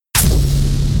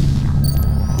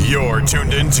You're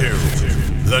tuned into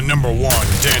the number one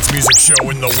dance music show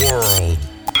in the world.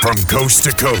 From coast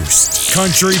to coast,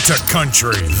 country to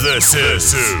country, this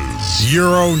is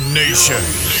Euro Nation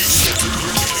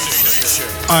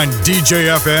on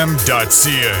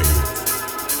DJFM.ca.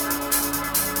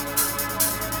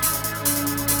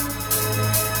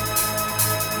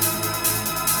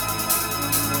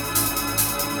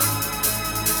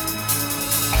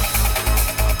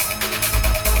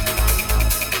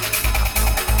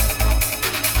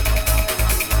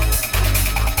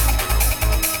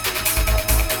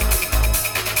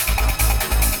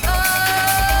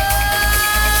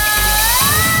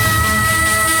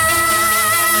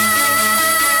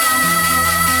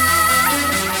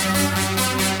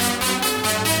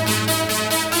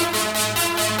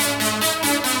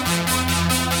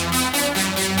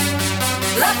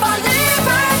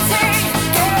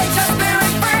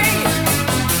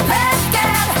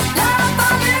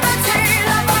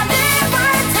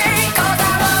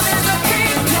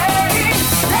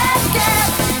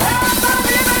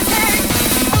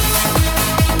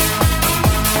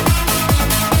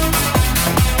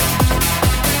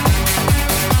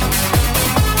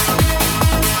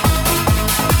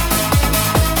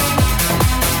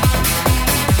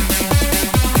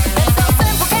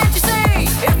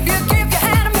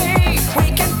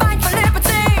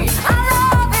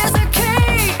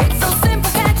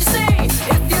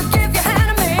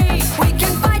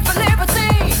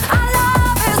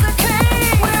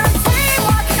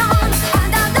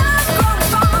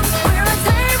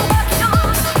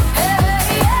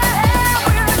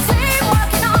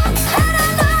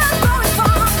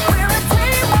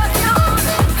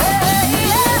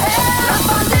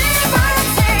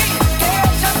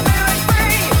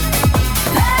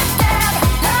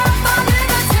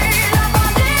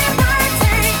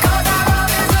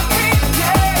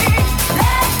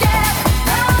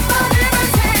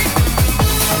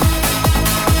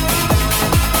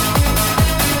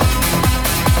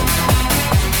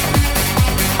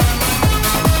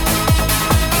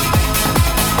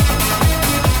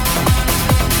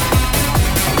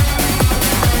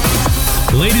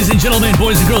 Gentlemen,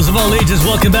 boys and girls of all ages,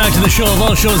 welcome back to the show of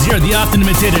all shows here at the often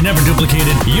imitated, never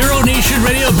duplicated Euro Nation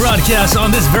radio broadcast on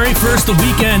this very first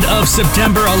weekend of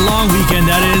September, a long weekend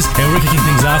that is, and we're kicking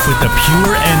things off with the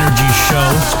Pure Energy Show.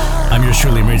 I'm yours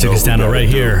truly, Maurizio Castano, right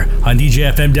here on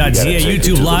DJFM.ca,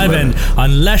 YouTube Live, and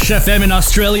on Lesh FM in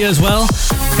Australia as well.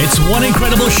 It's one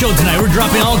incredible show tonight. We're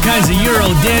dropping all kinds of Euro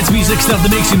dance music, stuff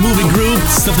that makes you move and groove,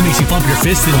 stuff that makes you pump your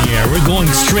fist in the air. We're going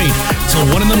straight till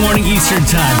 1 in the morning Eastern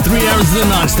time. 3 hours of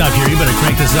the non-stop here. You better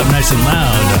crank this up nice and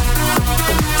loud.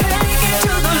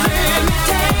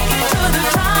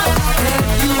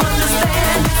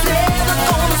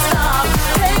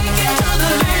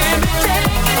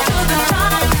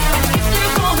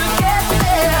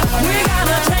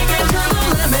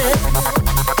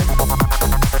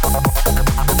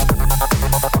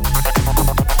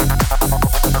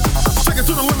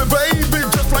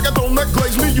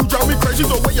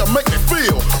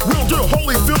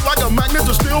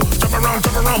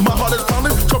 My heart is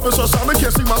pounding, trumpets are sounding,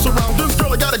 can't see my surroundings.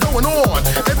 Girl, I got it going on,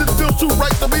 and it feels too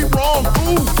right to be wrong.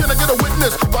 Ooh, can I get a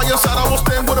witness? By your side, I will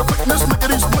stand with a quickness. Look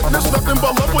at these witness, nothing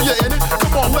but love when you're in it.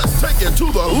 Come on, let's take it to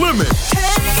the limit. Take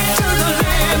it to the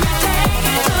limit, take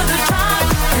it to the top.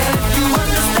 If you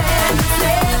understand, it's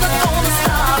never gonna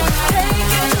stop. Take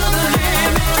it to the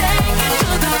limit, take it to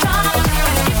the top.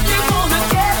 And if you wanna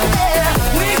get there,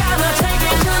 we gotta take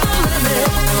it to the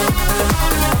limit.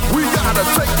 We gotta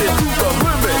take it to the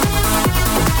limit.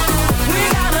 We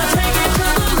gotta take it to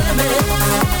the limit.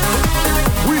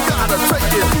 We gotta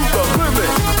take it to the limit.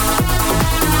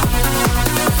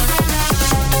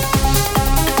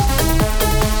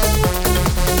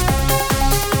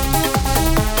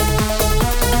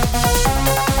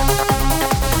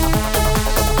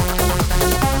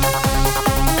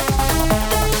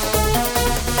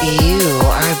 You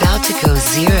are about to go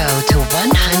 0 to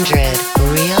 100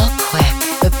 real quick.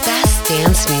 The best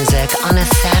dance music on a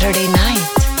Saturday night.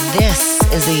 This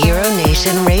is the Euro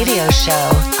Nation radio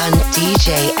show on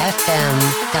DJFM.ca. You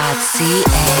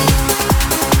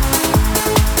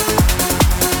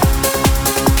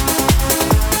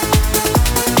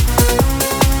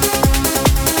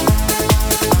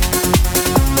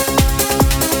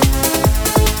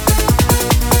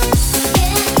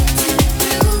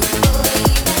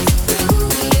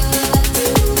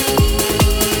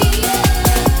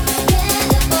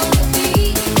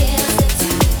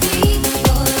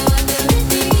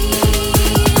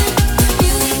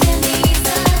can be such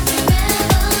a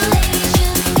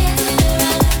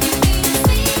revelation.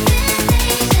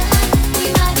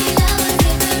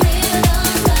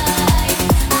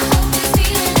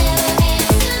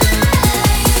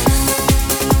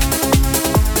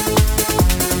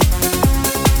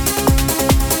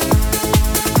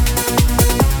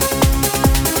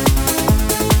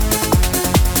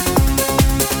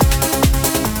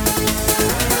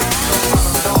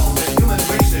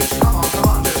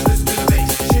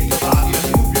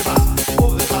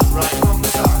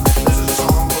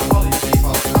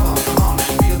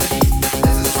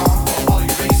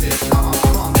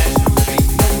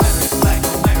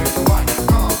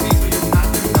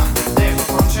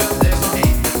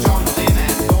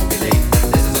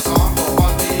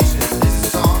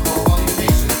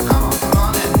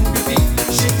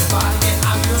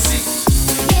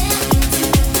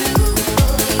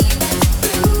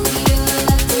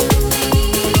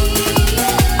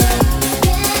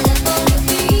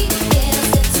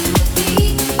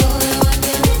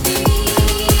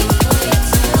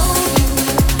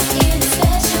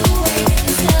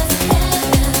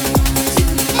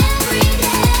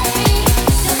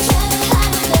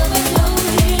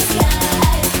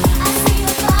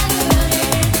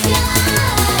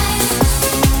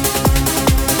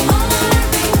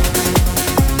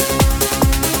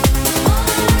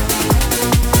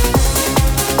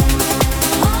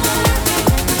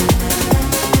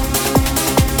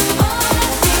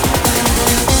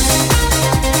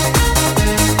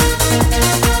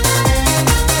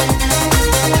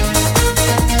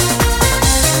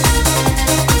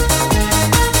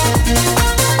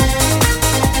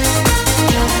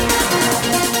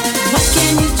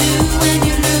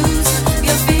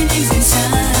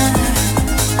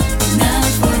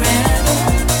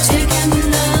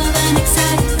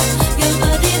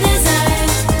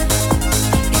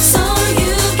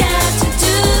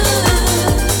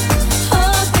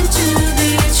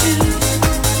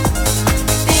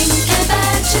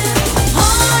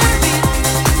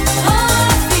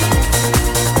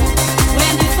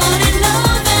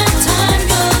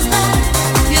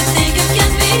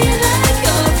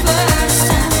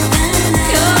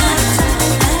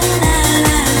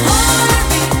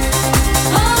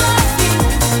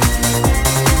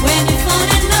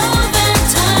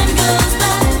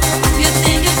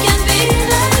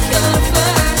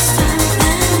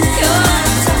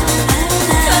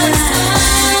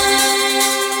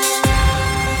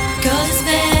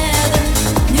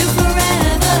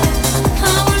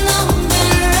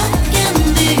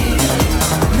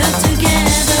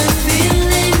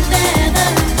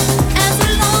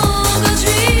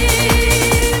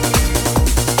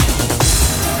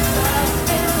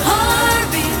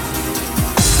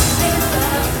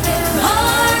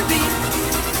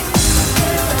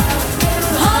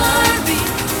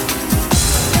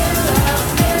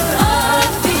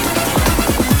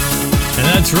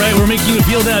 That's right, we're making you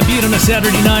feel that beat on a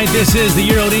Saturday night. This is the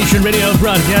Euro Nation Radio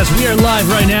broadcast. We are live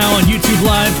right now on YouTube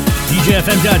Live,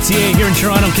 DJFM.ca here in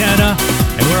Toronto, Canada.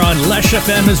 And we're on Lesh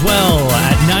FM as well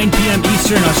at 9 p.m.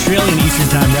 Eastern, Australian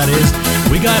Eastern Time, that is.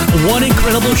 We got one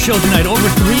incredible show tonight, over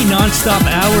 3 non-stop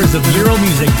hours of Euro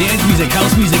music, dance music,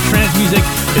 house music, trance music.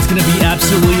 It's going to be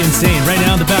absolutely insane. Right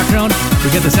now in the background,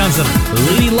 we get the sounds of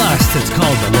Lady Lust. It's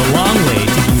called The Long Way,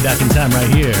 taking you back in time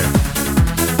right here.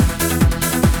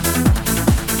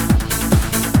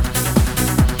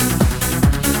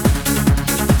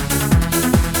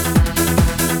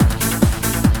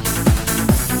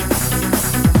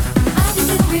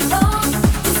 What's going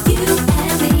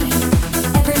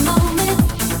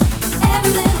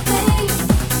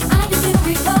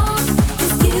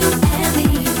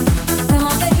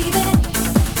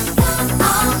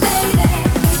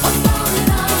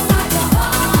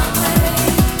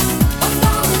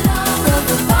on?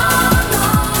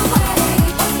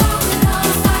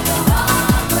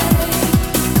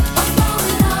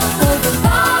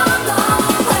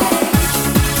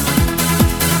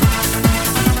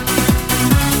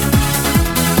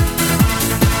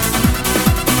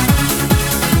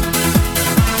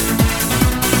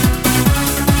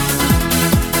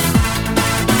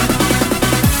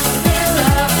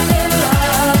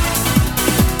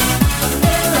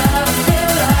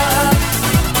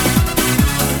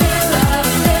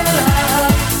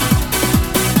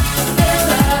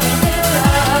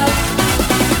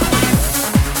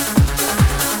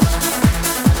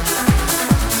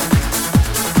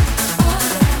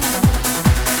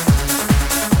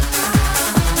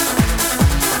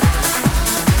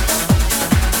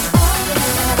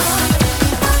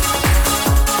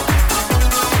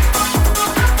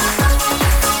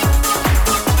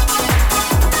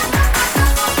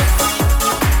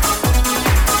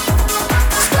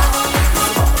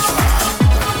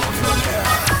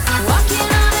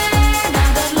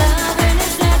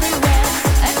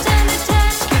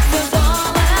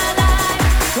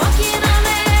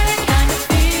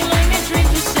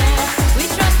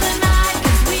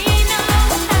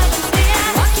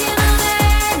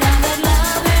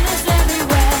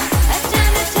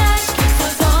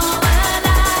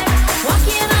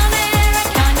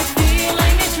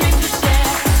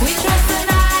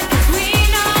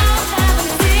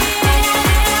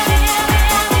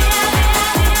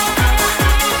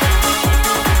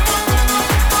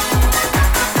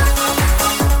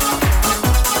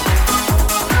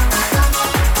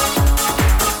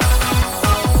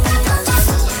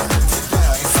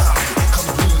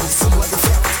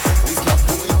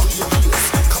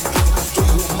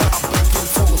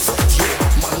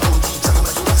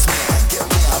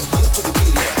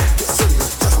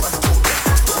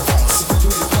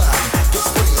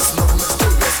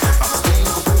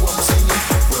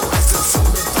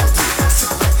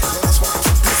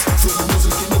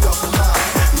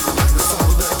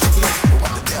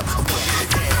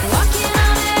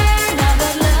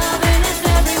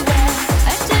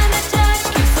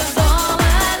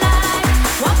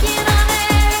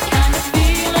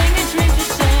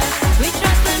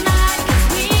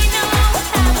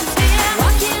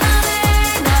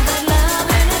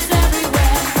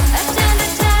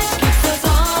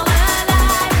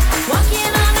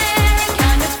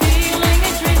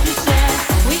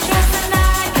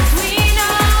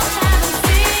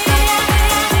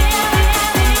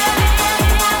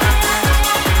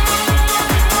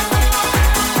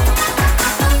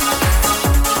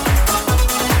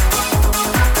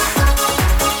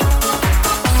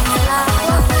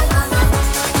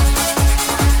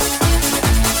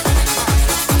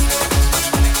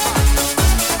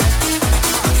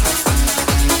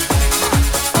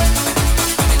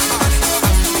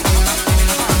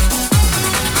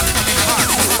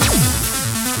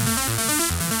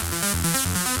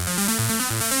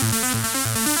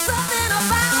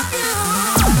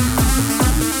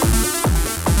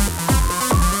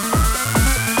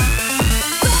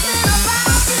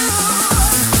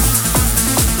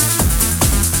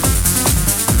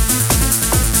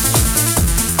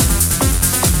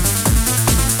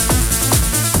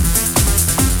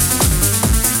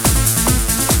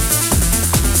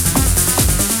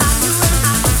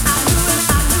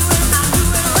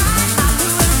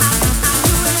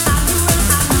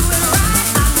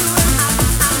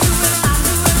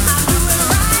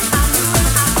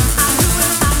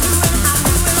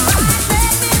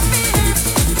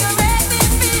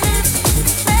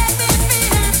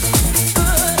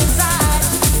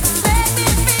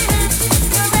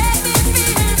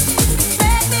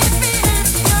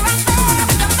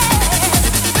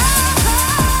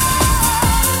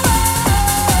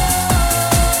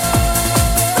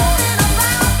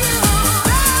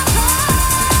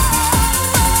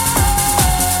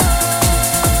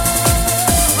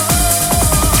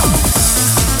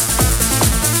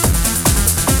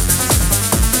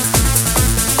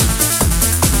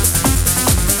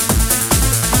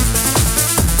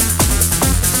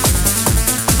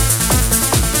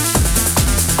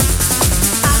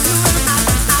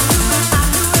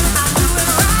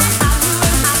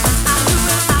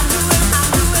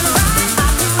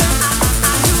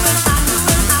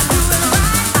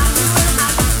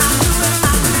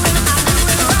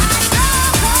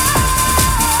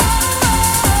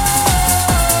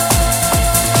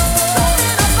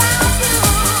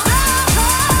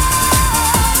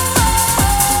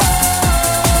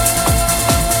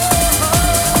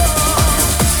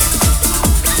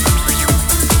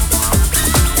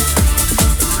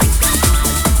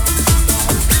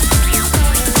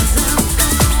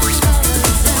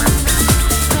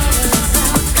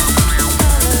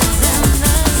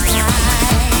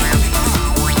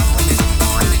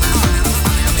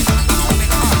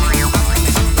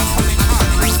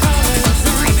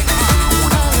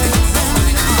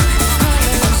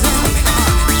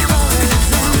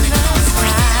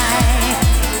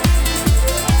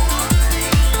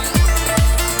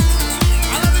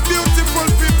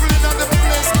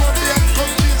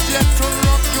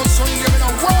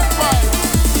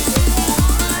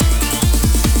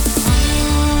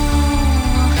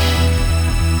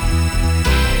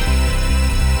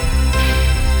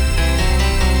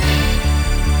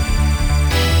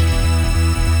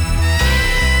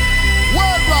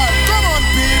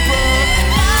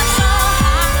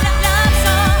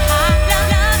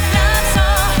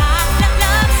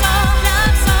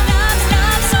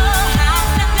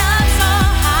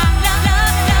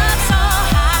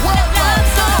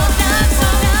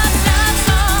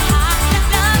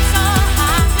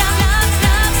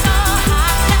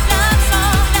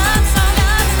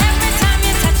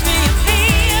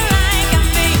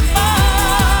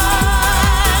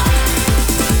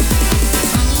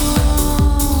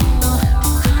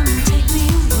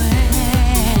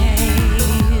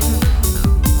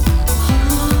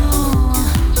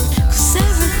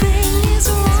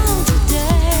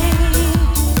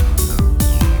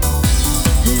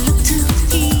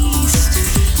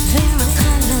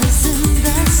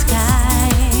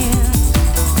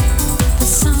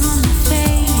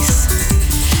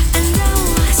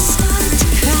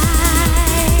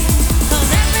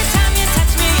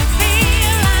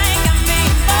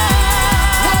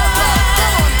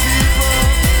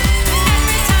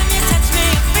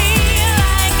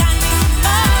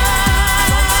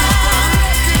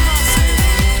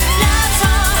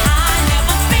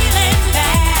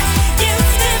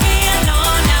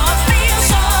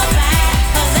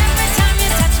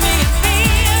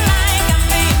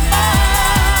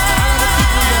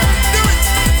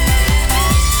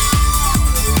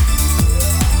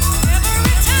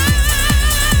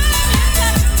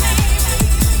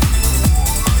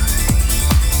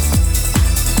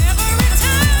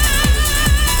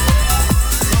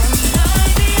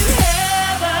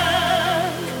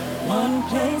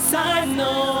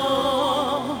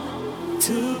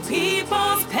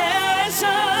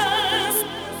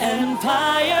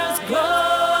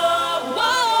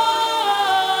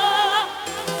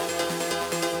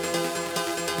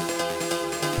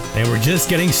 And we're just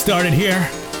getting started here.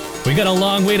 We got a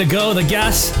long way to go. The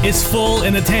gas is full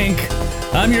in the tank.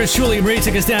 I'm yours truly,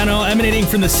 Mauricio Castano, emanating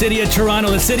from the city of Toronto,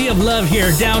 the city of love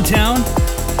here downtown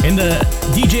in the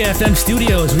DJFM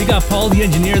studios. We got Paul, the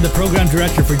engineer, the program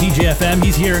director for DJFM.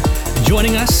 He's here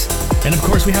joining us. And of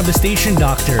course, we have the station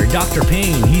doctor, Dr.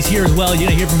 Payne. He's here as well. You're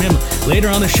going to hear from him later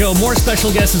on the show. More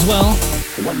special guests as well.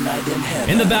 One Night in Heaven.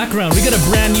 In the background, we got a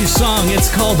brand new song. It's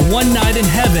called One Night in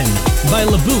Heaven by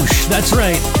LaBouche. That's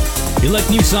right. You like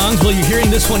new songs? Well, you're hearing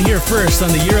this one here first on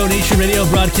the Euro Nation radio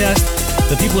broadcast.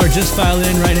 The people are just filing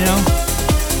in right now.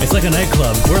 It's like a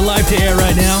nightclub. We're live to air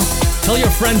right now. Tell your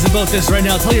friends about this right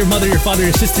now. Tell your mother, your father,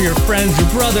 your sister, your friends, your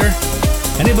brother.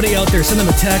 Anybody out there, send them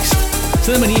a text.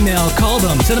 Send them an email, call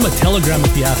them, send them a telegram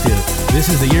if you have to. This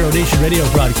is the Euro Nation radio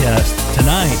broadcast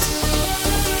tonight.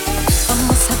 I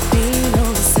must have been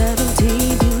over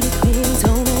 17, beauty queen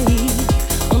told me.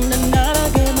 On the night I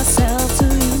gave myself to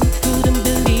you, couldn't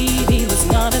believe it was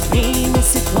not a dream,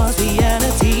 yes it was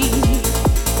reality.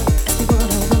 Ask me what I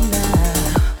want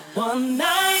now. One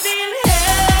night in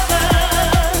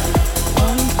heaven,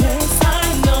 one place I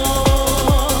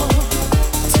know.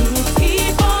 Two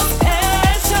people's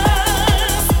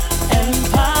passions,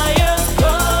 empires grow.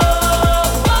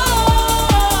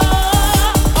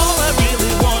 All I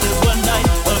really want is one night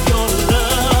of your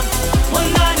love. One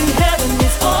night in heaven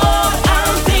is all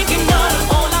I'm thinking of.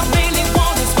 All I really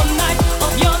want is one night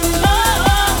of your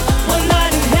love. One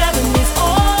night in heaven is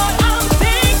all I'm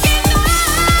thinking of.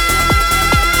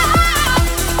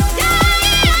 Yeah,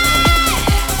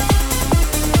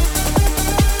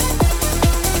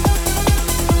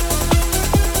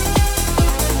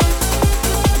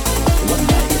 One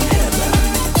Night in Heaven.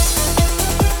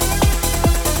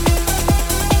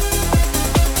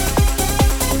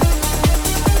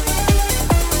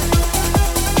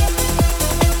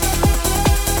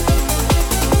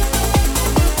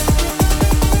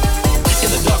 In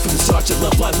the dark from the start, your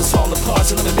love life was falling apart.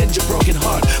 So let me mend your broken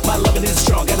heart. My loving is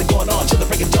strong, got it going on till the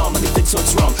break of dawn. Let me fix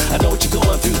what's wrong. I know what you're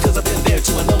going through, cause I've been there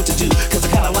too. I know what to do, cause I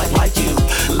kinda like you.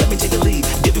 Let me take the lead,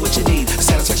 give you what you need.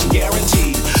 Satisfaction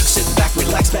guaranteed. Sit back,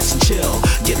 relax, back and chill.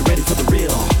 Get ready for the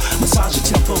real. Massage your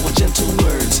tempo with gentle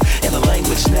words in a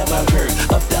language never heard.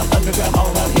 Up, down, underground,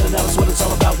 all around here. Now is what it's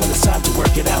all about when it's time to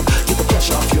work it out. Get the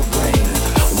pressure off your brain.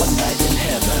 One night in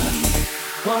heaven.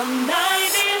 one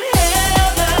night in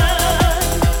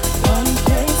heaven, one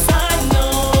place I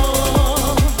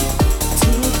know.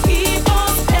 Two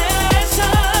people's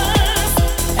passions,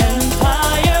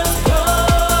 empires grow.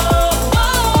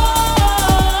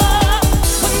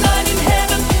 One night in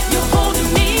heaven, you're holding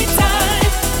me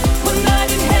tight. One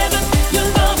night in heaven, you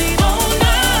love it all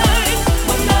night.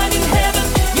 One night in heaven,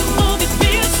 you move it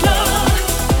real slow.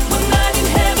 One night in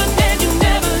heaven, and you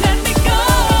never let me go.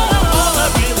 All I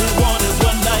really want is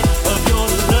one night of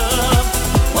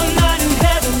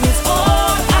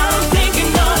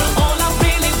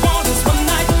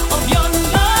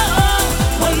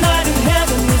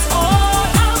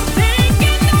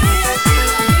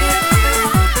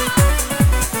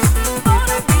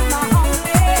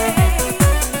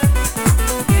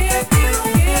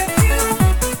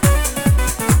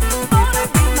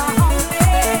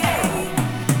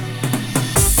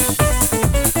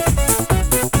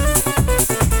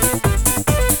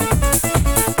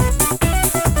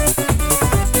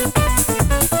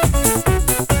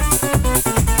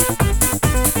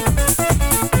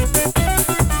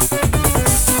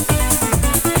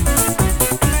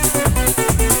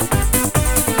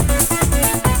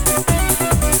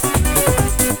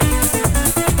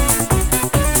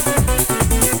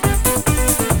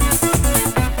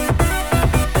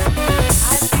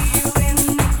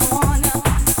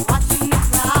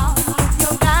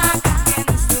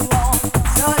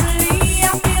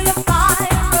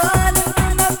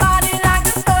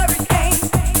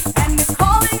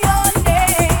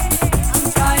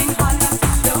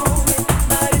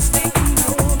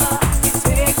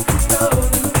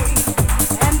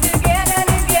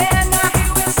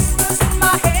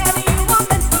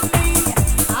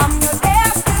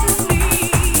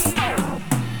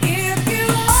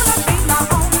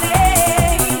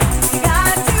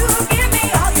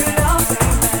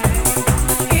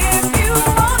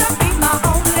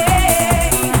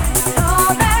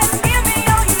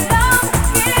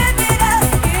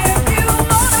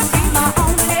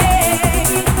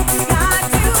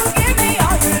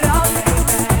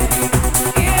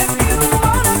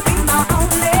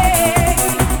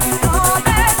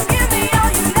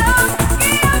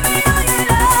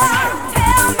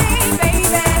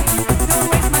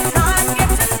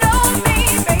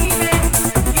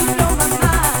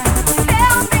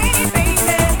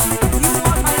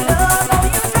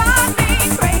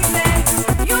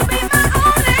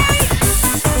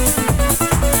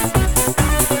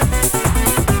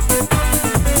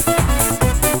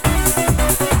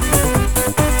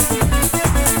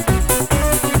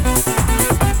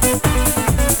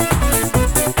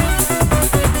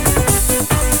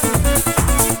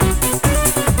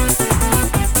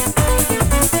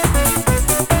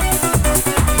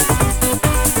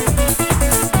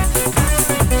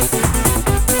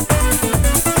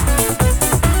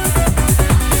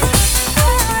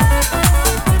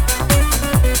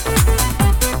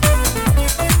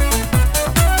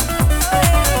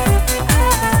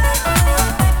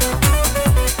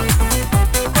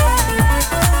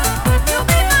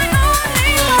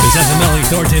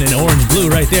Thornton and Orange Blue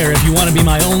right there. If you want to be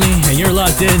my only, and you're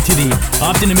locked into the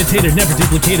often imitated, never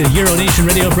duplicated Euro Nation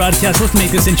radio broadcast. Let's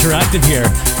make this interactive here.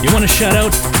 You want to shout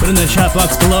out? Put in the chat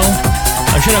box below.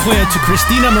 Shout out to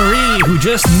Christina Marie, who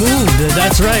just moved.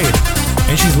 That's right.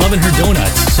 And she's loving her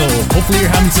donuts. So hopefully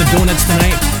you're having some donuts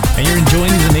tonight and you're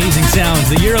enjoying these amazing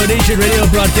sounds. The Euro Nation radio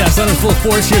broadcast on in full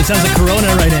force here. It sounds like Corona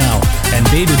right now. And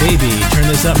baby, baby, turn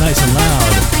this up nice and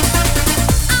loud.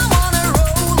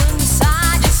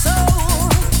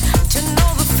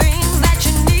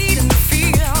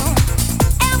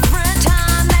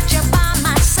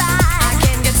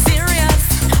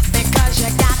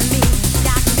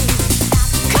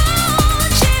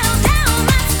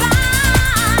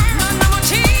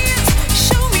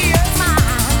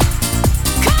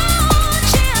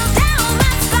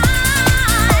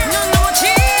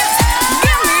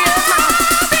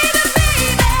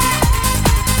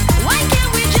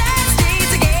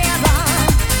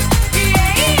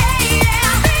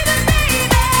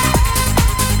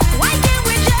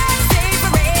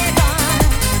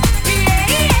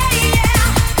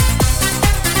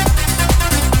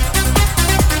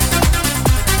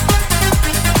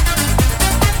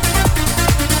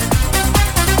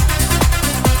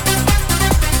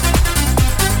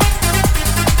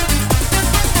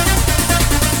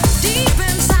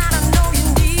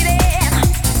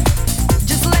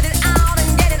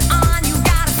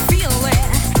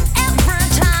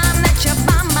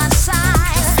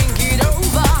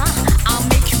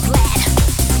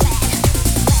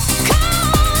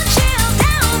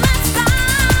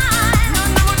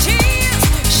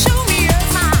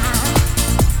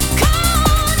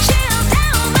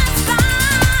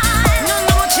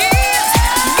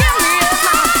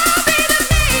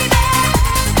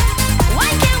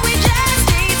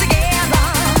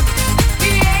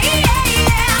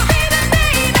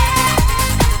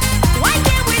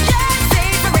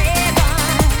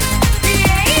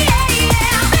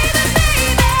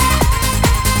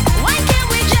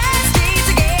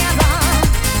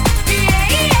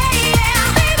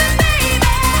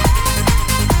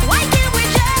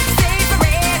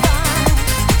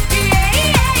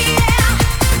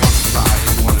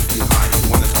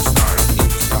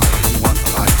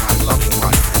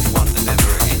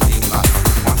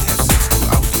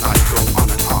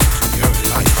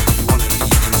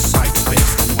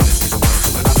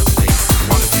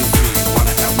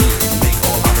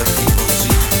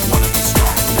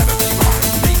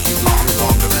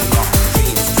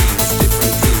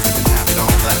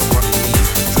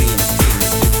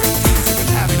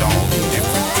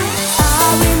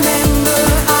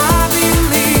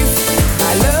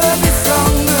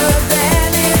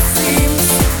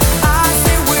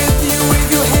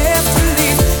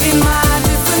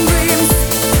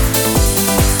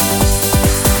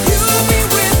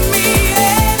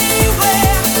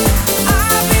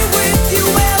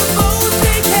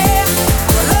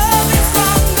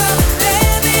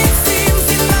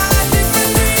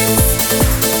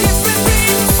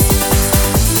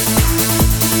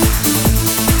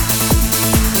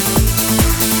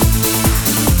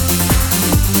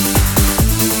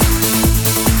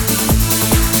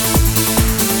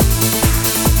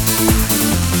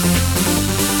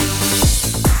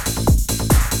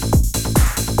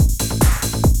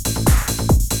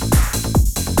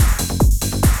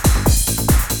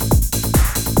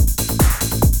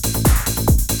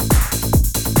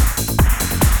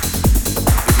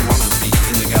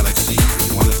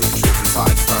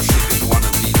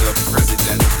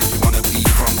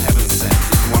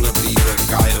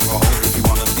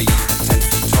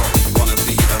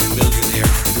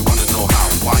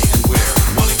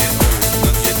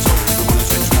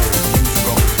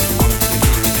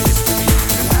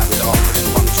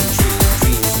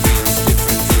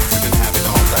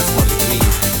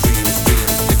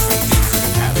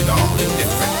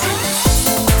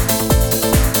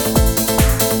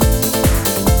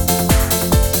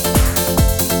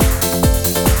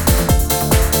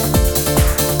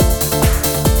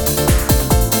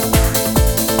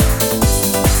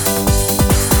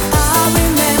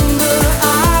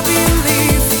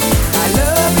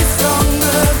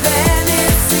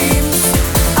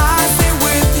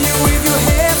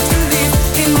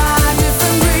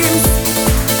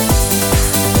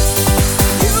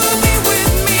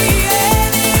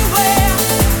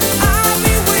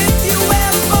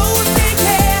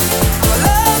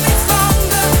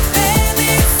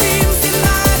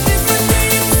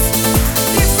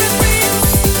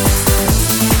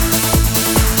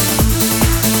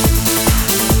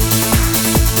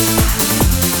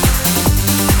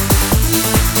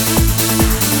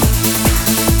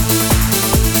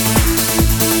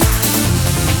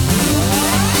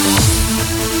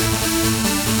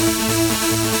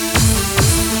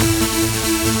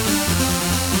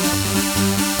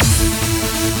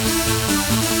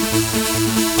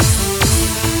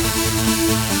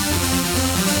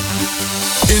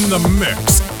 the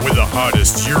mix with the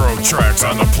hottest Euro tracks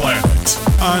on the planet.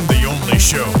 On the only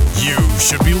show you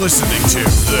should be listening to.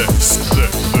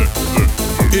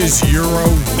 This is Euro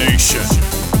Nation.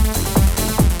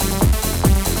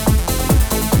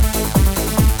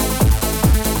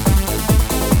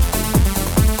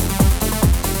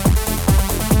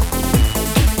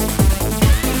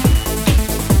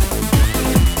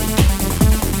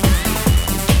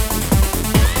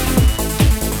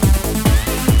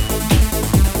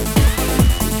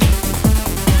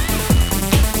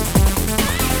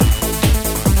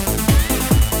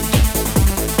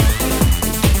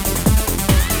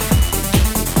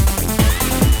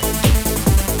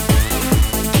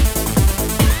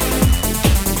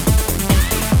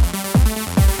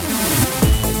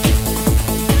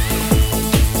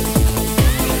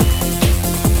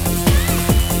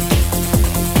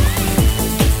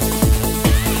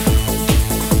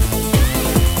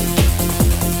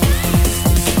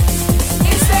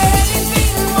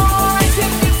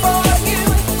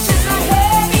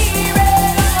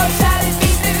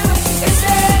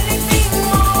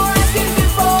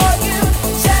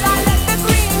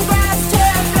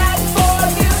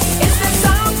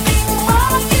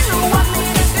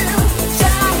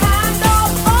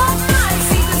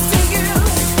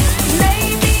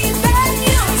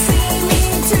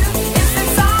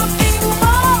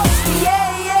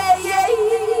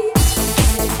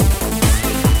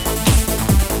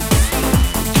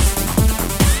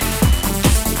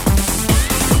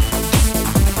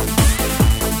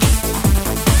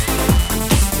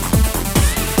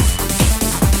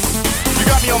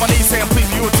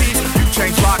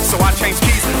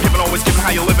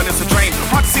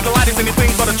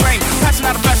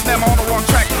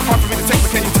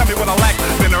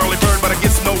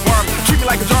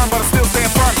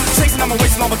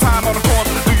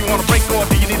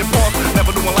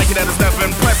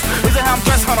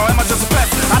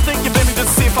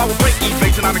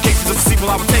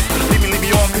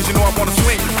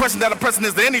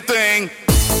 Is there anything?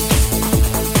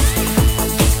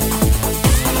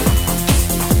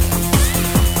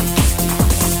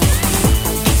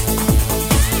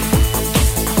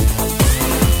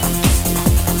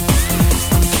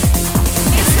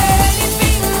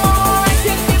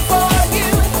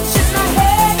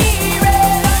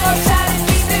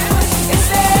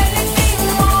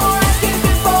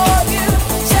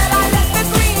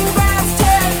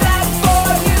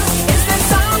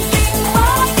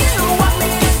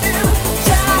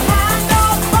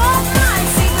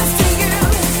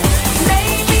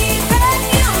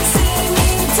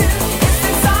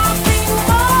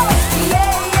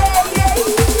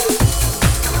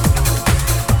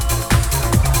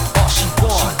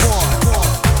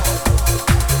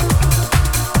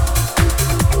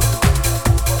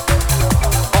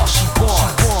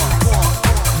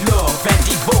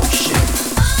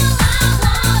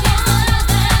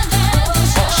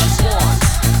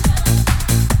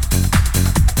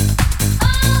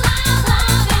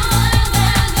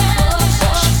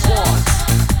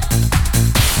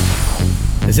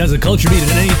 Has a culture beat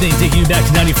and anything, taking you back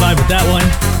to 95 with that one.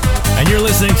 And you're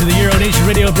listening to the Euro Nation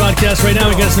radio broadcast right now.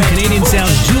 We got some Canadian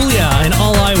sounds, Julia and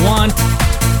All I Want.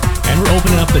 And we're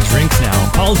opening up the drinks now.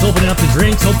 Paul's opening up the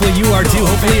drinks. Hopefully you are too.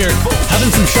 Hopefully you're having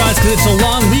some shots because it's a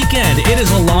long weekend. It is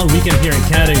a long weekend here in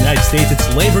Canada, United States. It's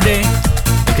Labor Day.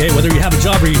 Okay, whether you have a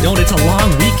job or you don't, it's a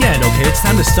long weekend. Okay, it's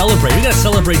time to celebrate. We gotta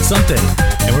celebrate something.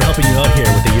 And we're helping you out here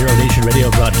with the Euro Nation radio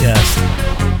broadcast.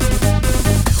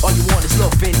 All you want is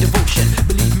love and devotion.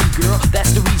 Believe me, girl,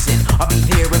 that's the reason I'll be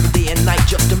there every day and night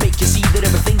just to make you see that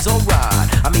everything's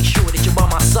alright. I make sure that you're by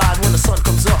my side when the sun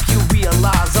comes up. You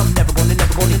realize I'm never gonna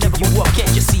give you up. Can't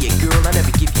you see it, girl? I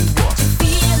never give you up.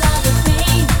 Feel all the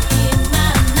pain in my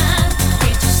mind.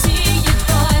 Can't you see it,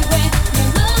 boy? When you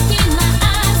look in my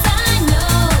eyes, I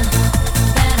know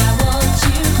that I want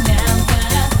you now.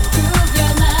 Gotta prove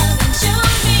your love and show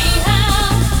me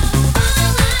how.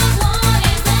 All I want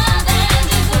is love and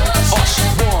devotion. All she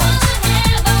wants. All I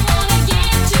ever wanna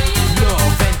give to you.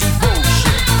 Love and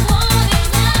devotion. All I want is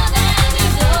love and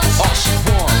devotion. All she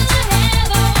wants. All I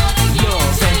ever wanna give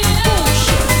Love to and you.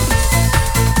 devotion.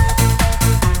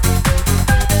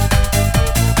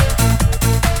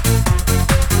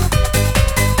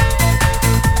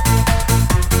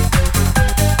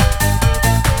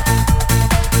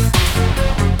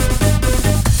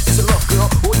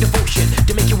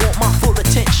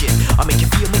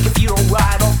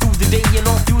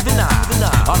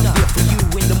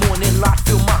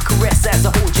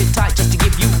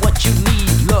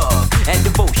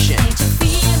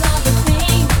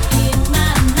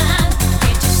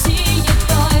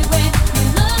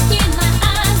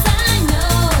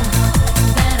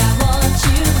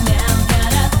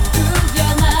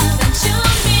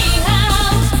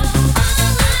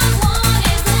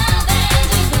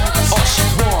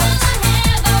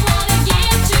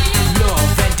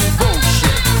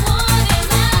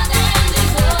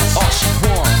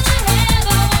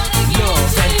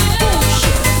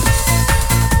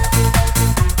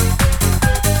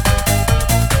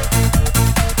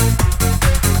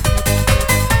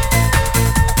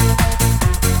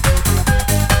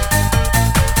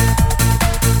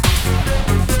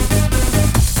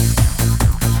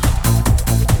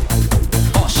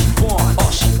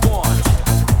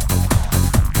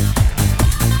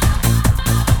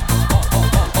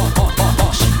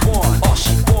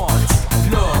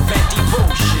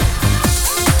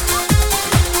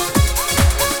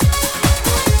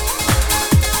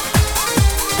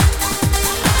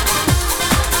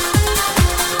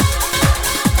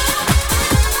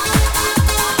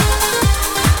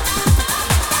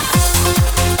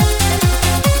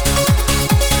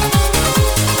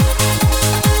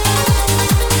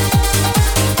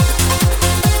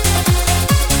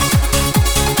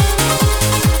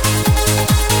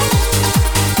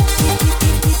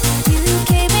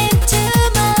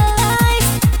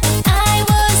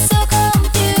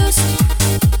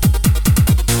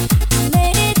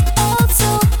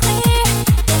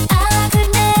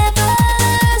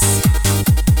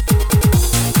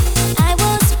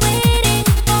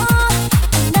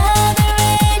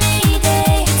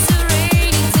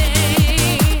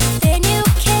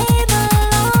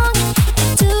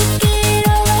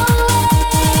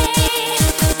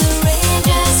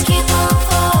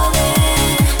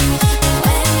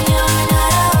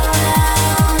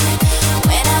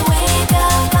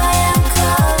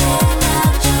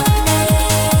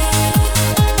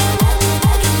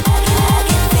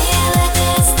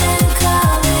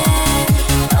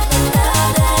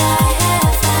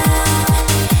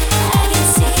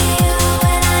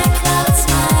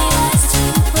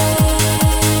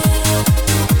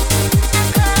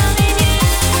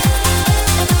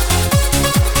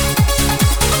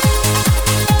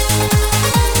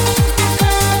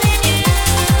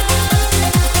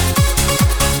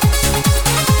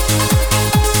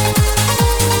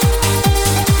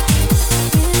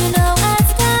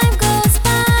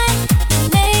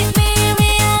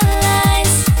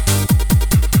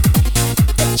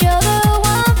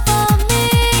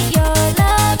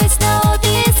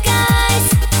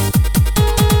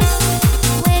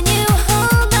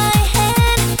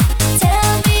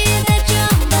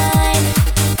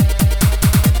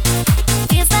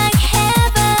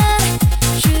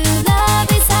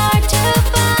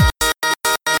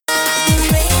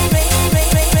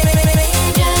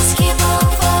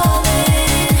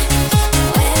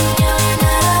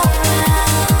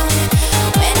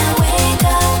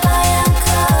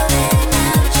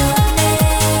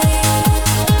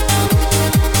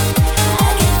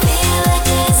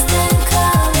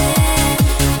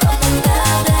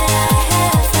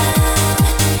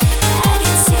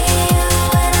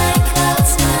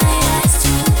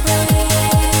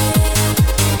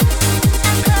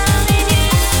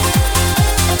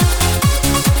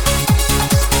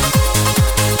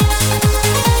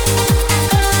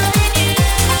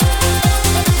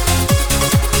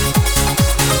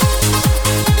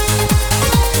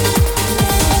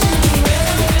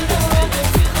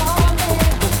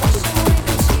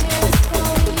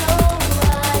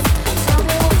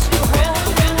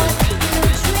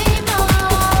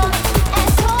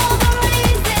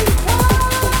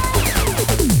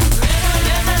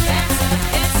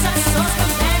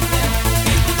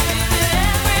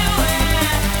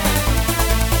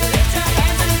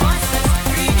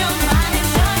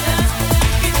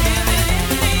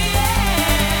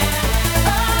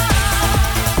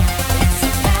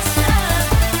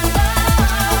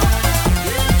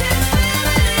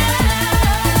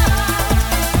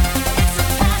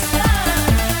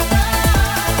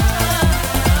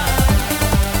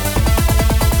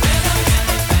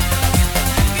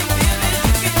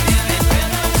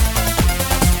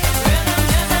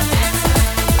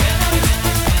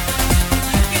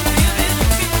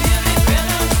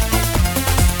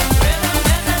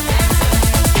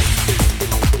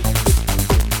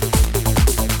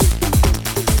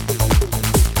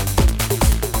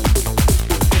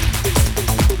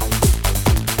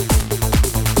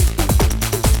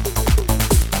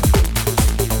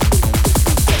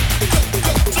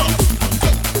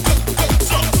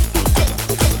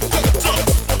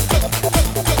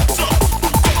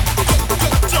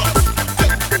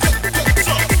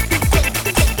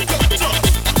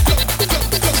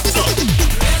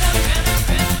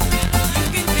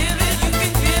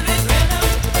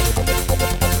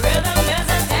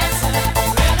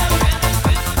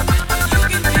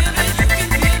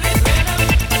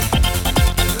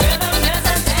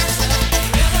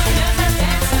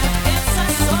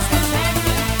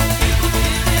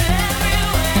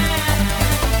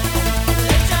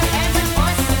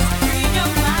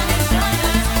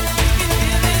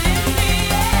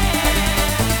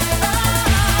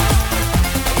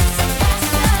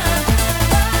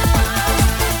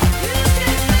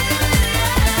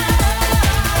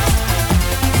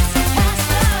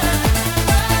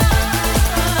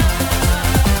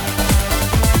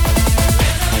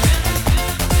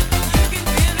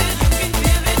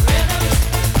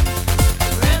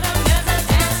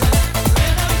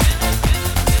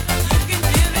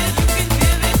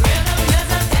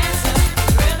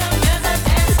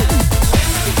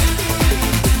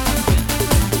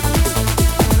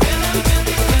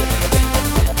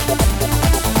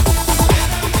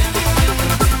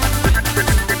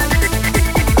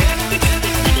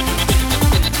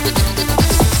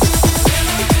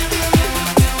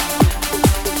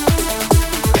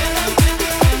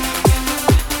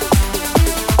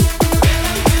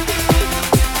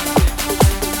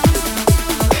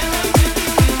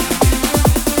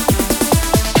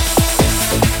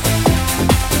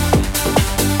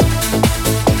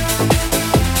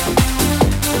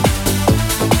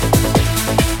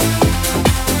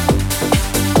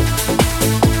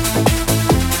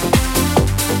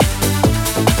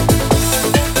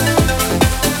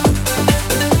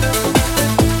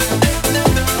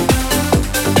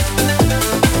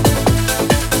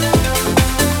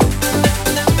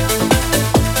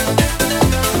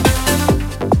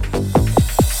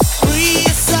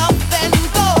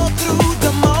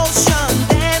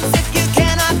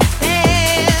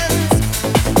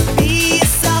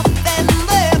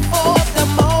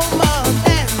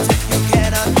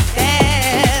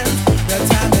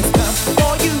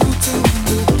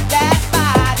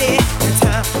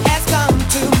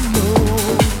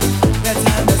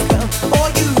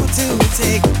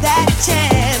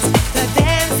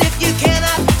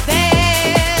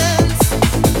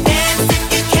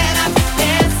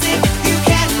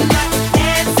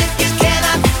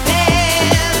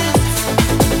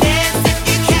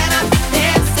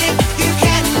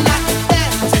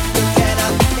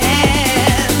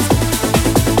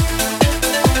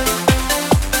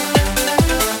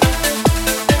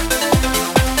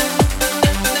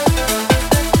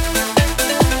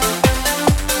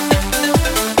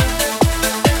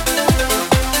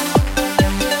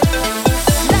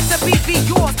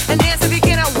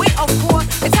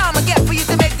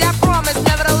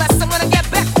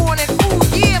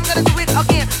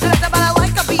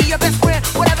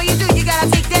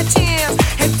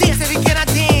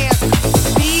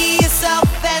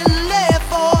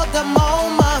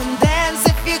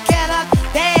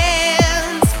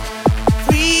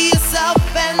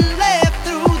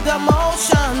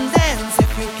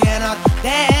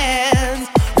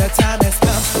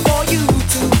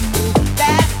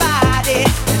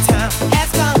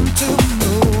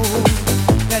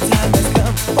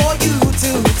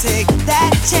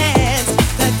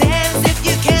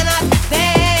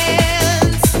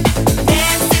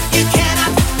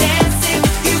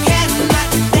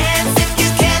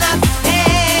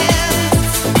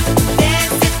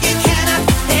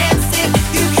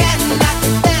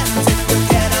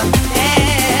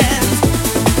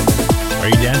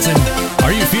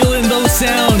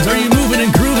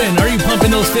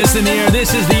 fists in the air.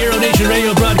 This is the Euro Nation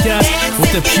radio broadcast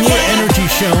with the Pure Energy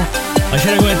Show. A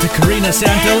shout out to Karina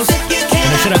Santos,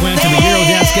 and a shout out to the Euro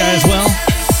Dance guy as well.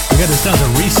 We got the sounds of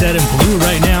Reset and Blue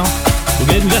right now. We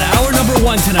got hour number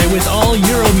 1 tonight with all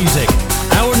Euro music.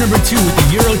 Hour number 2 with the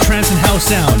Euro trance and house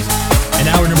sounds. And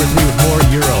hour number 3 with more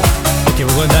Euro. Okay,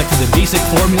 we're going back to the basic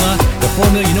formula, the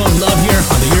formula you know and love here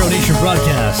on the Euro Nation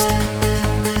broadcast.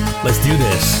 Let's do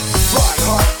this. Fly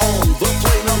high on the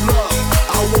plane of love.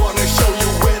 I wanna show you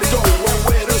where to go and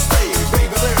where to stay.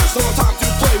 Baby, there's no time to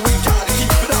play. We gotta keep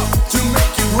it up to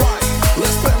make it right.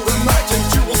 Let's spend the night and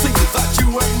you will see that you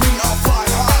and me are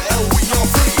flying high and we are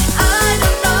free. I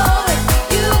don't know if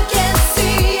you can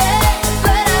see it,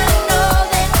 but I know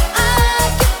that I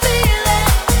can feel it.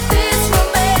 This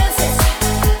romance is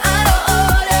out of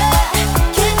order.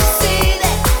 Can't you see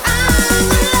that I'm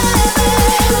in love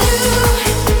with you?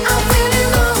 I'm feeling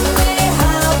lonely.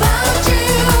 How about you?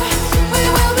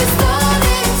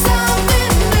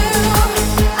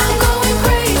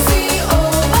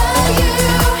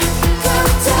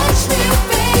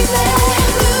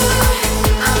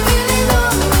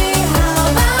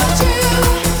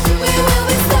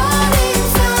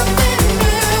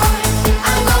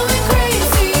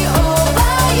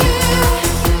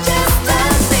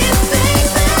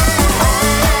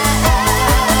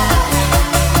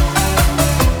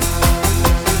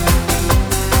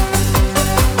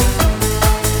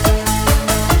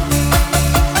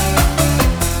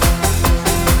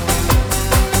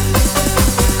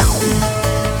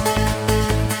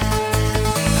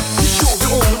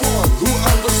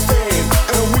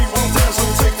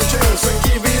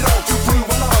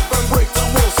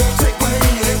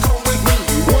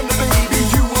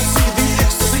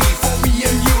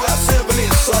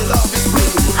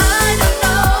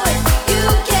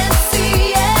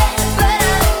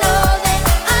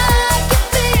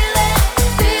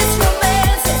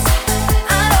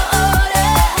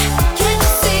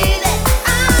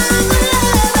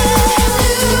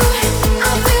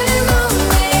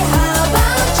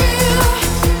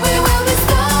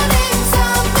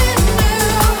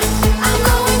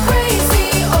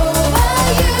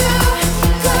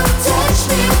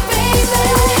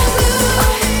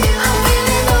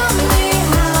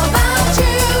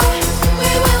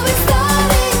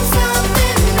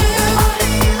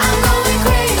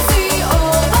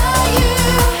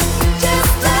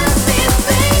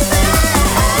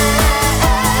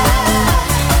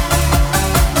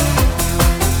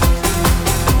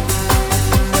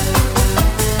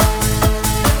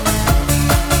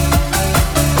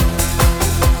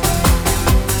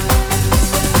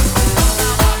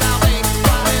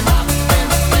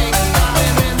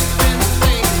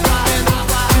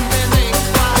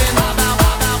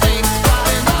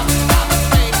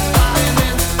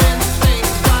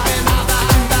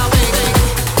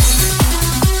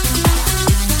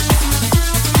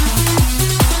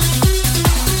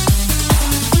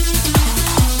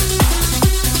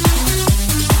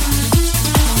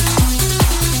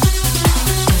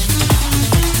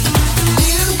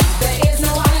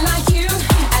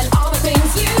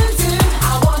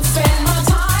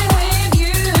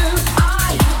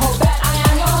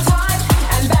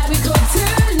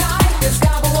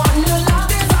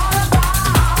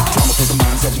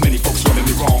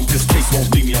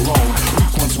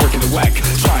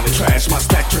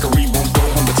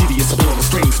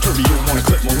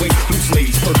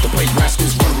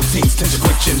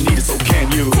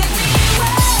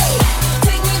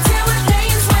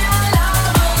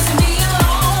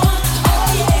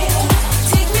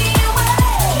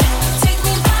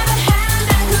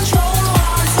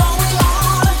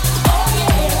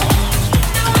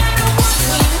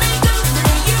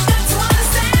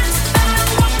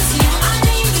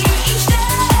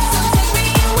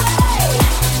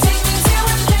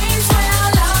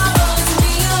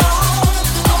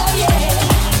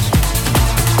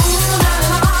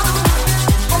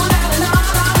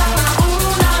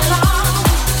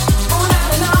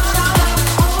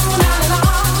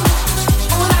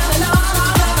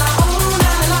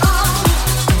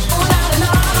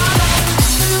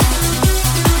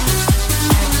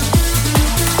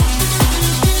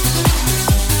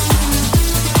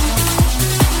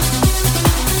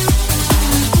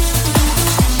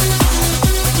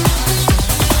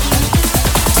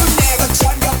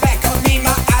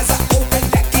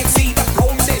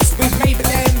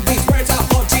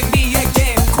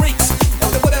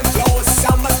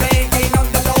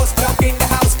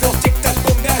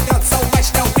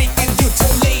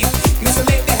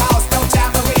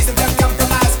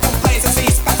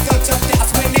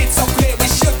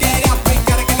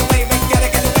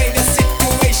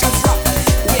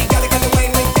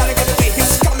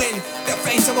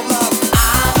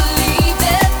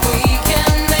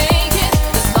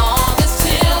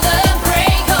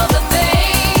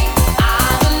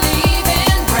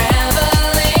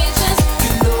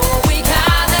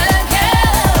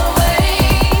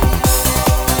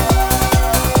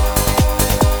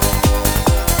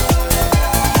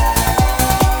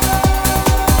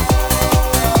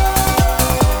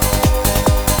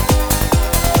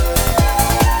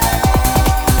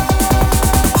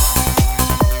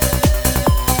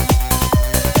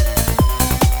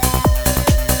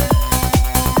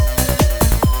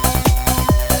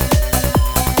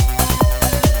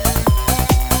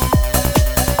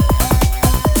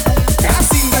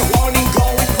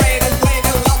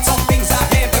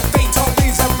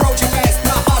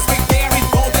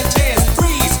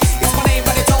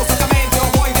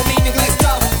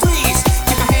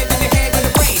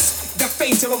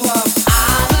 till of love.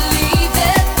 I believe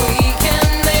that we can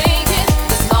make it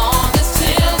as long as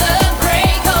till the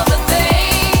break of the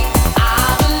day.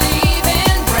 I believe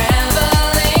in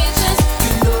revelations.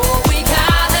 You know we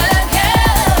gotta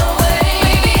get away.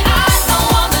 Baby, I don't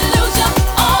wanna lose you.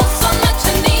 Oh, so much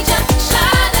I need you.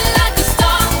 Shining like a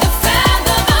star, the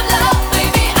phantom of love.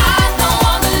 Baby, I don't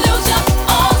wanna lose you.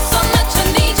 Oh, so much I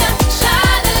need you.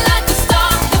 Shining like a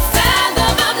star, the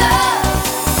phantom of love.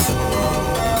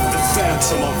 The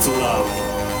phantom of love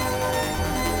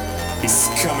is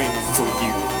coming for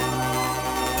you.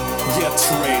 Get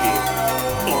ready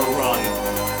or run.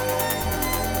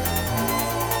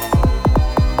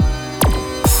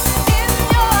 In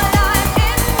your life,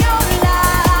 in your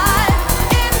life,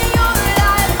 in your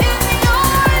life, in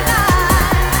your life,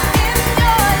 in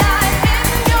your life, in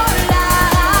your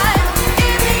life,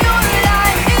 in your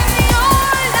life, in your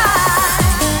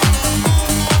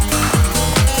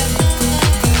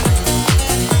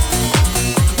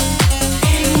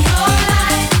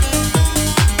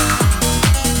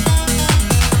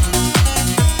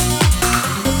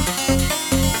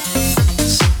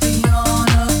Sitting on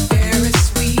a Ferris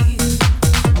wheel,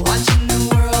 watching the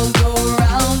world go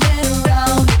round and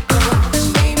round it goes.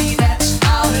 Maybe that's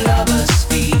how lovers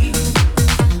feel.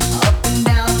 Up and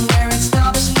down where it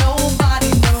stops,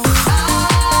 nobody knows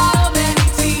how many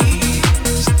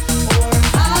tears or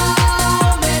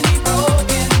how many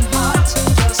broken hearts,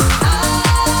 just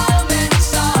how many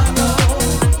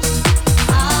sorrows,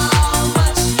 how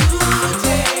much you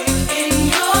take in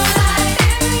your life,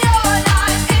 in your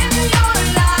life, in your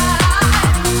life,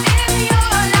 in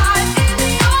your life,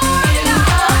 in your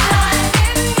life,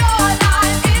 in your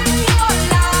life,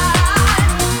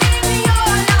 in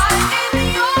your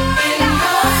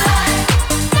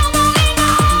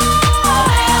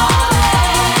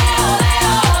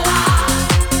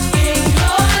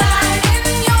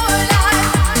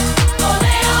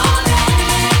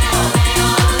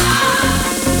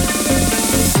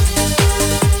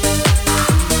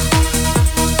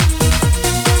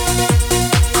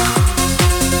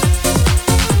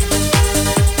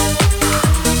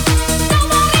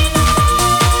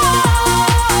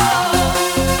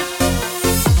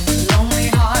Lonely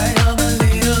heart of a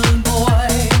little boy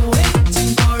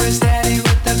waiting for his daddy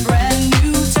with a brand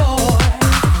new toy.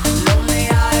 Lonely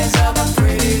eyes of a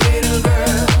pretty little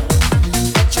girl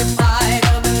petrified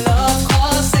of the love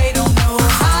 'cause they don't know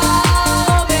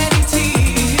how many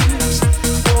tears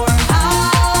or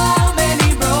how many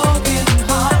broken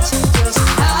hearts, just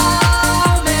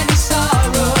how many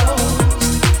sorrows,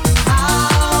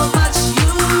 how much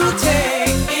you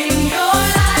take in your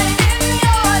life, in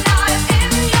your life,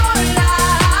 in your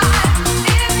life,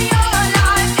 in your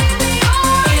life, in your life,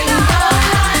 in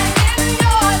your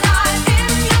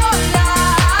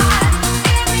life,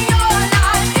 in your life, in your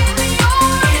life, in your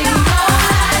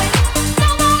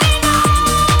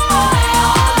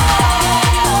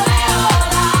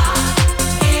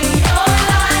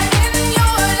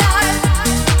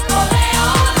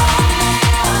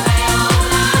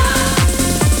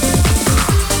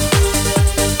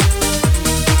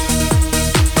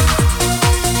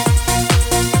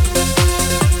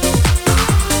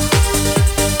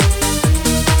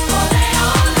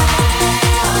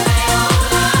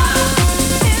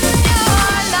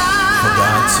For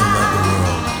God so loved the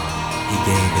world, he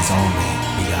gave his only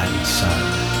begotten Son,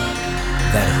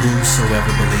 that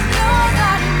whosoever believeth in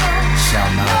him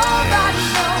shall not perish,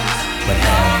 but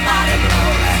have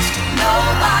everlasting life.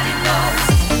 Nobody knows,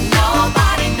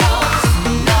 nobody knows,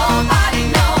 nobody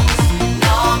knows,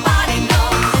 nobody knows,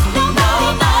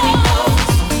 nobody knows,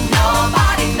 nobody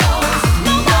knows,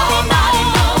 nobody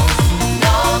knows,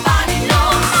 nobody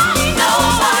knows,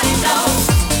 nobody knows.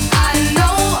 I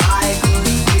know I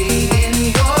could be in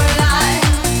your life,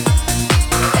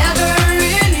 forever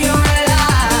in your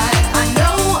life. I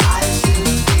know I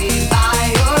should be by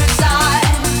your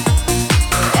side,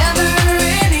 forever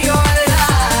in your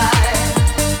life.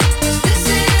 This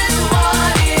is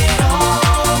what it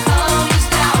all comes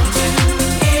down to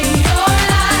in your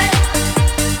life.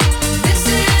 This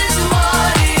is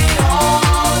what it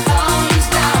all comes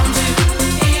down to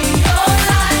in your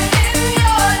life, in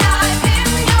your life, in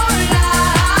your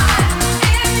life,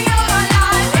 in your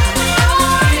life, in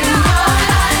your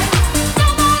life.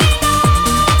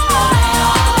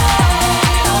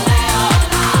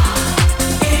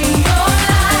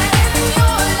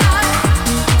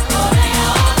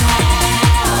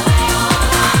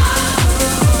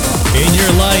 In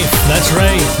your life, that's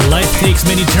right. Life takes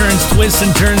many turns, twists,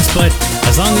 and turns, but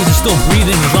as long as you're still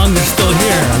breathing, as long as you're still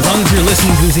here, as long as you're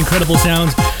listening to these incredible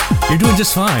sounds, you're doing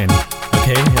just fine.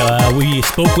 Okay, we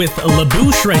spoke with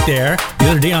LaBouche right there the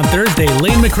other day on Thursday,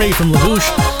 Lane McRae from LaBouche,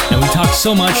 and we talked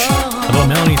so much about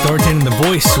Melanie Thornton and the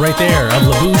voice right there of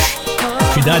LaBouche.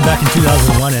 She died back in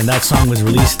 2001, and that song was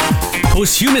released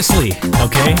posthumously,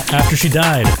 okay, after she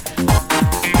died.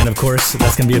 And of course,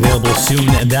 that's going to be available soon.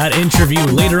 That interview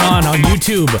later on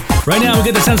YouTube. Right now, we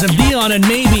get the sounds of Dion and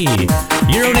Maybe.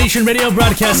 Euro Nation Radio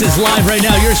broadcast is live right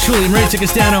now. Yours truly, Maria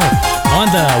Castano,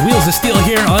 on the Wheels of Steel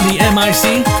here on the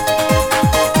MIC.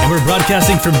 And we're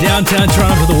broadcasting from downtown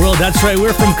Toronto to the world. That's right,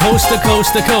 we're from coast to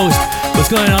coast to coast.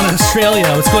 What's going on in Australia?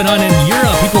 What's going on in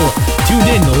Europe? People tuned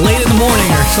in late in the morning,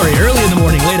 early in the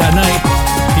morning, late at night.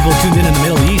 People tuned in the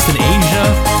Middle East and Asia.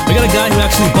 We got a guy who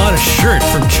actually bought a shirt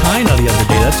from China the other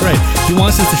day. That's right. He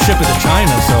wants us to ship it to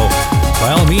China. So,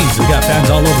 by all means, we got fans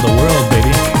all over the world,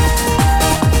 baby.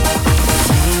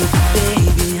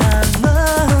 Baby, I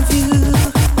love you.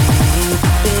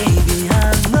 Baby,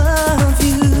 I love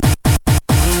you.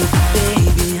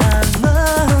 Baby, I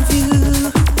love you.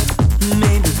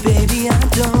 Maybe, baby, I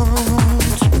don't.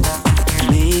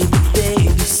 Maybe,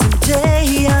 baby,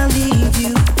 someday I'll leave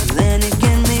you. Then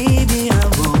again, maybe I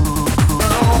won't.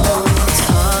 It's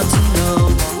hard to know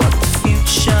what the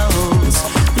future holds.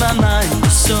 My mind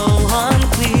is so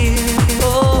unclear.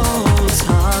 Oh, it's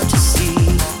hard to see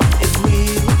if we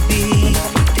will be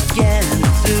together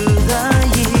through the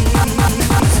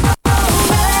years. Oh,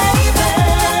 baby,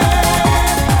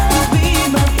 you'll be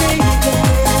my baby.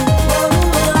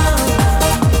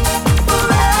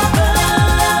 Forever.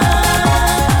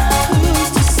 Who's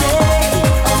to say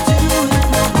I'll do it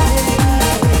my way?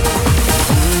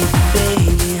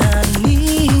 Baby, I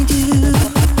need you.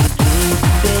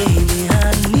 Baby, I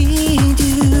need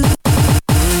you.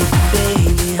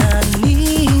 Baby, I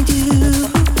need you.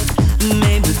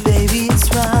 Maybe, baby, it's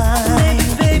right.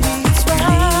 Maybe, it's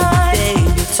right.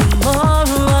 Maybe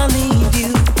tomorrow I'll leave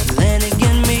you. Then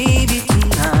again, maybe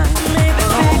tonight. Maybe,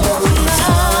 it's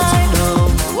hard to know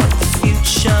what the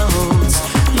future holds.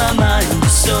 My mind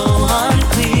is so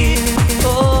unclear.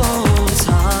 Oh, it's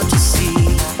hard to see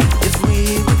if we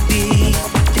would be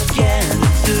together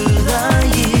through the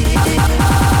years.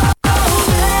 Oh,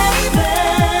 baby,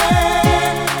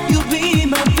 you'll be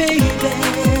my baby.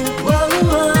 Whoa,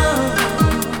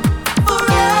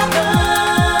 forever.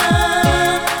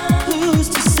 Who's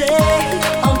to say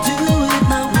I'll do it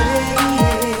my way?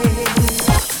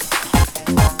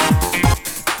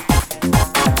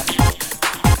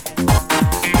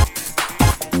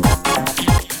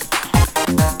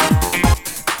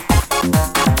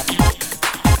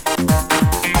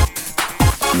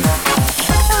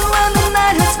 And when the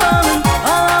night has fallen,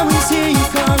 I'll always hear you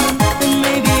calling, and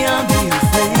maybe I'll be your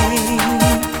flame.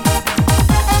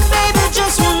 And baby,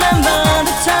 just remember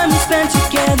the time we spent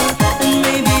together, and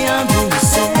maybe I'll do the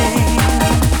same.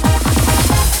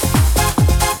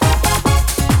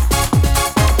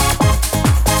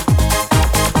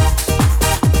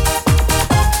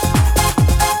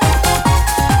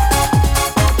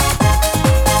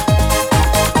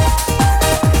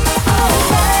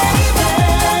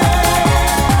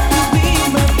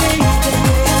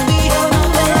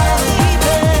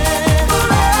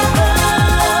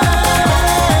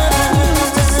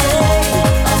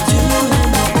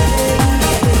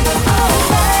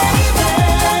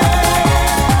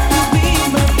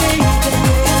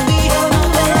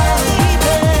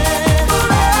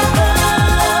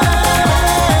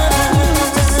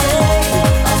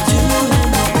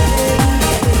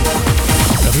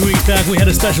 A few weeks back, we had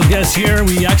a special guest here.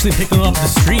 We actually picked him up the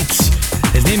streets.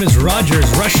 His name is Rogers,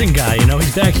 Russian guy. You know,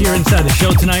 he's back here inside the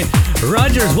show tonight.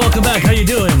 Rogers, welcome back. How you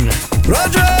doing?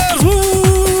 Rogers!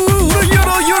 Woo!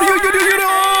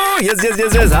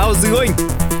 Yes. How's it going?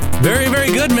 Very,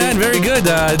 very good, man. Very good.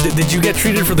 Did you get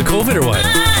treated for the COVID or what?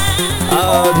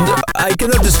 I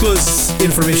cannot disclose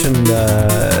information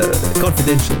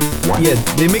confidential. Yeah,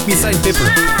 they make me sign paper.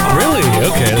 Really?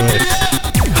 Okay.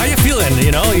 How you feeling?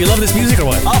 You know, you love this music or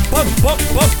what? Pump.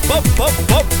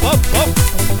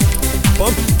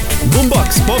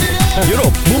 Boombox, pump.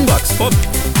 Boombox, pump.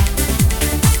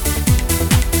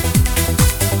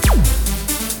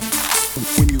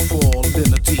 When you fall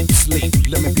in a deep sleep,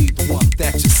 let me be the one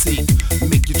that you seek.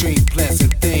 Make your dream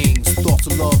pleasant things. Thoughts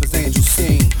of love as angels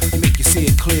sing. Make you see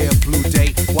a clear blue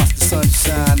day. Watch the sun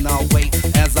shine our way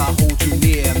as I hold you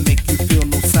near. Make you feel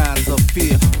no signs of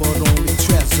fear, but only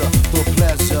treasure the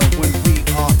pleasure when we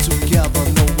are together.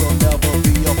 No, we'll never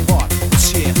be apart.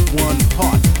 Share one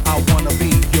heart. I wanna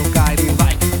be your guiding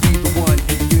light. Be the one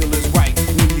you feel is right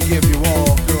when you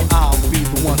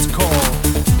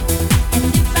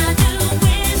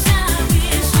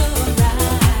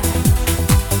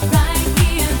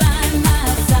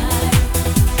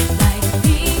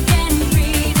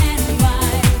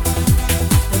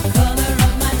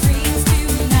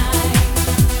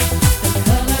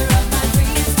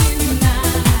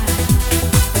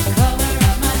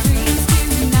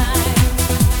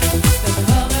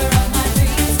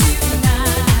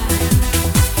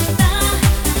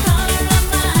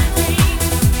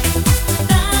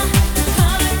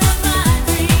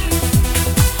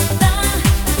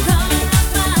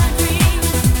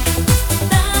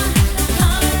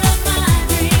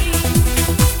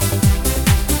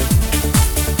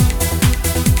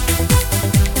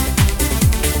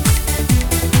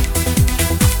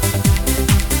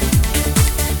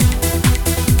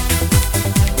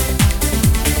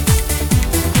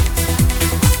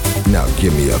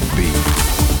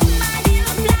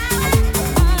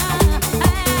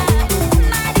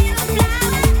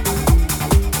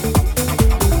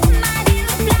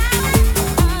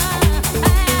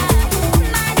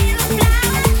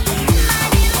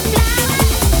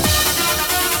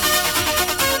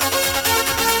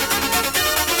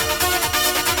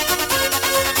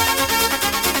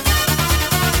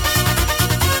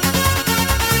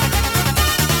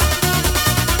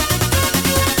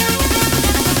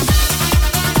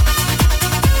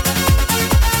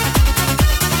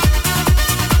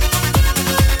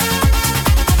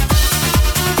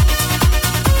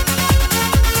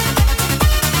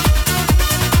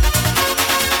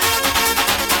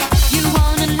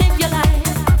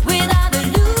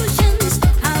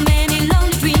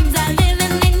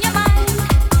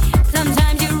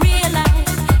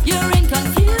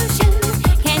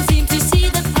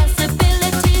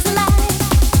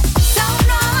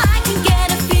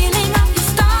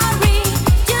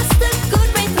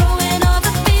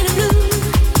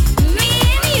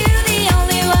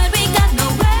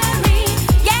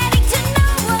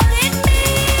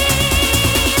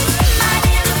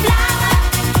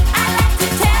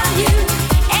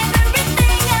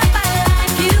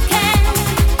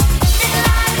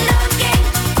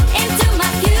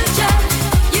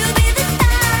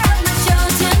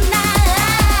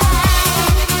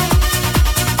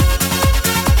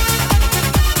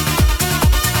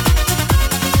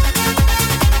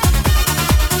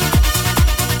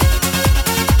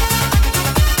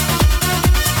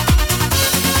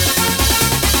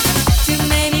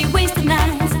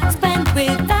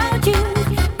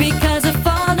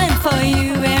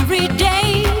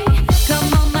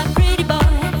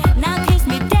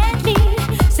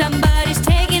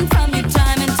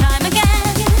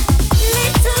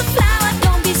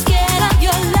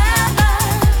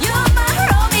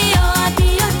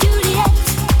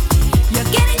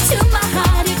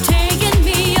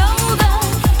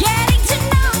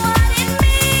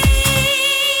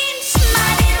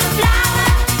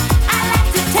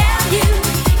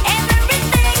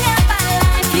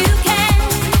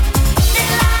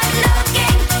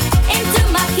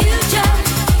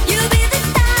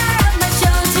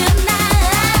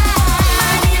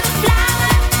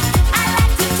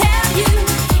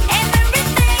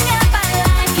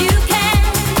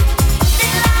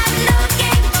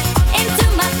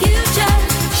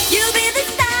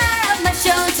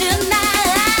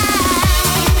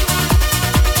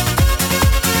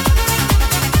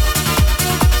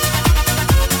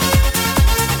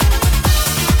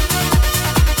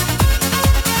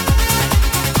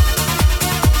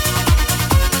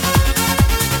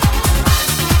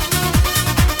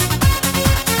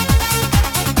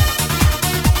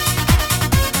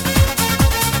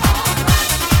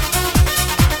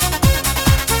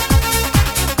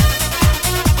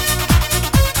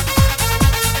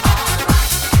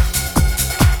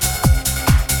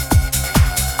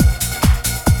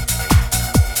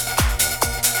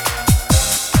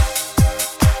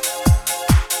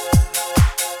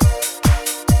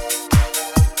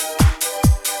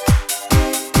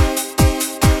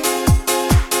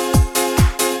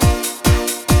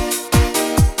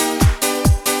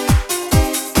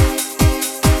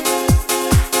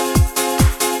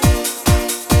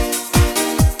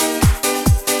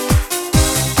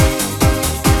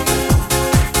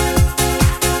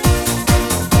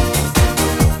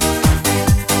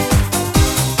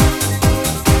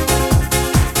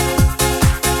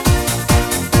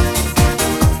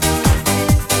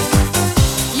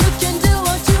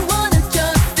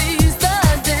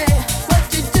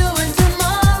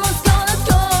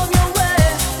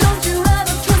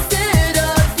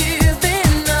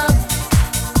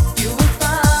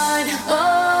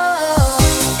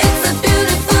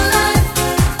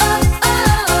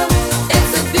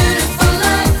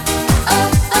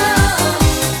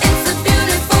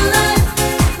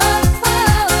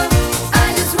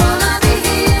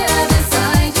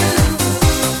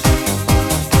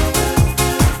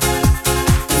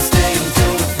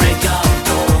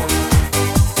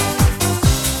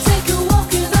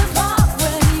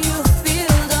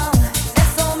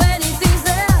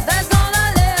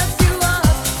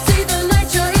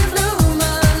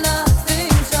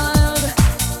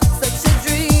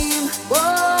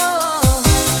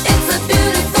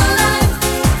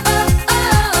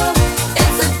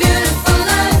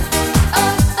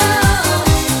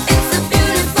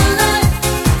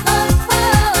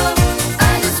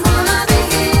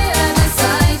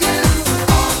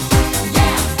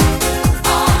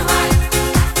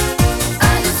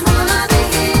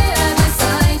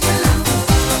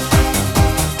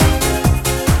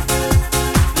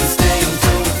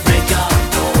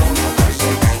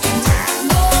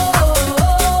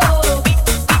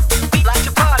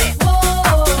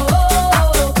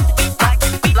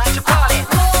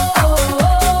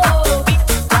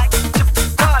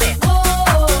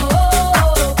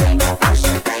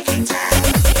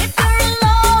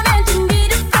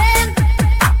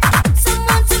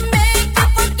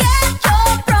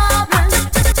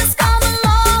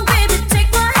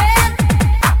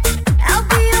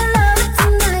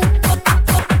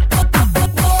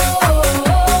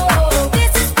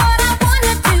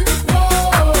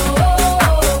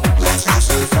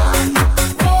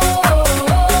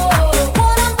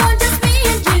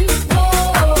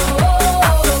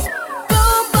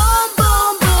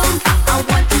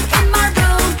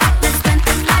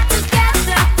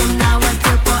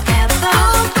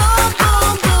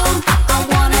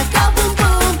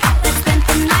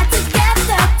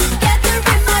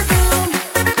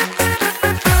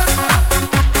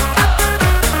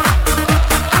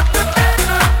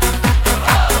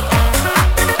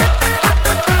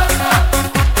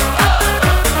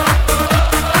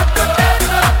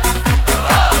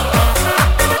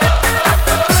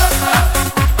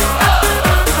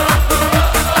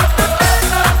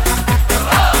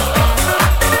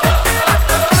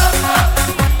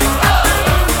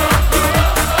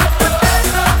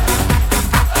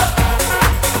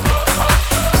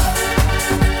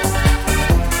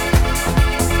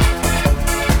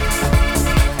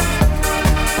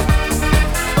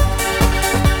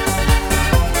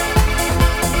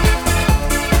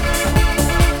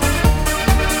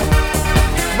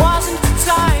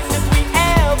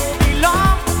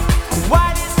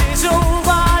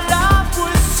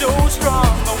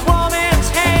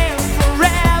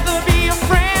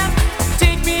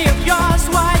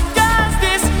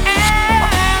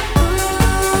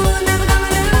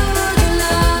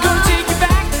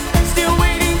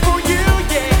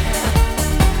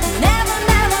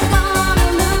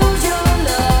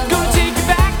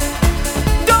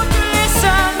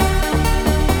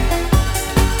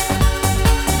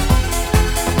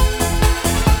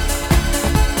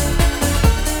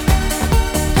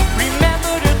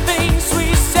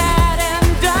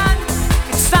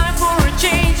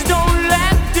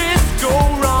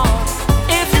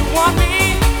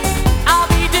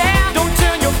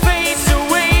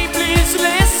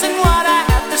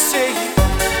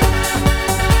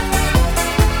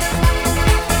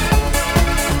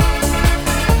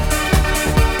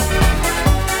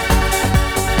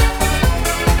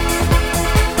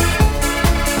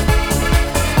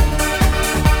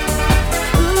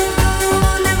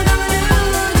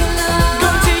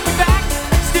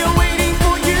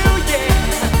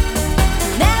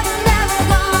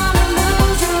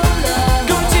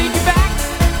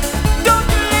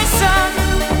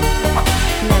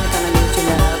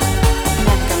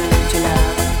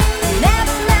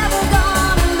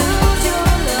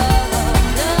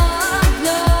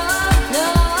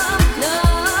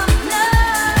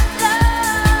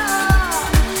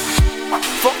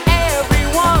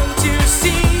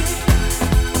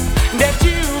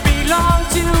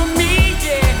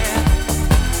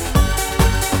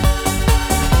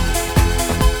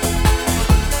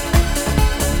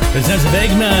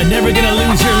Vegna, Never Gonna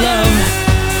Lose Your Love.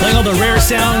 Playing all the rare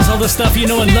sounds, all the stuff you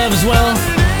know and love as well.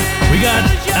 We got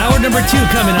hour number 2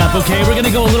 coming up, okay? We're gonna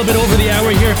go a little bit over the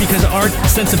hour here because our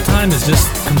sense of time is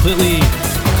just completely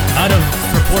out of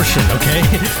proportion, okay?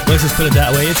 Let's just put it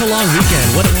that way. It's a long weekend.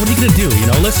 What are you gonna do? You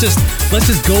know, let's just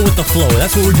go with the flow.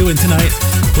 That's what we're doing tonight.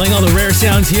 Playing all the rare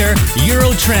sounds here.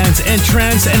 Euro trance and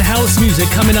house music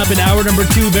coming up in hour number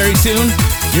 2 very soon.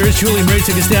 Yours truly,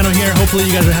 Mauricio Castano here. Hopefully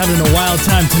you guys are having a wild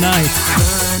time tonight.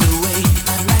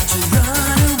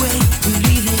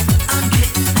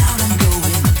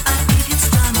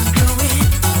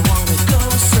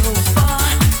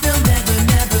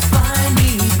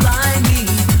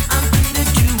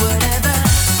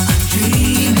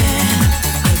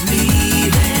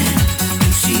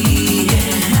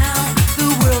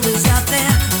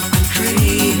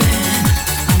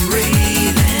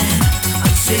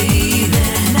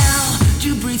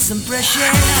 Some fresh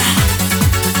air.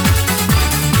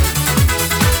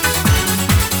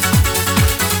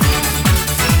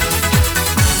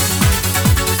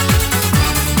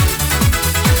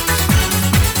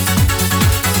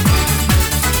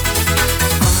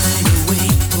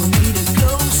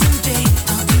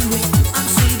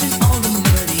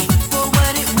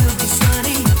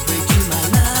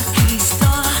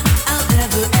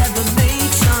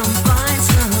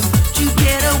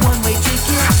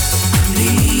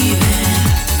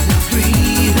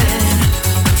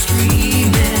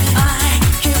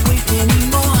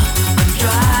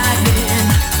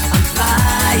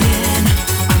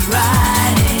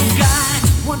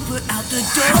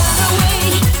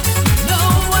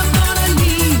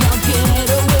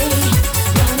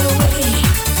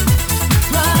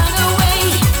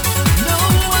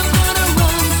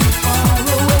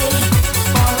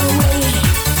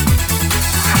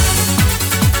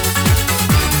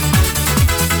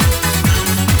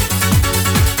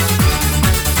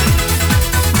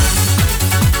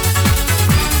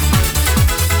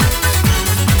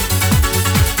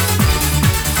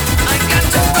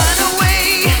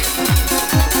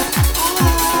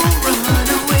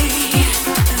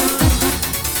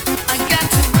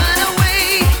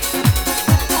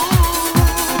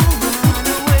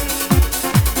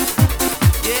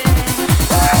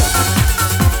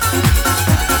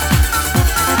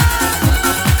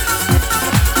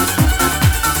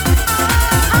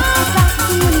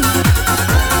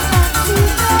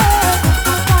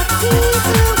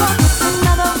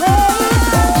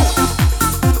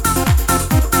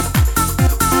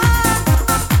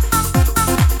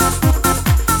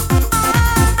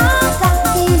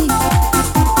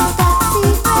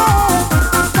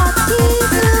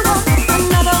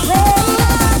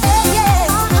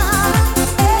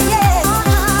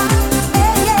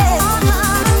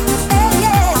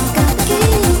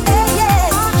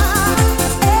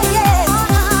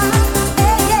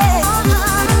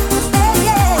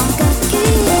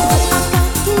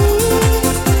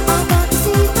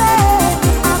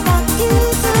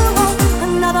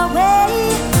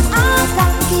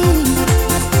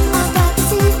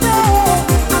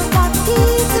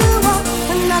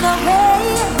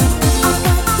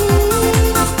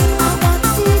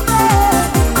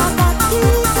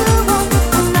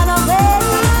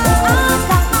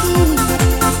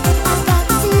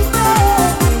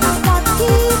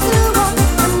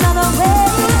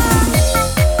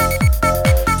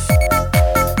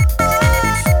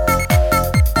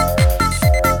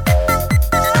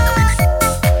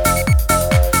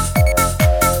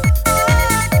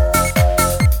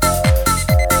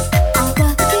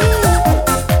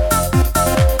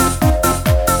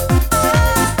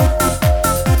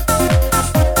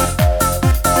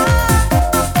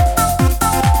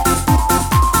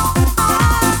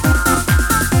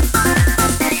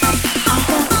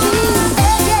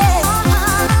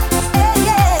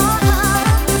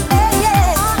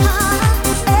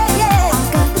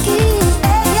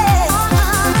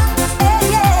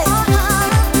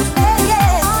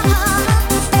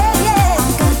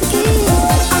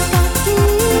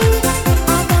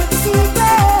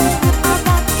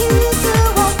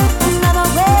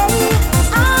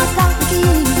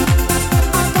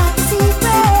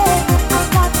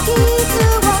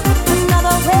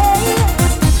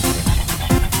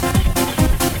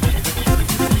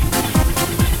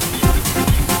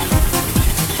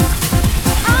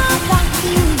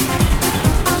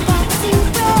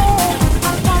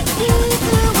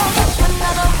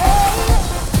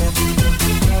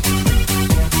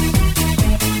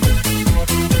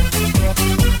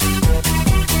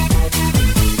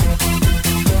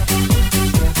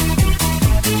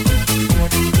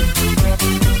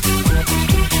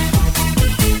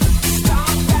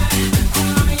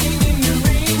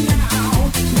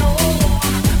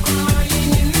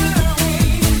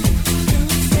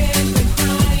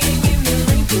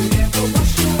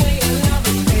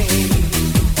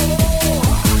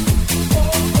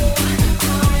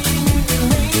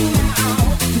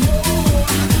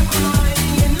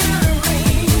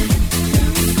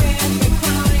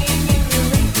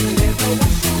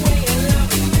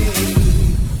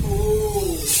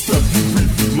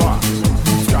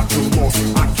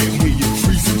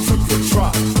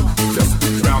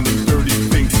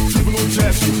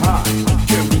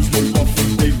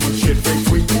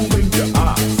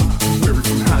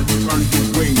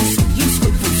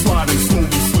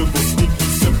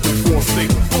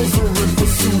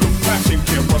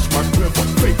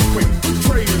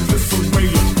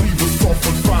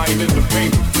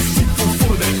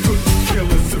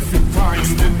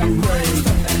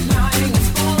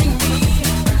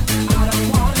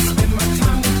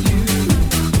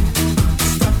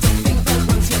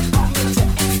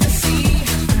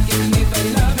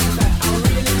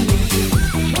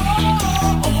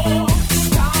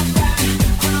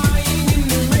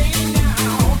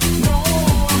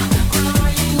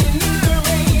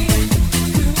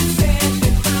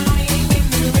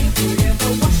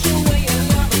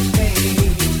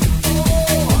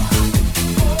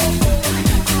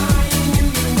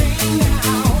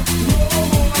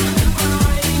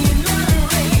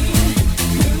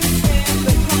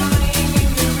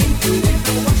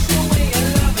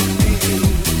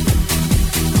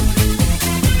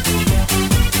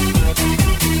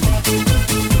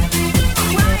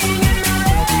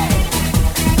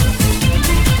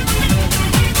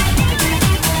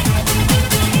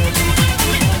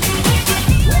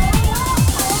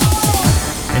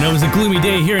 gloomy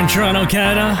day here in Toronto,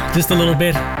 Canada. Just a little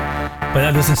bit. But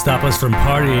that doesn't stop us from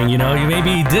partying, you know. You may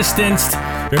be distanced.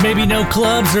 There may be no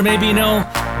clubs. There may be no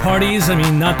parties. I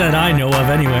mean, not that I know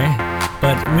of anyway.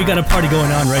 But we got a party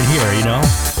going on right here, you know.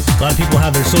 A lot of people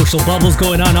have their social bubbles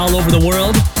going on all over the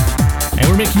world. And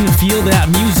we're making you feel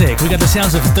that music. We got the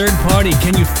sounds of Third Party.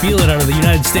 Can you feel it out of the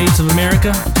United States of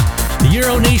America? The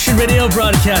Euro Nation radio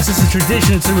broadcast. This is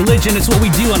tradition. It's a religion. It's what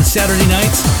we do on Saturday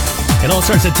nights. It all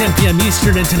starts at 10 p.m.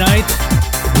 Eastern, and tonight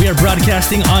we are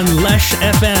broadcasting on Lesh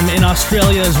FM in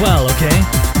Australia as well, okay?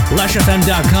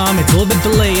 LeshFM.com. It's a little bit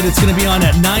delayed. It's going to be on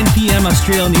at 9 p.m.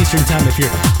 Australian Eastern Time if you're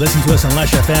listening to us on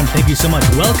Lesh FM. Thank you so much.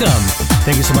 Welcome.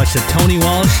 Thank you so much to Tony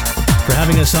Walsh for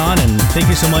having us on, and thank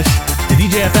you so much to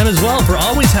DJ FM as well for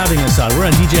always having us on. We're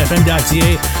on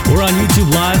DJFM.ca. We're on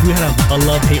YouTube Live. We had a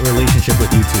love-hate relationship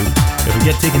with YouTube. If we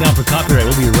get taken down for copyright,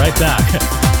 we'll be right back.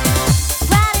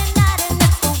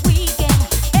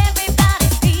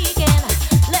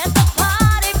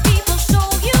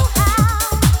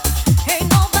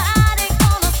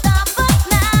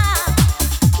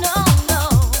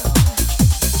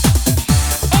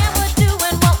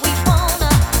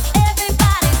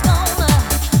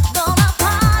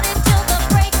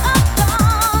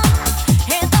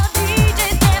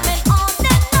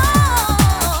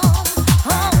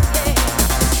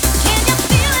 Can you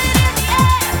feel it in the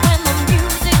air?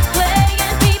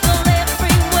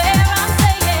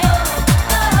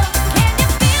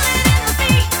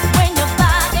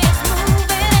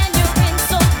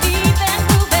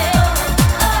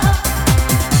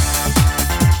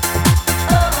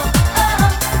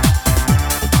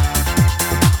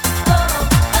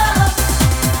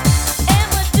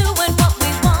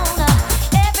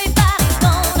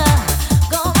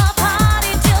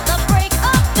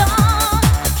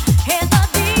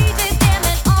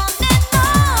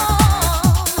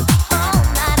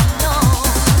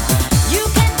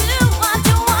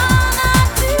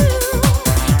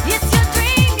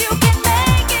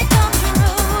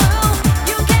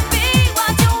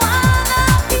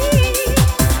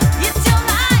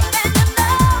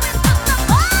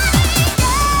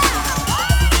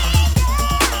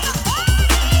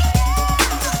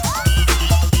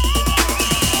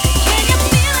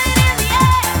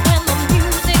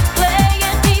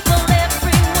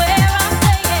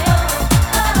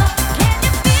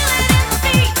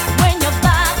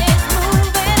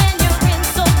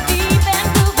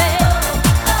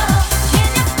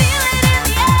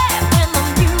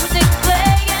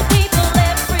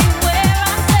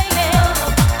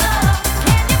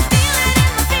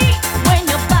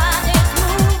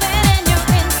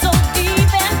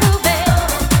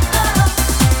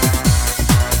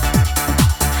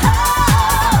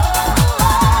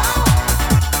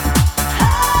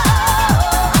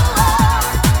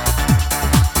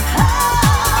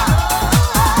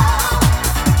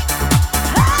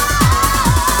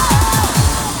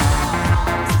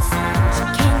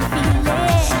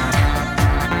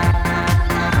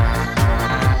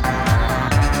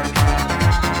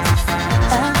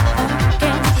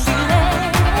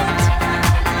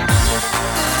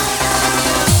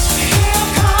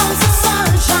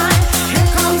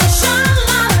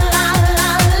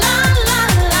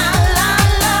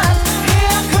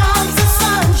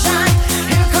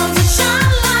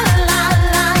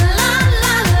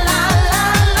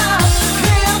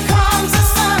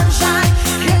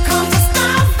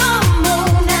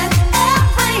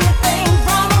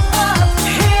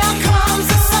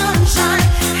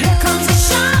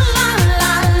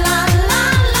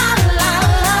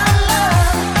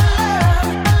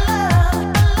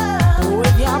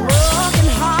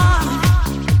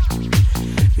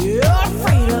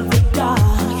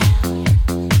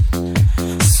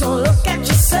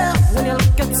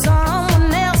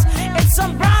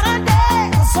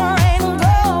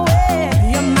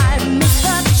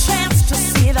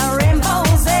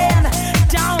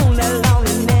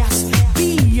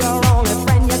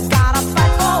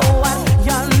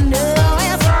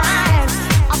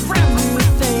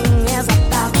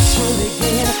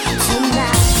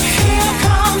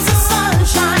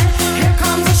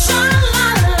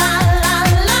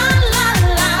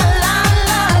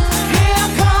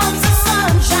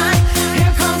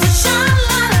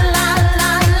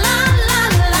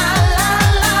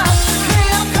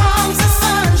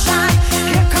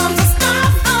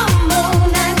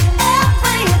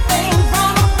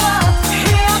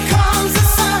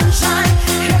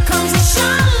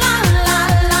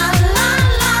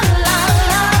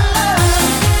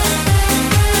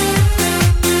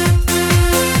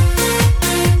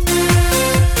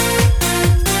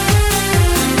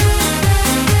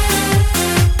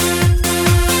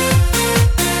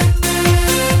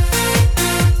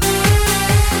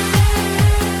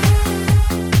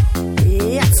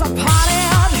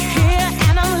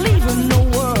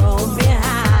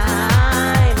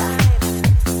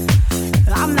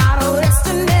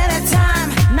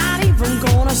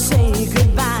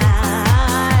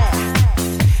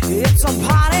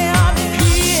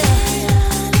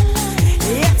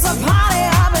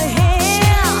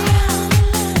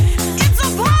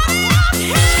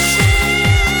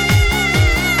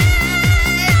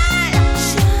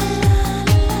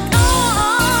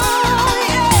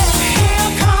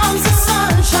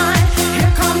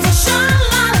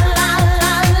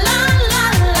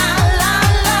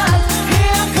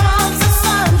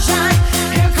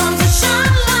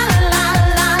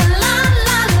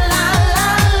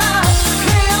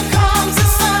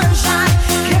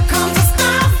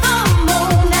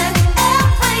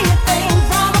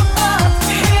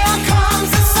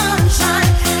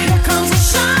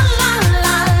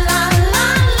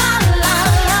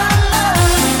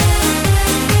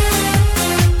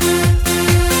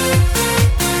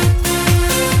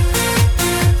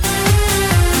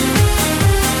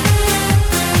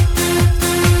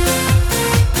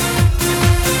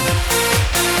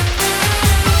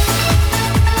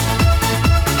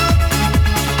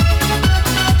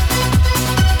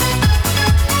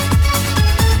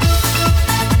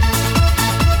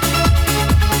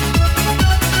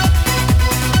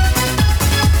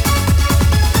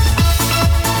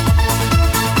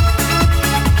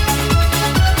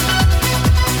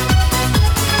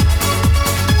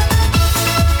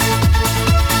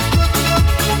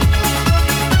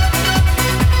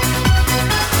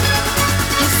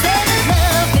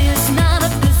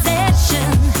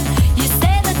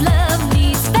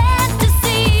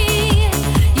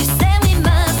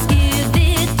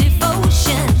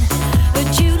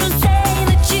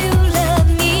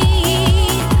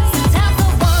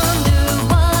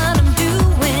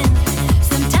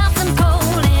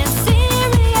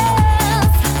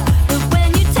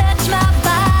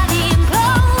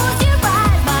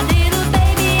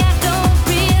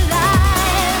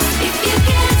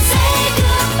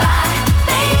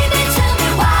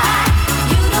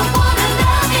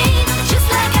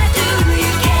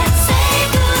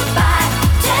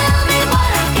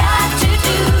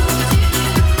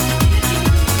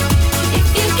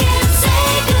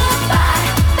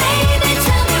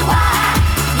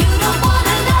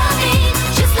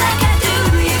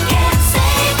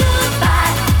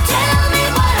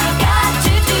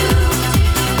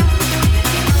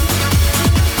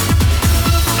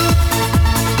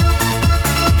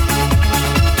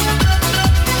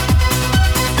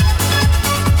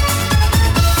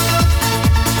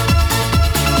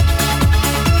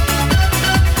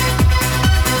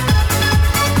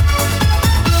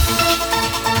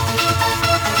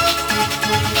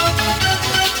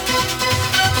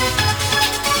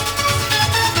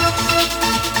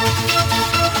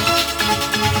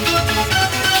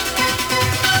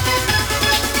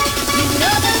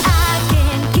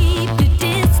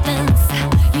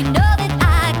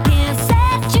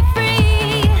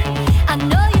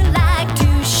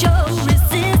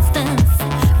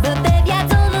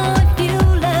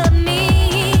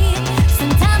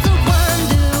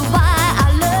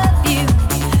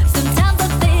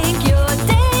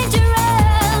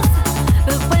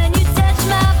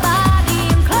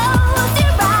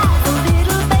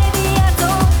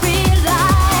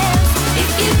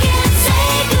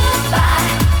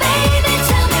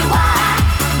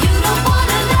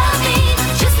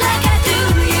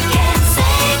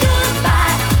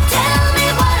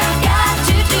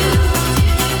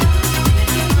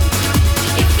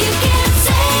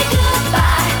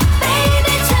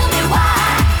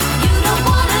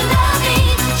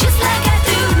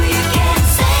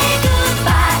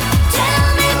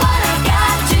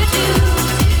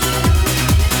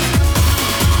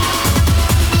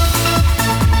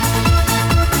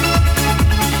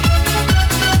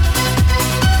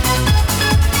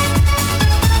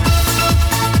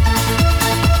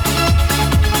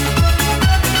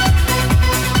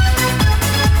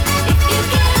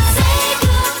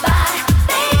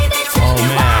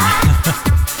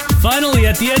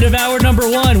 the end of hour number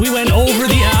 1. We went over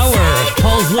the hour.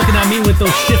 Paul's looking at me with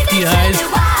those shifty eyes.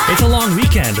 It's a long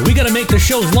weekend. We gotta make the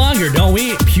shows longer, don't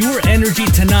we? Pure energy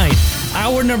tonight.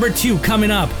 Hour number 2 coming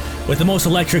up with the most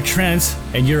electric trance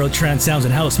and Euro trance sounds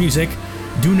and house music.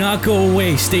 Do not go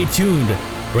away. Stay tuned.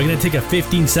 We're gonna take a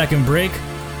 15-second break.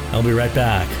 I'll be right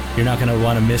back. You're not gonna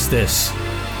want to miss this.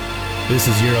 This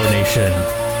is Euro Nation.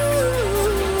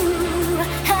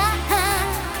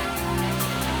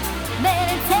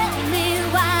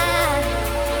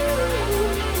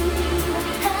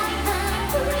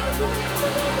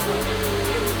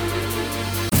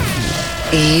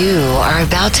 You are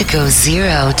about to go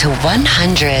 0 to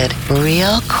 100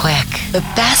 real quick. The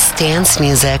best dance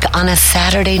music on a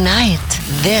Saturday night.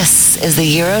 This is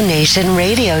the Euronation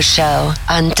Radio Show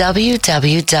on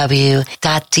www.djfm.ca.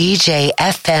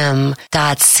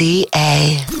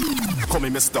 Call me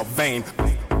Mr. Vane.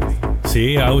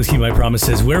 See, I always keep my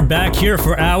promises. We're back here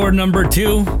for hour number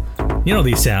 2. You know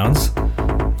these sounds.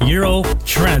 Euro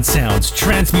trance sounds,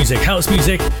 trance music, house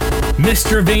music.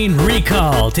 Mr. Vane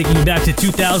Recall, taking you back to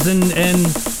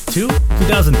 2002?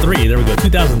 2003, there we go,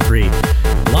 2003.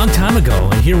 Long time ago,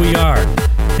 and here we are.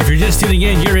 If you're just tuning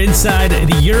in, you're inside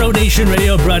the Euronation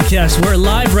Radio broadcast. We're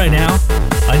live right now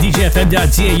on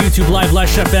DJFM.ca, YouTube Live,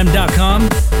 LushFM.com,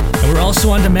 and we're also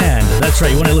on demand. That's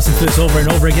right, you want to listen to this over and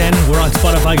over again, we're on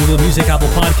Spotify, Google Music, Apple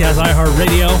Podcasts,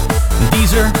 iHeartRadio, and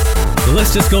Deezer. The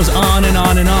list just goes on and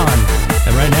on and on.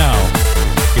 And right now,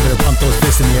 you better pump those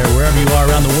fists in the air wherever you are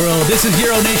around the world. This is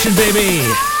Euro Nation, baby!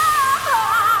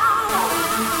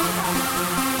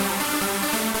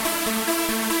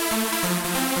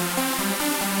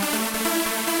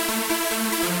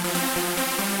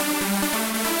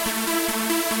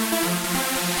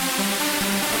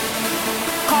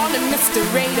 Call him Mr.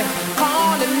 Raider,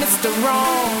 call him Mr.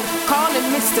 Wrong, call him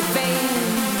Mr.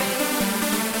 Vane.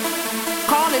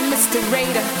 Call him Mr.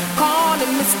 Raider, call him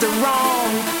Mr.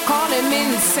 Wrong, call him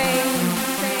insane.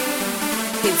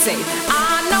 He'd say,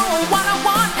 I know what I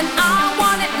want and I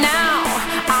want it now.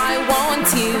 I want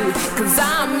you, cause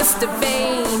I'm Mr.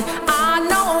 Vane. I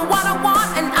know what I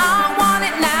want and I want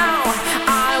it now.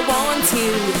 I want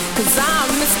you, cause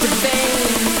I'm Mr.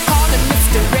 Vane. Call him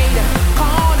Mr. Raider,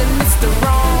 call him Mr.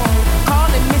 Wrong,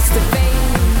 call him Mr. Vane.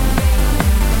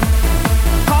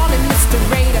 Call him Mr.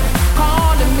 Raider,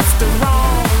 call him Mr.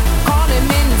 Wrong.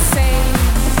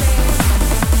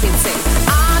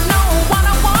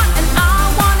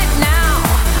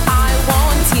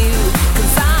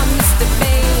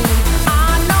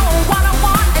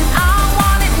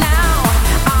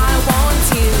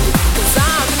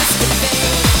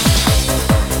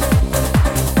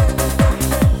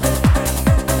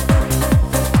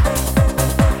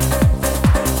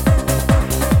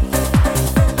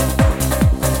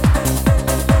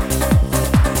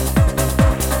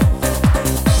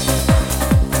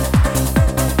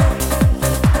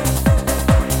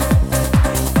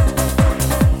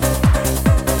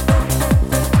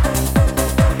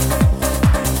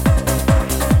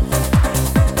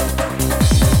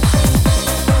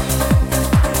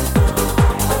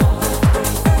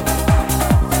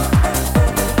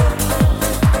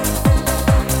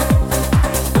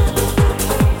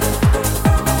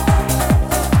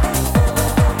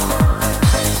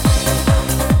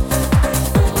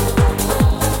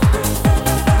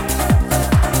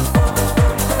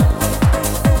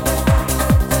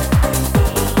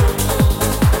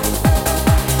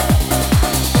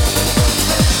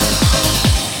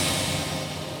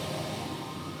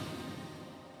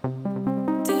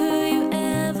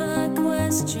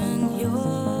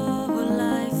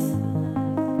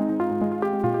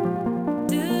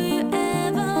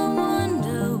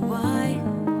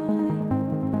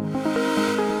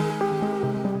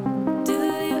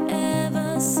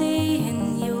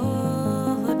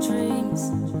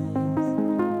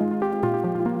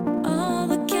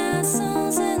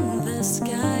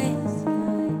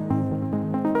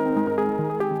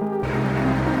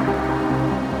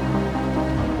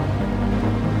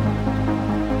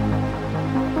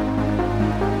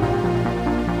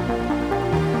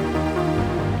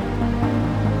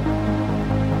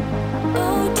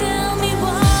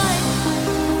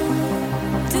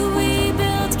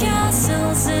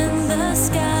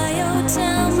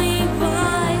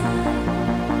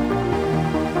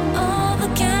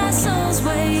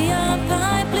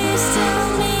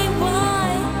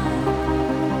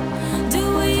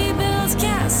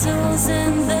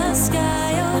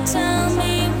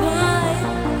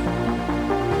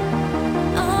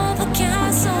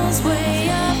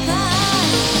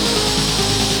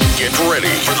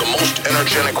 Ready for the most energy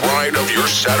energetic ride of your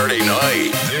Saturday night.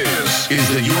 This is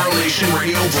the Euronation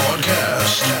Radio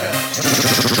broadcast.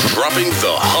 Dropping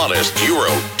the hottest Euro,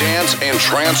 dance, and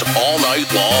trance all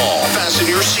night long. Fasten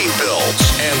your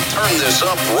seatbelts and turn this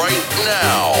up right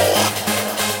now.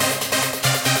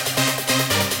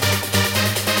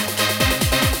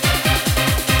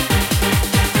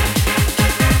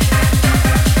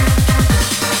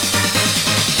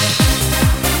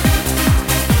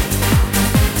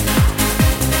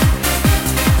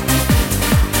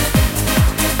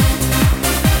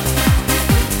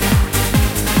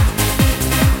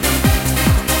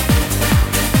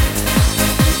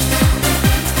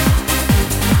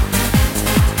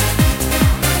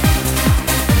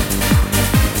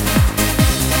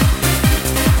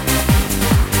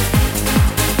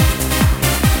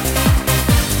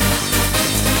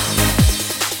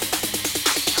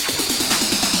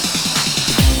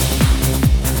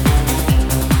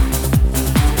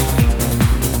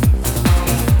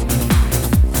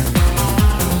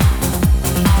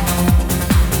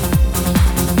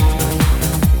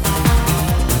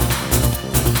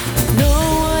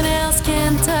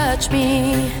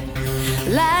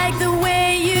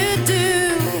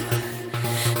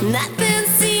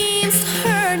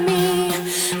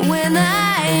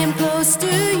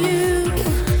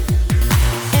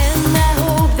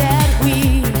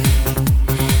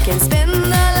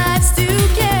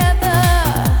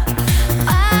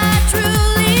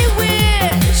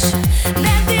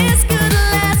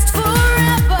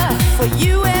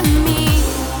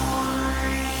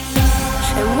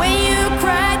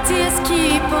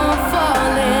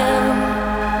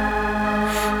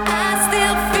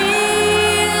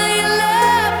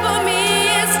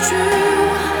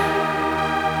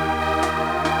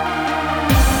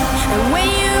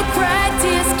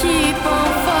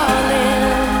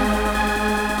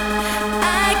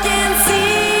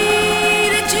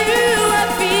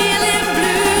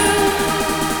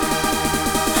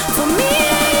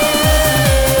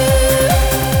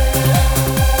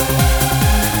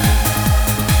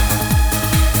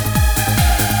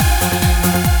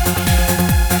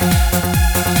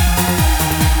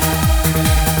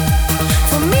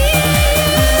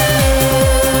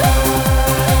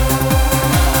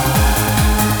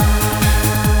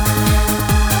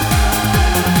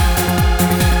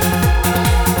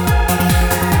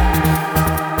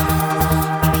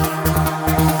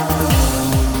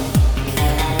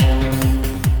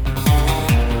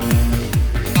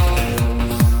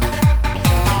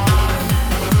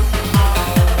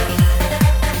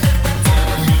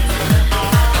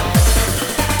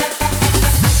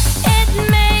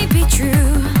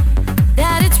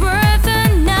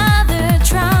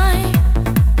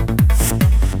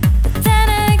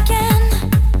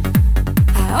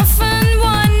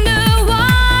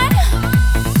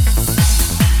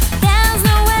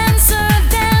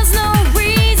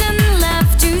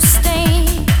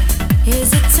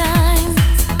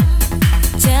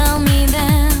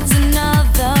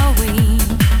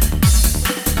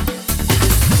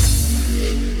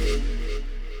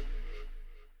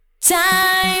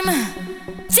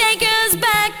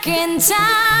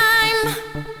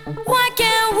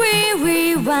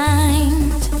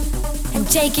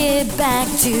 Take it back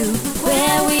to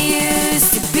where we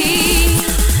used to be.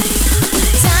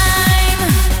 Time,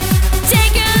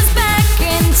 take us back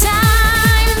in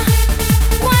time.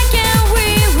 Why can't we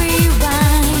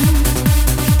rewind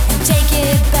and take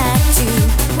it back to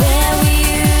where we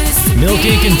used to be? Milk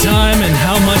Inc. in Time and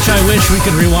how much I wish we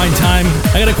could rewind time.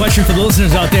 I got a question for the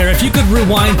listeners out there. If you could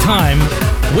rewind time,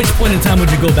 which point in time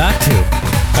would you go back to?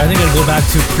 I think I'd go back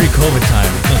to pre-COVID time,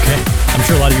 okay? I'm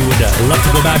sure a lot of you would love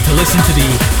to go back to listen to the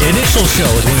initial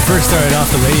shows when we first started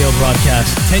off the radio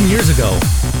broadcast 10 years ago.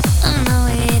 I know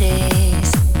it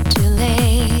is too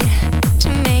late to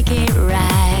make it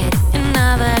right.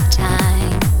 Another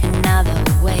time, another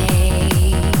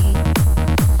way.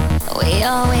 We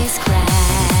always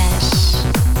crash.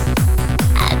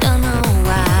 I don't know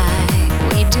why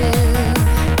we do.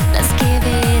 Let's give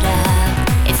it up.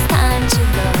 It's time to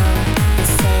go and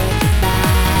say goodbye.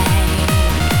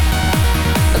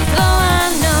 Though I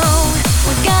know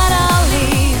we gotta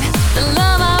leave, the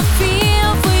love I feel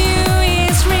for you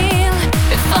is real.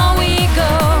 Before we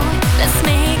go, let's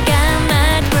make a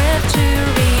night worth to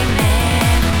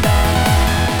remember.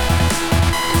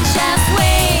 Just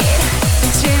wait,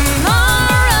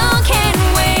 tomorrow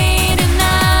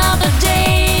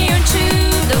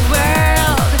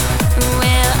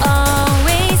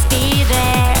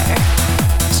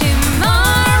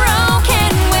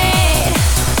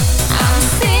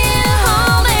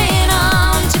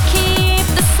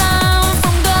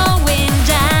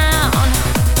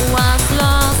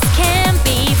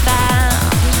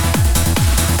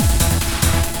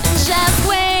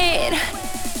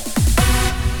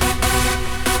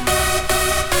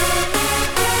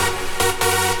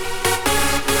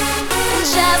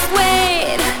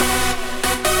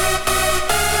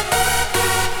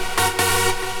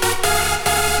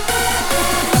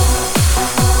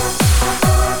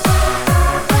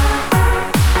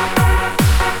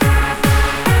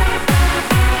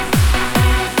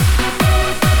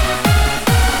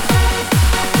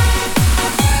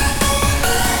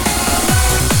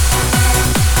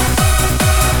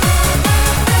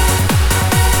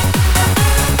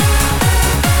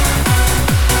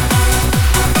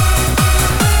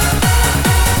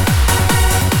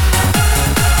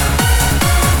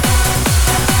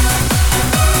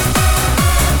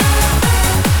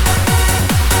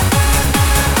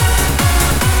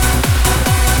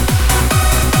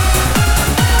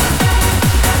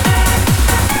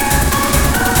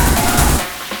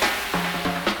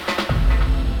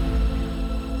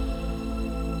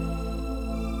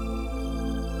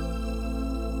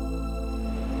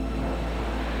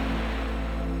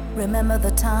Remember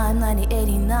the time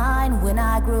 1989 when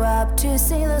I grew up to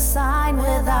see the sign.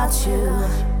 Without you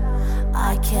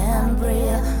I can't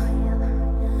breathe.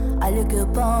 I look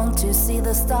upon to see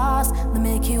the stars, the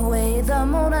Milky Way, the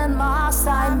moon and Mars.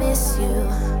 I miss you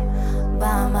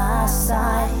by my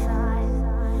side.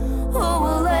 Who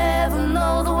will ever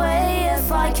know the way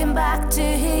if I came back to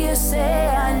hear you say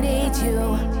I need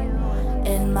you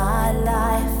in my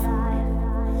life?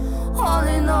 All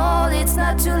in all, it's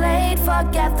not too late.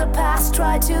 Forget the past,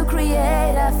 try to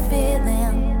create a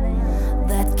feeling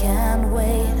that can't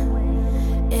wait.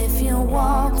 If you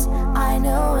want, I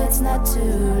know it's not too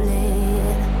late.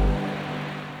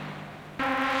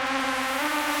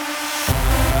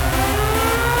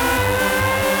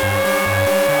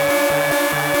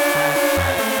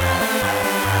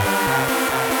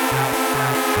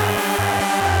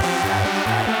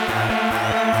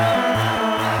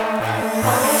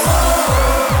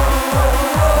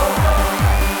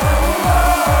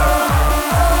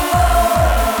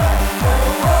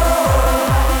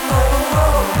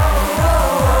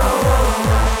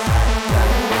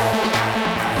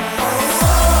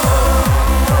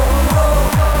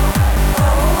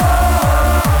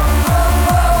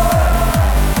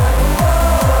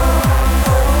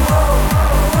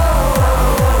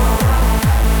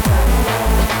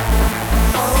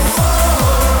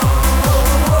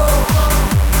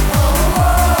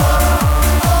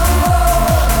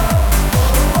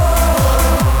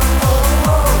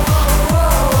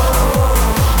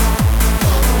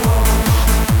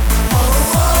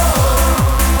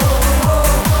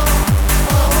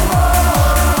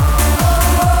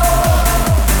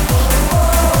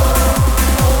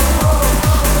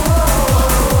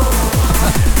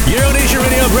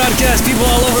 Broadcast, people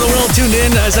all over the world tuned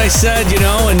in, as I said, you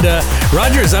know, and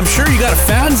Rogers, I'm sure you got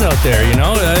fans out there, you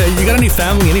know. You got any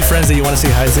family, any friends that you want to say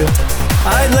hi to?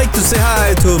 I'd like to say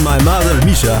hi to my mother,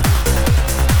 Misha,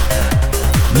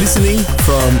 listening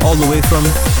from all the way from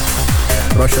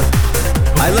Russia.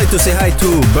 I'd like to say hi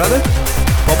to brother,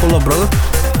 popular brother,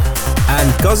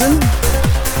 and cousin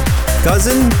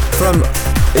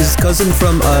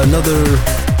from another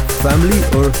family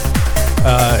or.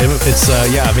 It's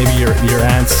maybe your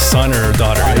aunt's son or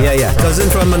daughter. Yeah. Cousin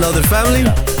from another family.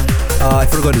 I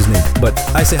forgot his name, but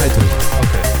I say hi to him.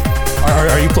 Okay.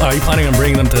 Are you planning on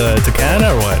bringing them to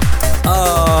Canada or what?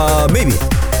 Maybe.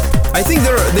 I think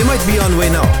they might be on way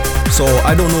now. So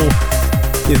I don't know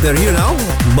if they're here now,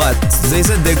 but they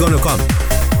said they're gonna come.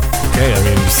 Okay, I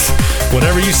mean,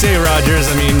 whatever you say, Rogers.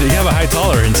 I mean, you have a high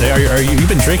tolerance. You've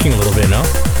been drinking a little bit, no?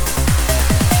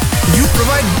 You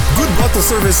provide good bottle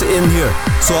service in here,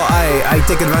 so I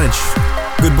take advantage.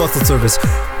 Good bottle service.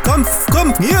 Come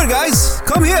here, guys.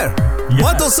 Come here. Yeah.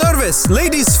 Bottle service.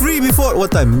 Ladies free before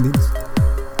what time?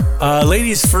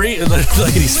 Ladies free.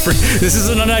 Ladies free. This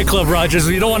isn't a nightclub, Rogers.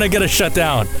 You don't want to get us shut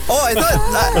down. Oh, I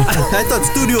thought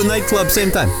studio nightclub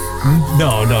same time.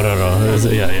 No.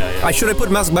 Yeah. Should I put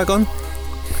mask back on?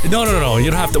 No.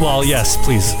 You don't have to. Well, yes,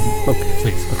 please. Okay,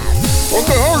 please.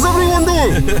 Okay, how's everyone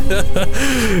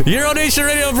doing? Euro Nation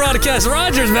Radio Broadcast.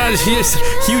 Rogers, man,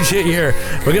 huge hit here.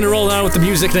 We're going to roll on with the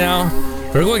music now.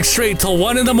 We're going straight till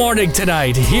 1 in the morning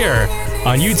tonight here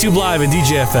on YouTube Live and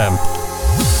DJFM.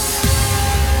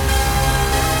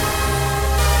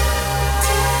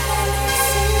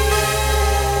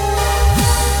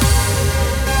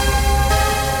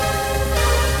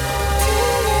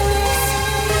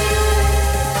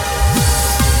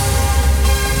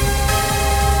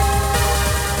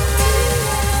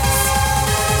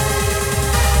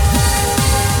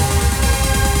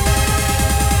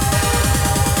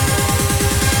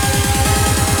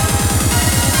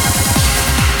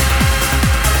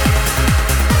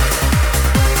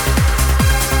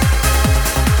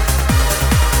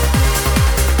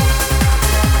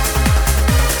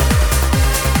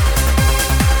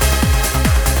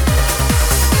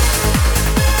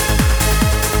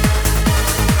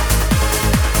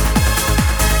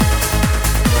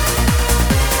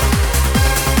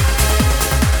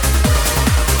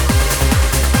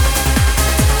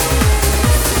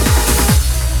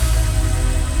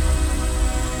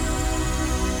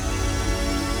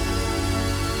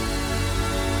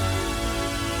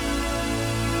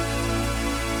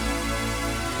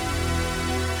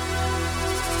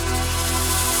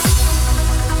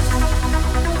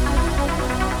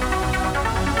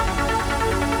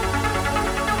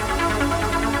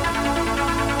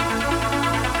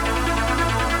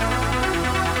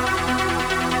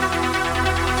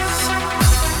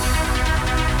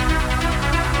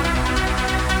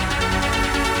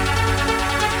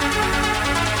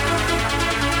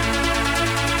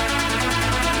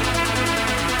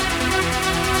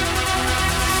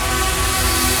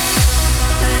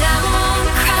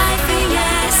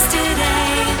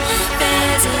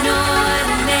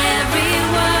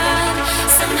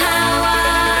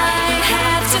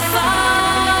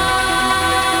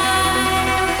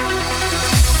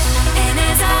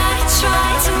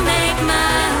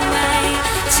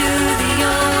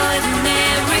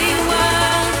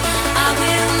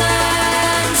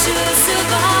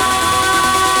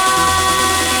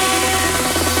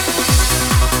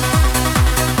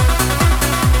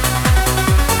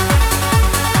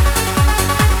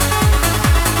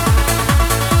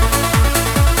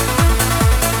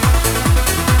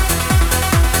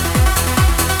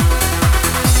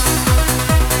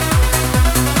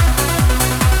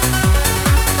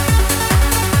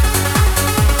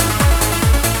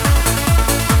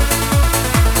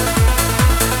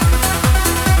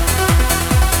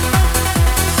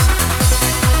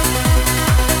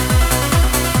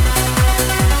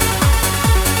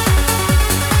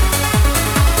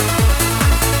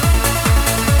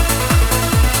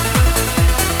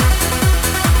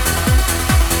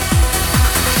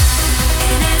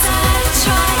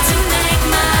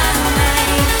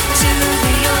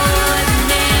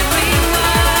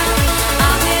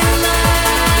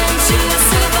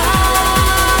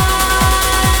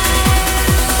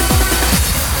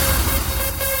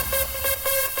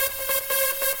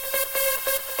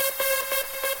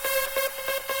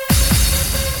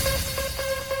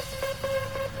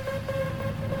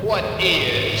 what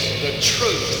is the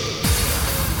truth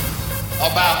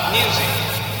about music.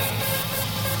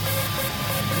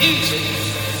 Music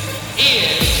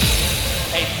is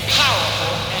a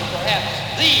powerful and perhaps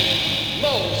the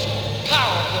most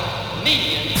powerful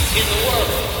medium in the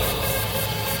world.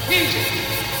 Music.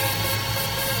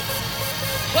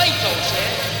 Plato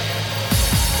said,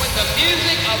 when the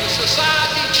music of a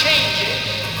society changes,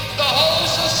 the whole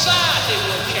society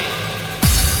will change.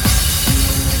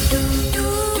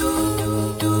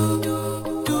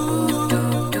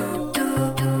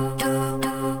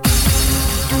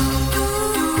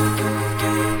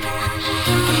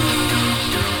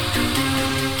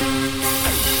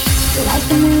 Like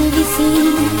the movie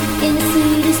scene in the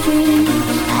sweetest dream,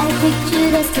 I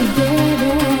pictured us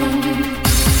together.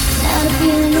 Now the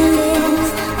feeling that lives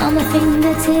on my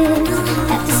fingertips,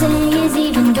 have to say is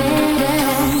even better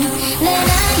than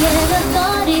I ever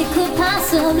thought it could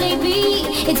possibly be.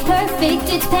 It's perfect,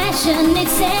 it's passion,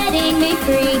 it's setting me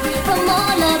free from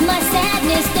all of my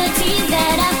sadness, the tears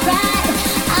that I've cried.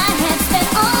 I have spent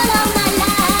all of my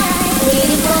life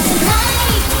waiting for tonight.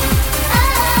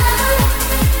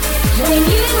 When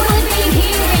you would be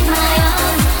here in my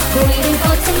arms, waiting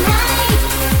for tonight.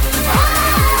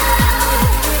 Oh,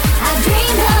 I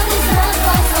dreamed of this love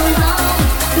for so long,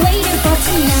 waiting for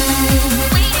tonight.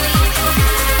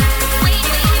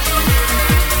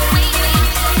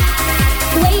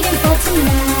 Waiting for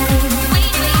tonight.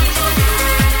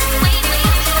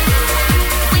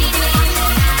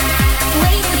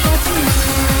 Waiting for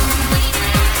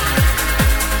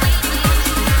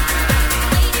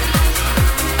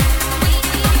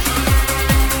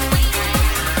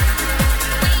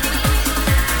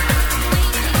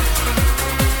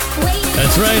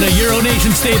That's right, a Euro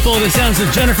Nation staple. The sounds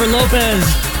of Jennifer Lopez.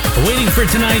 Waiting for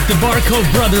Tonight, the Barcode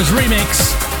Brothers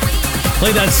remix.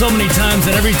 Played that so many times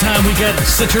that every time we get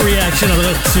such a reaction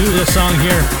to the song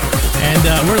here. And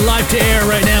we're live to air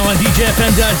right now on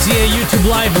DJFM.ca, YouTube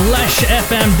Live,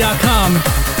 LeshFM.com.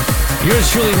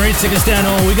 Yours truly, Maurizio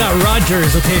Castano. We got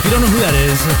Rogers, okay? If you don't know who that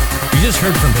is, you just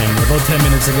heard from him about 10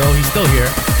 minutes ago. He's still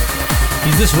here.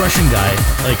 He's this Russian guy.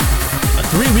 Like,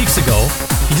 3 weeks ago,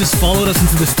 he just followed us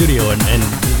into the studio, and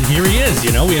here he is,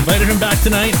 you know? We invited him back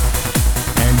tonight,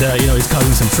 and, he's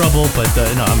causing some trouble, but,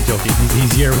 no, I'm joking.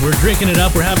 He's here. We're drinking it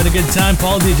up. We're having a good time.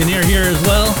 Paul the engineer here as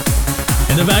well.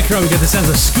 In the background, we got the sounds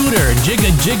of Scooter,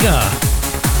 Jigga Jigga.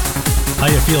 How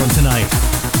you feeling tonight?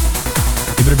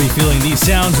 You better be feeling these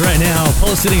sounds right now,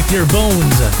 pulsating through your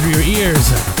bones, through your ears.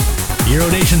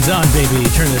 Euro Nation's on, baby.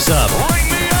 Turn this up.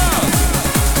 Ring me up!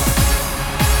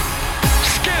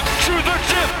 Skip to the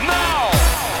tip now!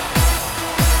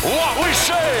 What we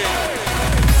say?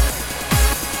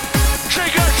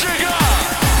 Jigga Jigga!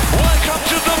 Welcome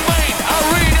to the main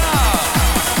arena!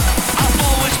 I've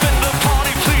always been the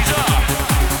party pleaser.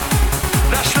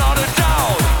 That's not a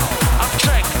doubt. I've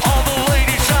checked all the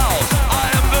ladies out. I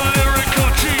am the lyrical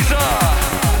teaser.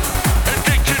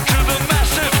 Addicted to the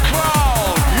massive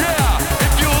crowd. Yeah,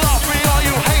 if you love me or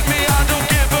you hate me, I don't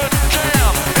give a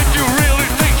damn. If you really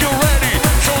think you're ready,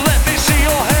 so let me see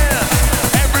your hands.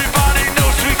 Everybody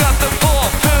knows we got the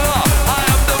fourth pillar. I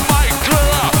am the mic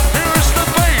driller. Here's the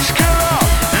bass killer.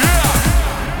 Yeah.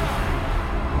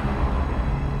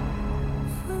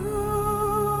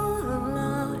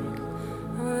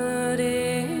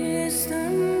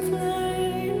 Distant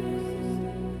flames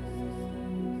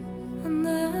and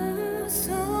the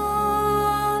sunlight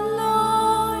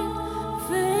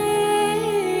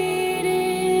fading.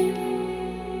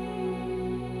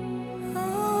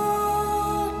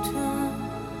 Autumn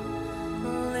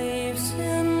leaves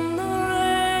in the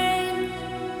rain.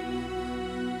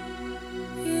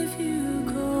 If you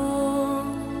go,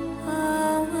 I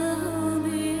will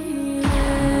be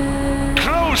there.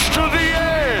 Close to the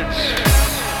edge.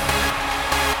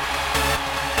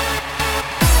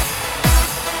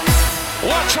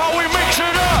 Watch how we mix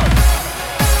it up.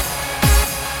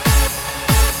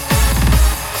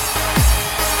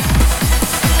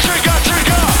 Jigga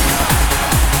Jigga.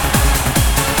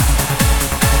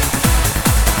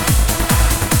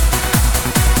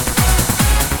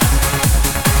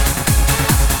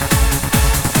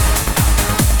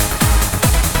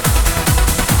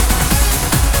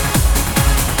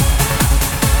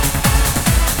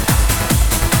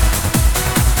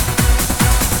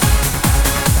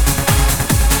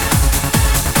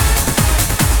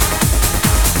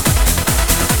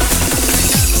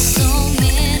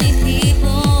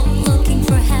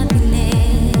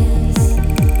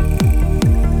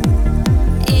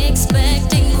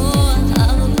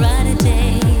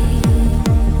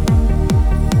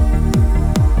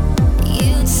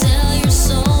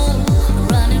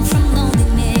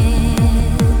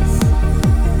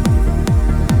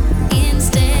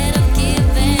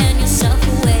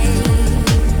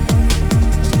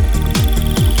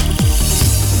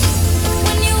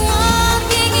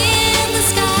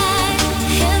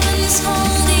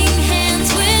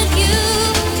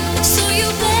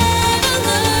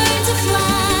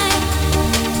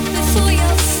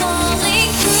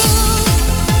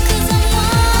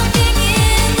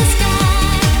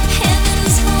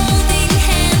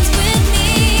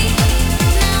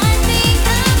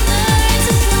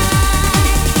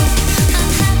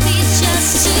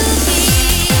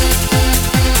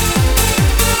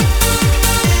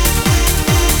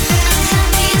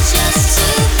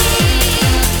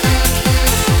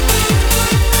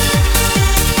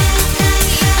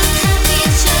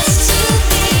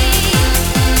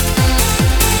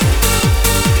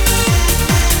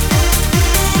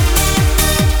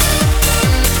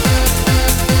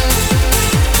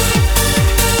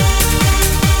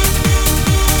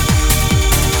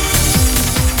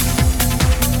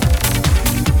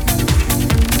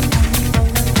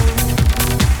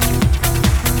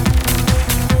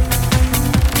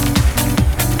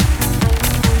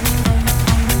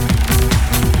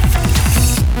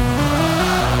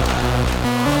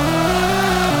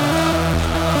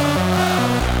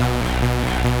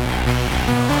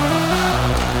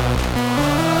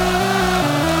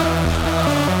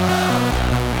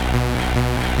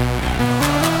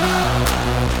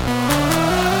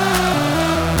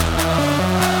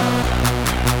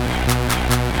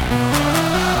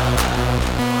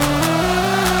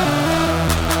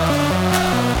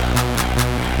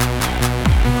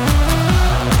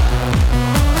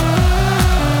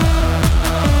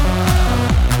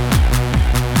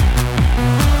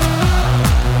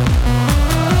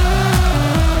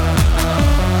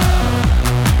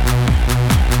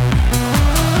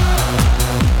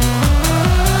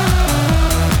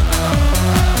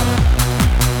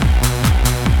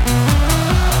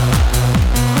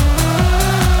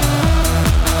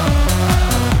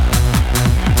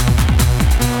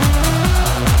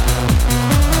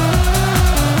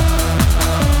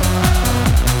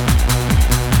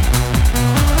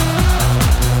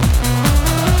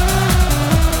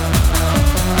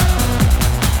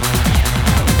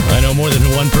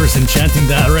 person chanting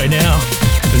that right now.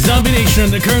 Zombie Nation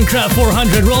and the Kern Craft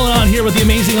 400 rolling on here with the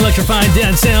amazing electrifying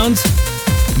dance sounds.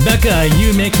 Becca,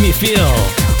 You Make Me Feel.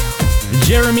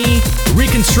 Jeremy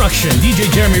Reconstruction,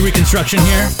 DJ Jeremy Reconstruction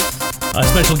here. A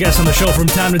special guest on the show from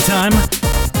time to time.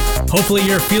 Hopefully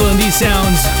you're feeling these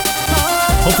sounds.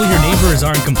 Hopefully your neighbors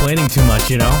aren't complaining too much,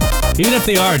 you know? Even if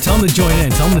they are, tell them to join in,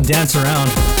 tell them to dance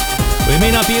around. We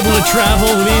may not be able to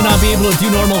travel, we may not be able to do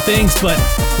normal things, but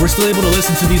we're still able to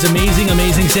listen to these amazing,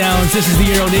 amazing sounds. This is the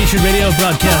Euro Nation Radio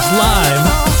broadcast live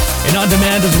and on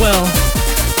demand as well.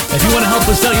 If you want to help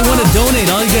us out, you want to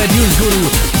donate, all you gotta do is go to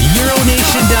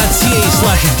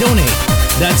euronation.ca/donate.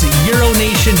 That's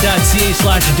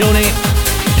euronation.ca/donate.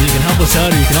 And you can help us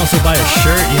out, or you can also buy a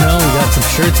shirt, you know, we got some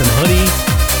shirts and a hoodie.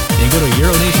 And you go to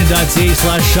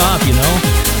euronation.ca/shop, you know,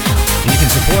 and you can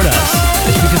support us.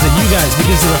 It's because of you guys,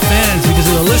 because of the fans, because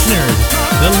of the listeners,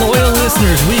 the loyal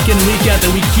listeners, week in, week out,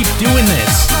 that we keep doing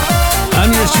this.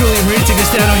 I'm yours truly, Maria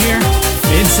Ticastano here,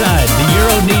 inside the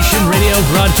Euro Nation Radio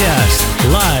broadcast,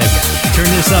 live. Turn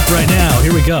this up right now,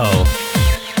 here we go.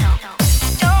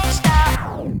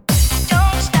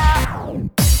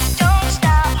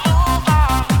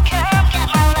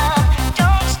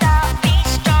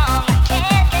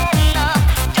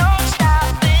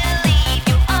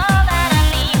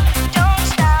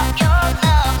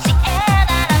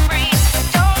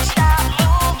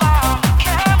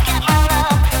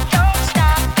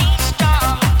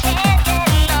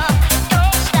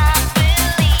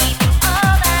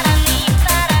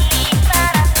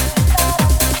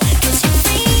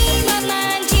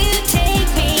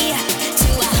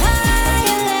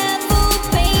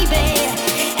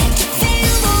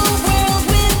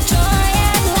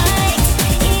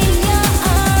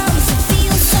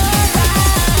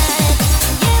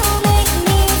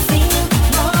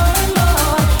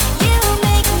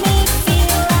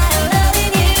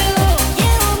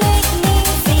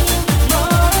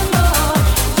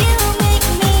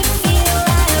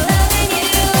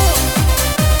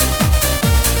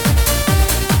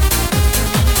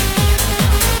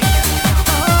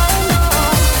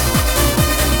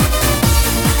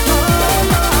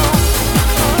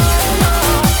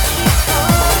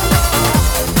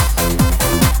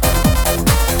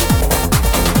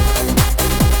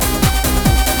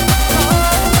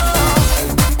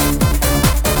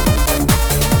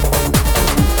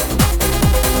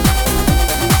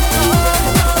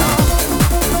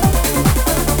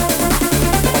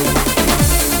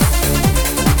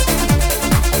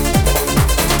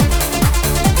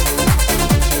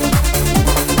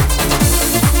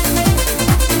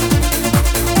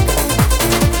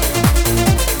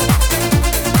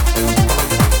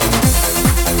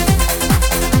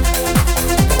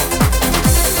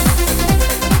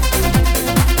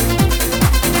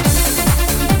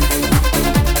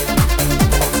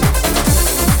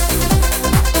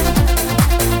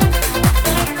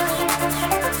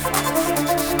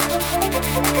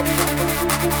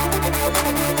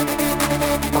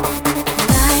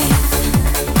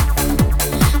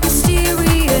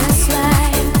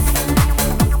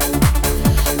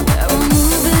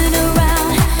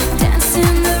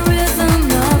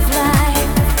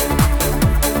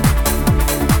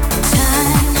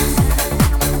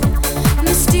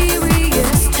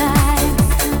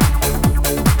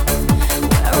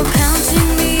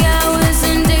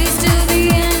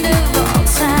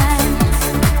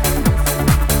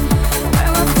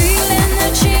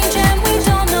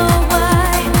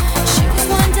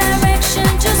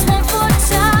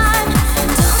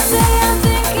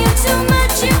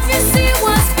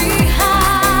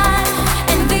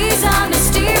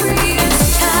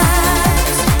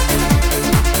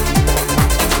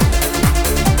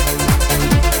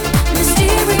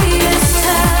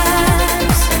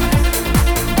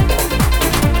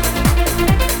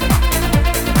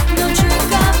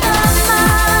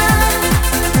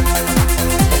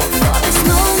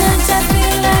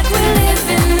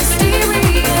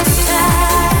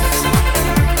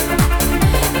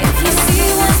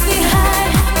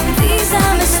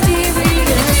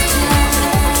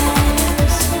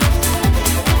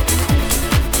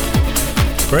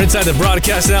 We're inside the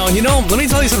broadcast now, and you know, let me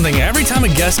tell you something. Every time a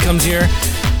guest comes here,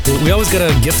 we always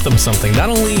gotta gift them something. Not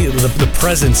only the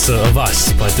presence of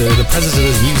us, but the presence of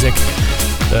this music.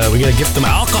 We gotta gift them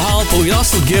alcohol, but we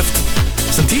also gift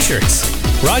some t-shirts.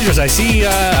 Rogers, I see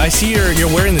you're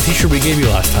wearing the t-shirt we gave you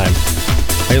last time.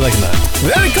 How you liking that?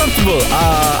 Very comfortable.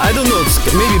 I don't know. It's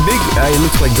maybe big. It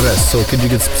looks like dress. So could you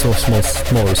get some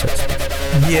smaller size?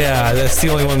 Yeah, that's the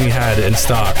only one we had in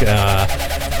stock.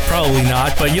 Probably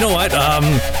not. But you know what?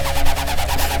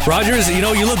 Rogers, you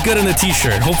know, you look good in the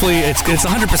t-shirt. Hopefully it's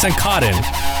 100% cotton.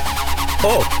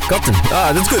 Oh, cotton.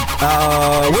 That's good.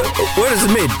 Where is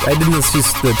it made? I didn't see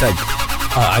the tag.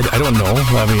 I don't know.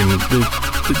 I mean,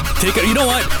 take it. You know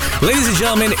what, ladies and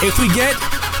gentlemen, if we get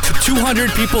to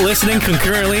 200 people listening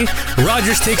concurrently,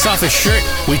 Rogers takes off his shirt.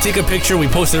 We take a picture. We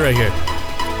post it right here.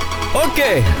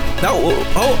 Okay. Now,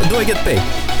 how do I get paid?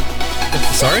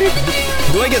 Sorry?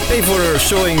 Do I get paid for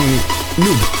showing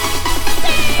noob?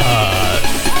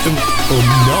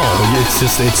 No.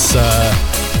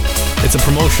 It's a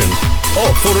promotion. Oh,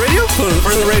 for radio? For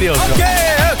the radio show.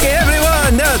 Okay,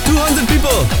 everyone. Now, 200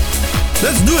 people.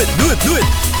 Let's do it.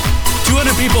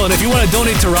 200 people, and if you want to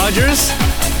donate to Rogers,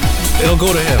 it'll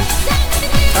go to him.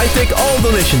 I take all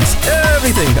donations.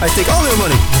 Everything. I take all your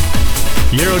money.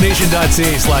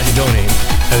 Euronation.ca/donate.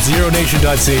 That's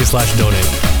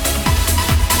Euronation.ca/donate.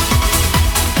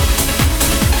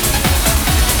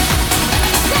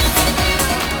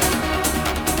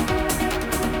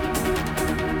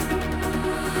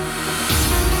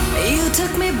 You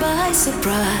took me by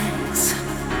surprise,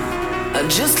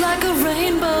 just like a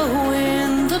rainbow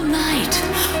in the night.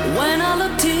 When I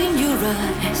looked in your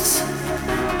eyes,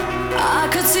 I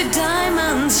could see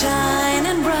diamonds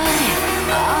shining bright.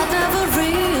 I never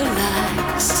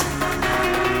realized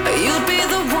you'd be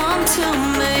the one to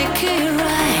make it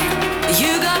right.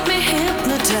 You got me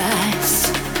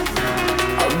hypnotized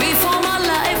before my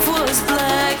life was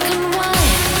black and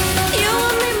white. You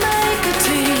and me make a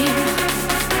team.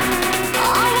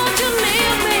 I want you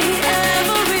near me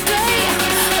every day.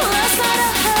 Last night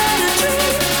I had a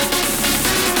dream.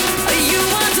 You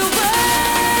went away.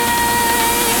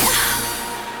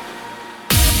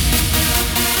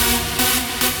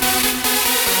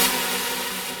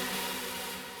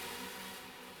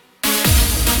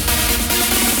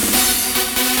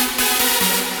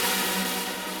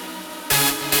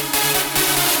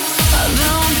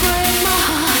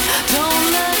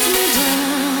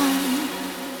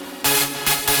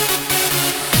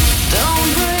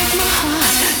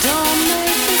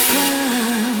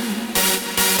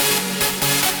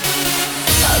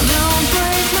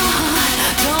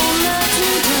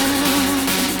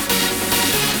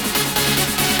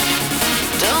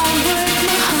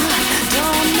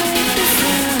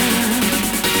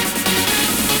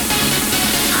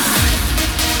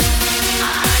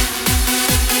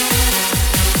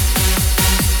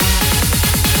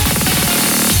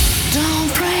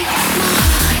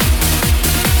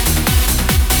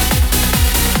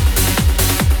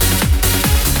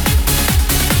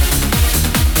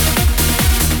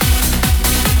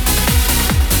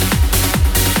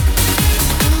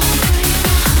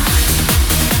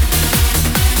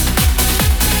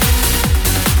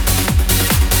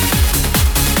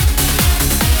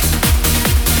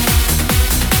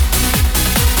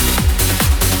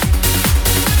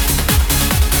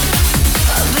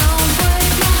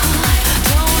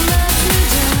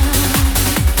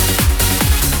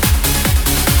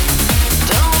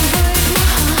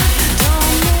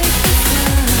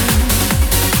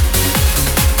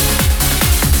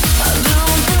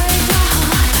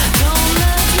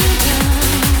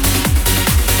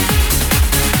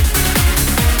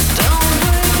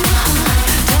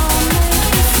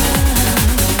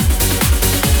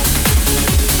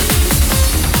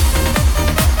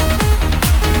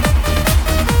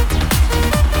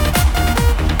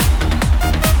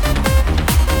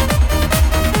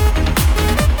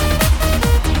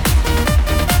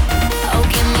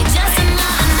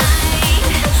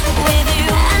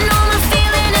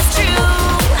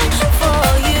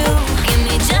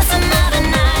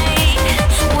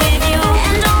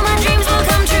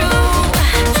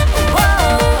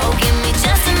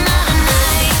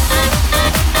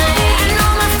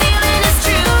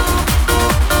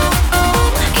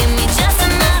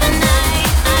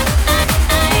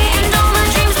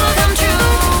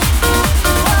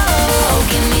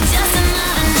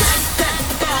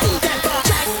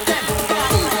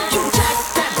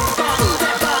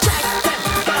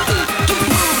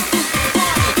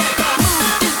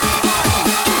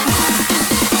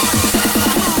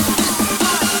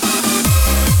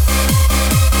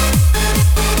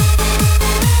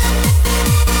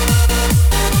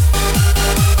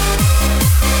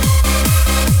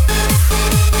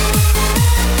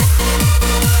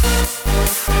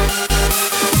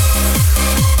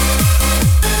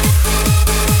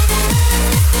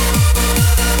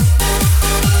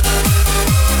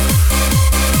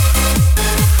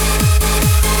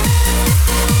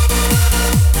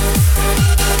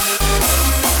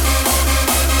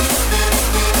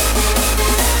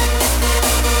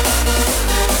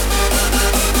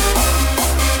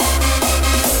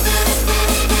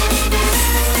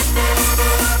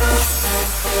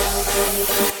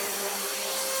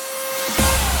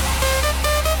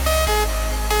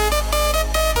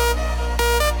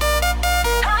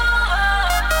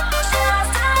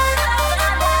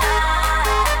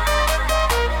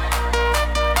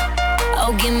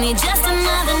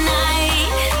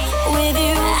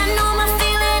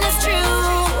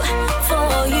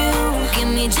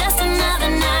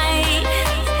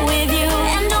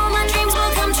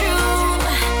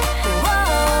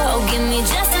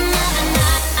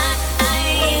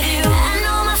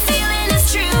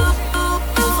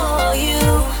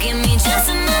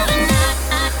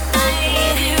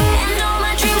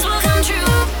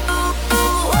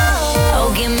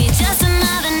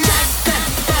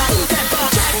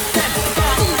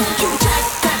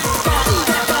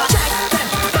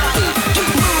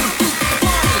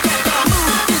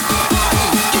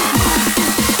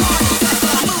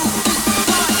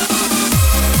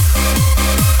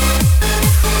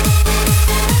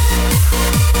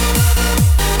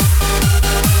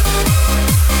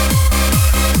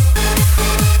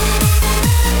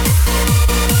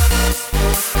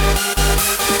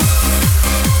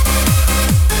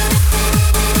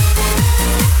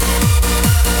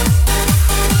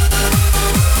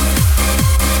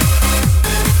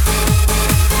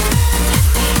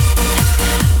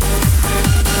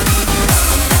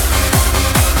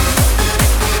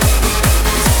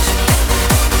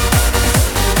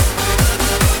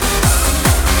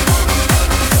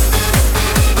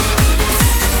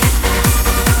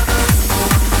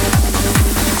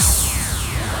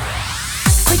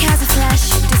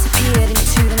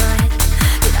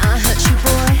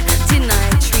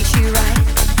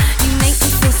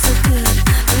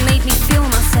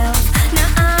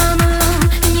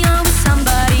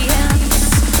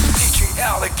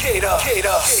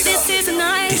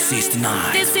 This is the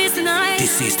night. This is the night.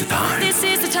 This is the time. This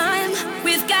is the time.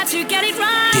 We've got to get it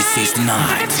right. This is the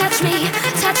night. Touch me,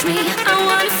 touch me. I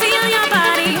wanna feel your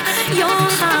body, your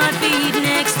heartbeat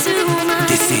next to mine.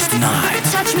 This is the night.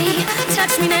 Touch me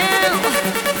now.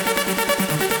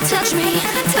 Touch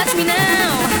me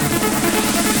now.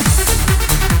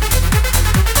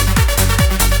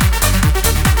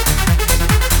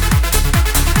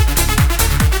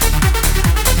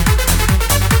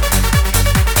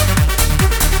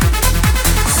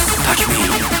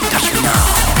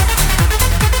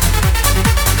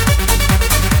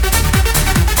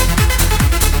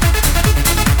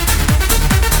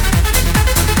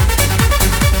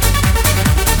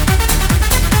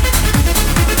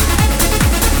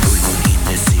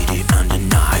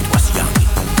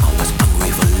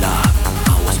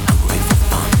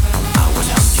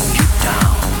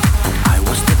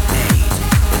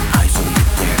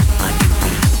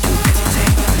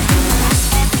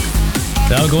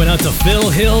 Now going out to Phil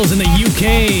Hills in the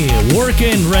UK,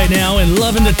 working right now and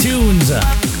loving the tunes.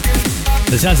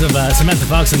 The sounds of Samantha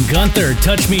Fox and Gunther,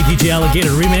 Touch Me, DJ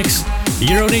Alligator remix.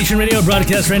 Euro Nation Radio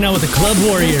broadcast right now with the Club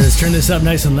Warriors. Turn this up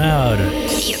nice and loud.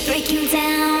 You're breaking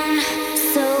down,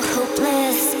 so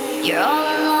hopeless. You're all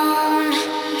alone.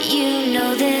 You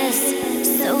know this,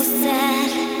 so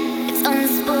sad. It's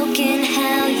unspoken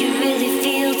how you really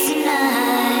feel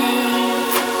tonight.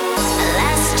 A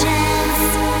last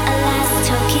chance, a last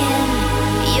token.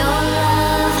 Your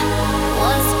love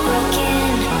was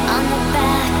broken on the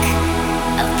back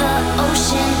of the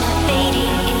ocean,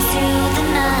 fading into the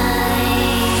night.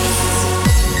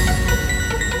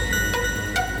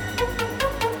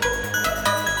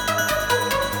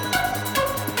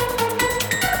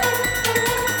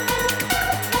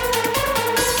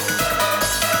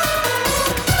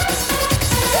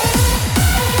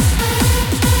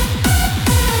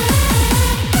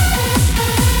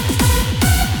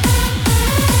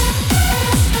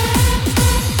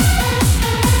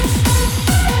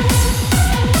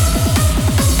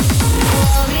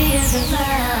 Warriors of love.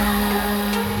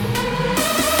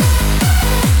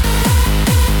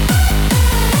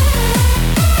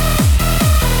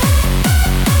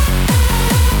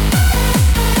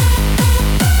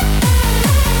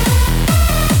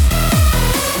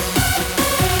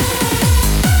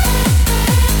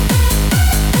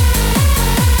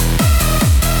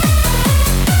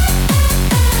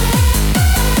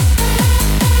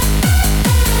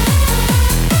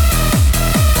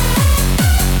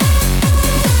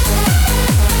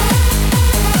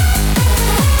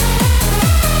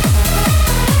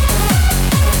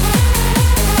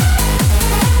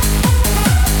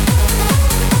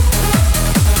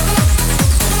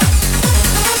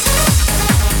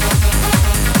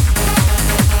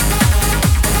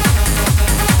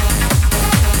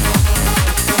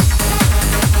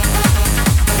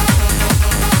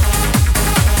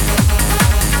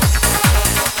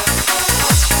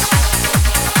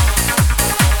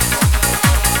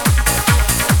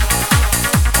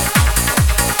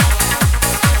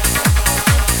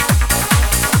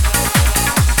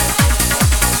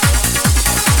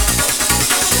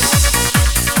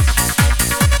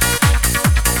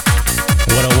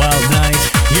 What a wild night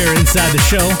here inside the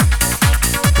show.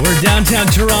 We're downtown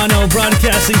Toronto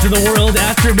broadcasting to the world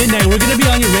after midnight. We're going to be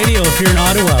on your radio if you're in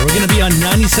Ottawa. We're going to be on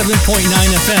 97.9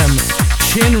 FM,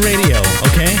 Chin Radio,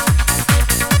 okay?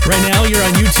 Right now you're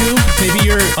on YouTube, maybe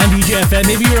you're on DJ FM,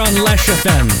 maybe you're on Lesh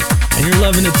FM, and you're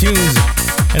loving the tunes.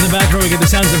 In the background we get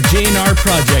the sounds of J&R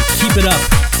Project, Keep It Up.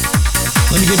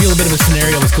 Let me give you a little bit of a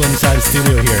scenario what's going inside the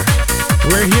studio here.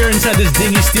 We're here inside this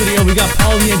dingy studio. We got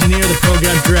Paul the engineer, the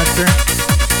program director.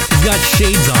 He's got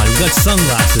shades on. He's got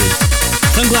sunglasses.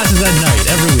 Sunglasses at night,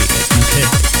 every week. Okay.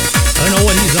 I don't know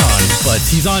what he's on, but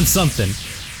he's on something.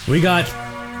 We got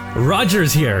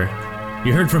Rogers here.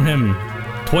 You heard from him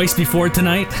twice before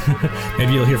tonight.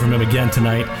 Maybe you'll hear from him again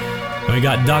tonight. And we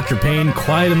got Dr. Payne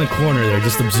quiet in the corner there,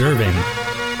 just observing.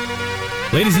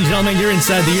 Ladies and gentlemen, you're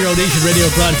inside the Euro Nation Radio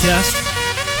broadcast.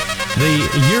 The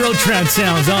Euro trance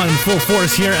sounds on in full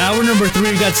force here. Hour number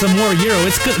 3, we got some more Euro.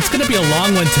 It's going to be a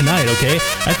long one tonight, okay?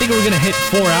 I think we're going to hit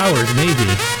 4 hours, maybe.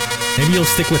 Maybe you'll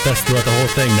stick with us throughout the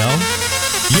whole thing, no?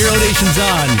 Euro Nation's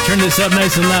on. Turn this up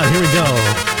nice and loud. Here we go.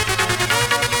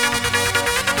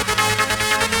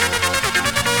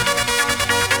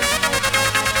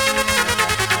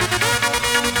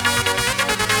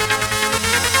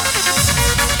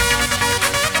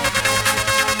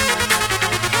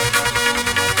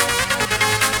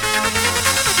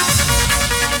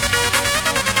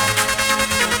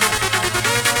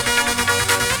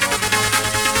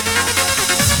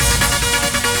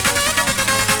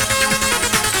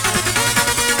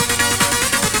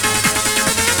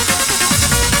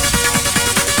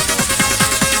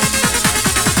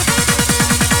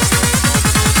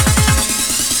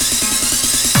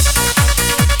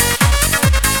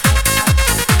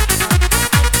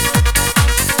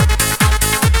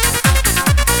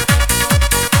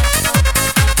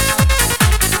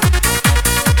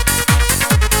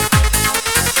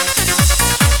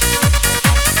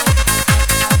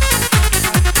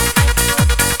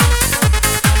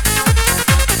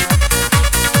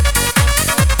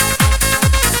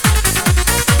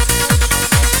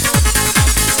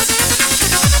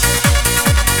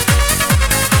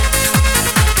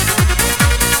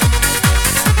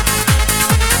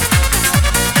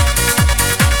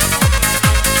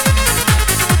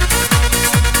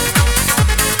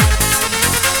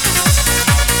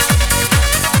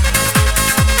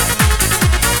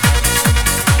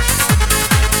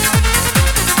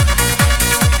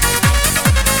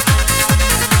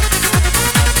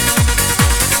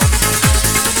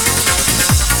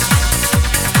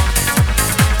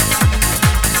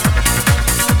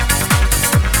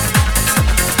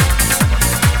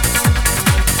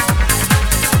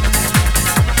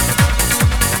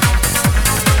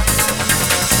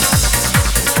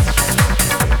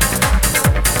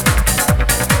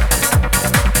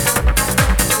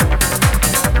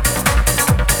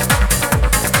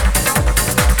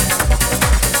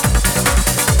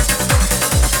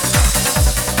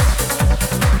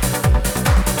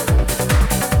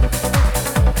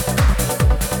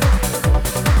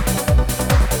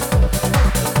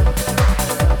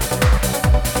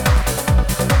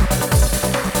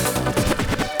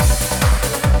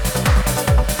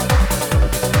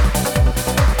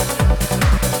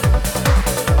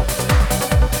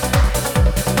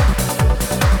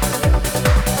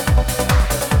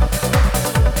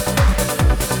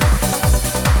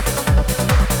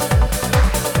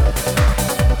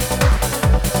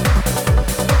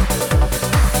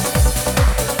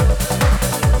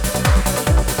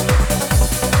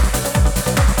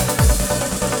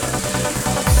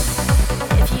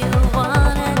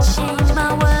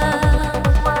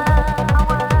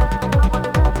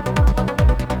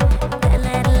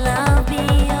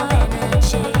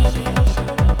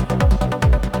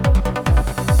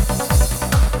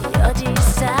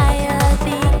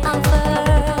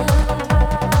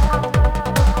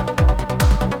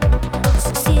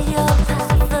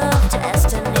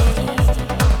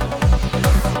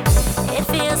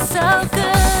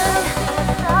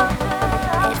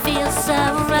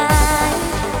 alright.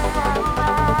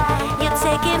 You're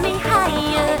taking me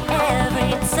higher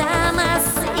every time I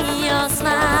see your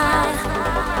smile.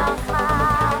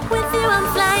 With you I'm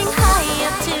flying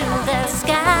higher to the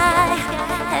sky,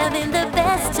 having the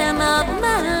best time of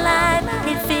my life.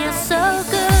 It feels so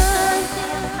good,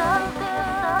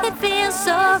 it feels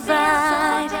so right.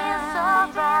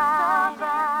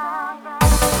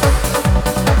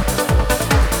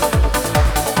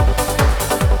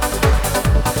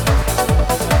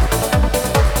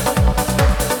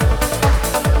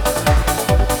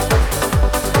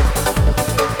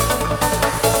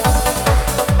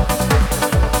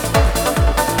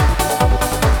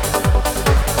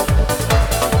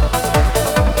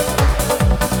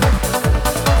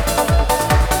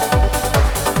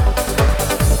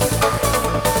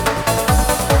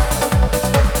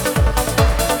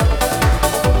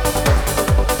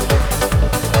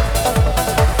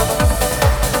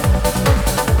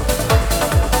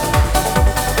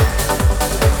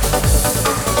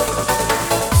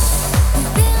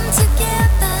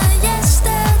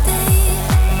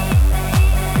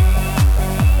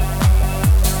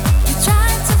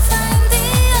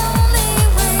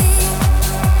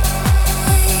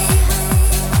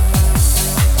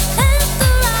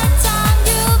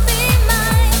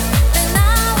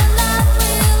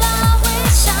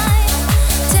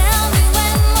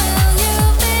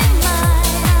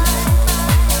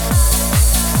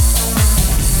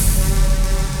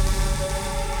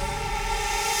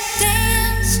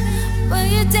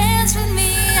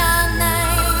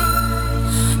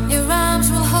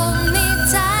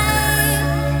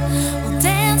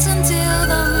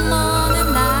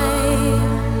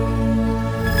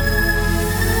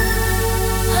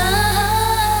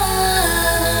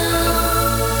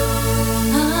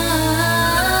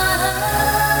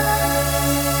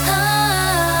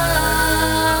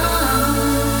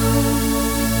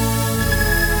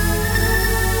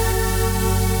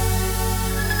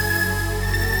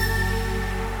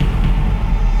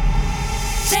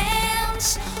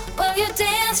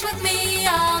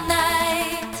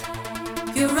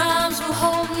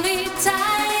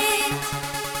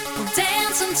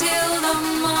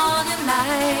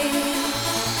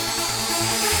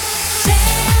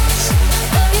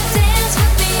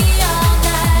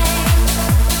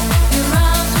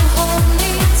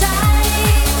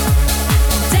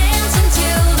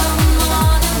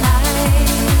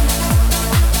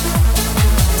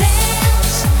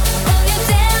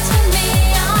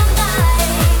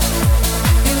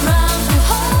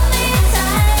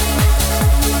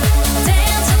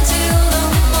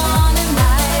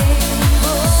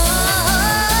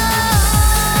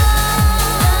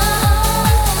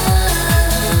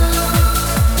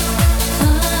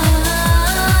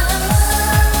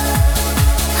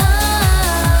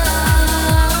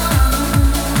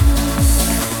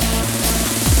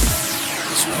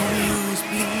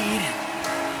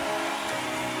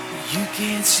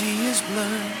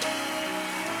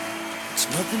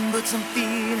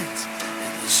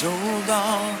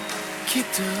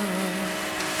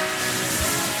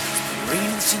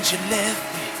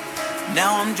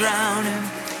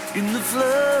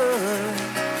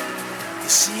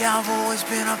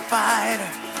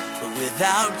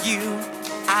 Without you,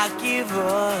 I give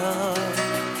up.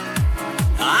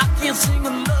 I can't sing a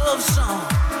love song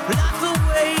like the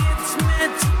way it's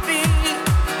meant to be.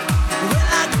 Well,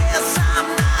 I guess I'm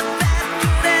not that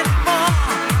good anymore,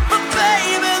 but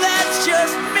baby, that's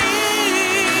just me.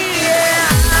 Yeah.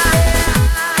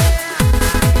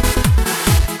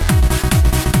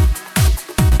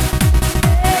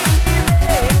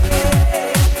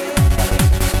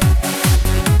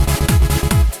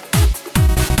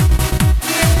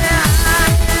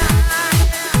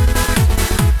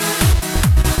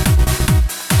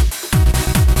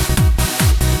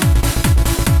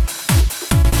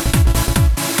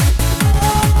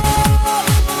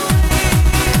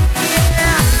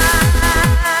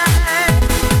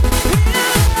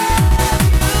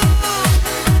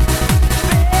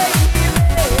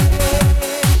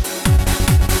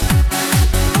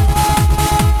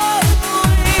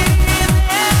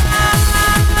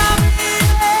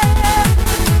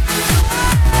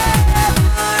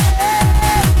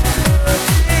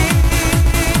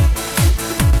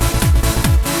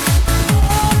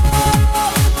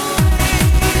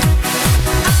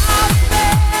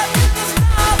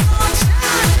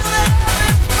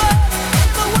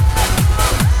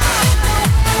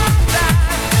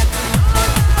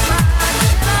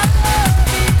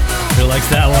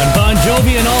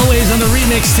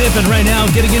 Tip, and right now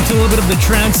getting into a little bit of the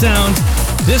trance sound.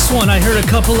 This one I heard a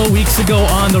couple of weeks ago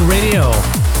on the radio.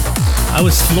 I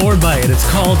was floored by it. It's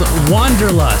called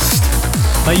Wanderlust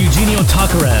by Eugenio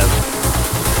Tokarev.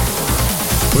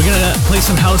 We're gonna play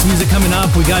some house music coming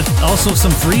up. We got also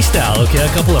some freestyle, okay? A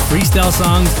couple of freestyle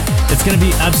songs. It's gonna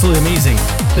be absolutely amazing.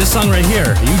 This song right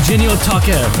here, Eugenio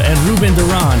Tokarev and Ruben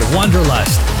Durand,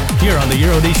 Wanderlust, here on the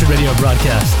Euro Nation Radio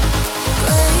broadcast.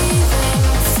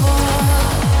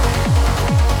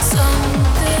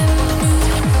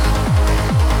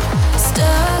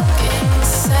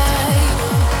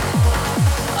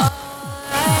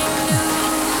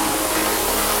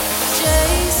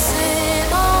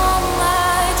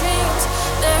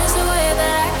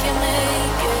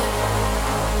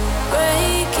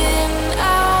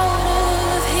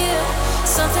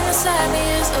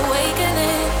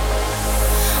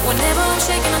 Whenever I'm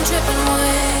shaking, I'm tripping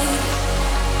away.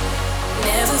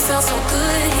 Never felt so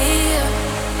good here.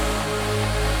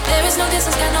 There is no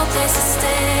distance, got no place to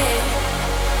stay.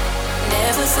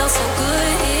 Never felt so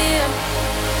good here.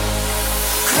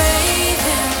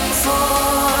 Craving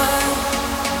for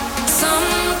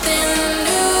something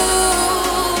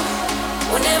new.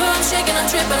 Whenever I'm shaking, I'm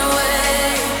tripping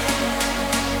away.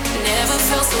 Never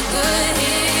felt so good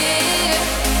here.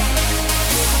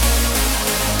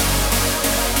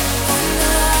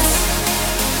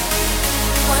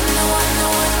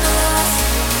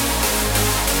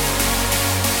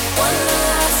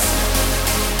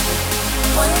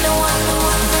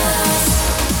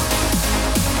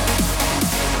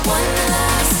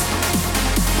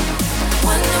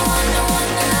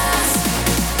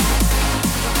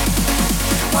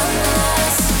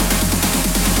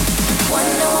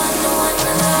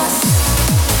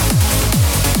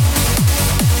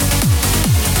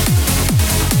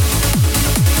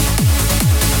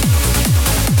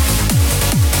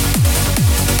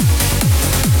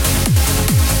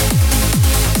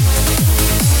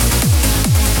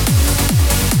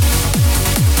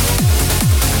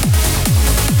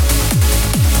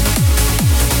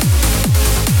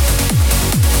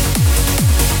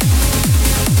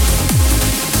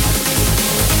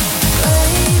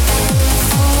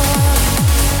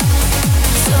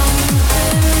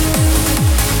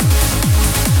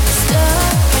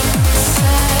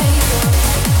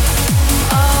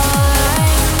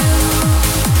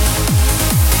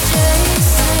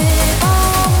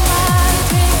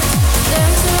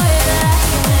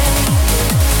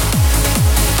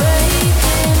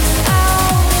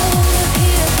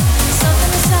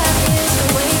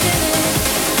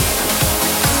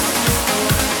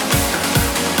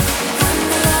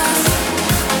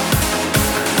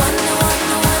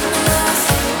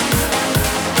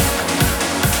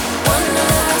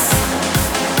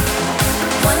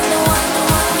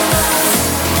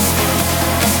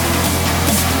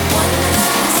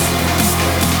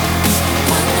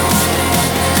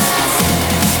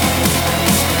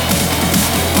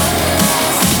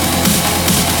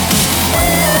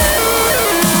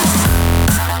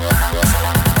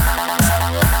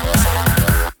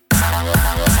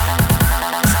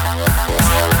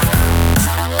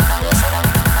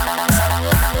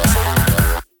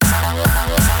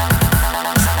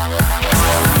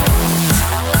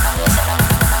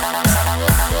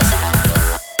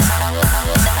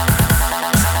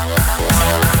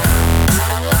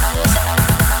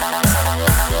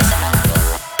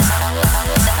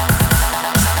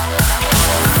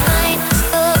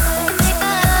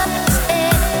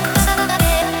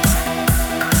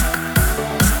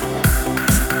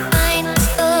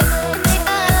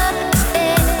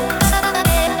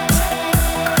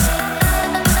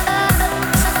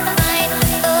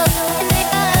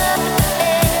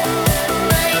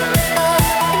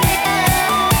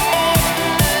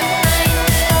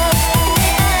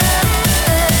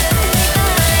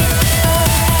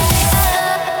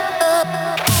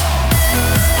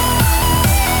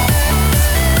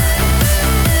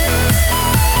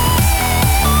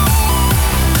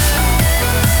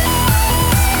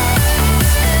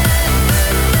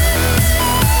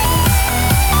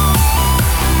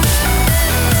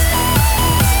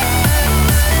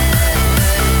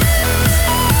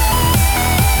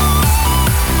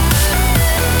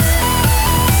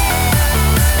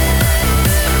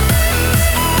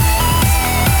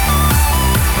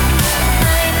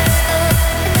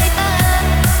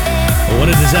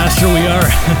 disaster we are.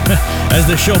 As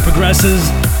the show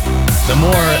progresses, the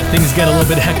more things get a little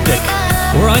bit hectic.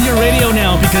 We're on your radio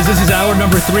now because this is hour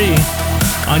number 3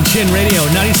 on Chin Radio,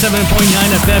 97.9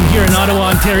 FM here in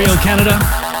Ottawa, Ontario, Canada.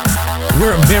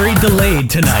 We're very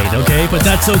delayed tonight, okay? But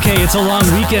that's okay. It's a long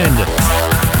weekend.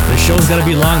 The show's got to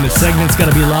be long. The segment's got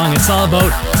to be long. It's all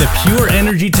about the pure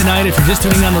energy tonight. If you're just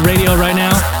tuning on the radio right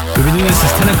now, we've been doing this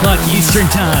since 10 o'clock Eastern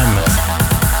Time.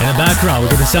 In the background, we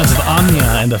get the sounds of Omnia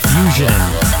and the Fusion.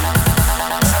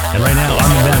 And right now,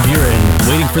 Armin van Buuren,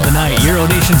 Waiting for the Night. Euro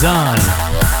Nation's on.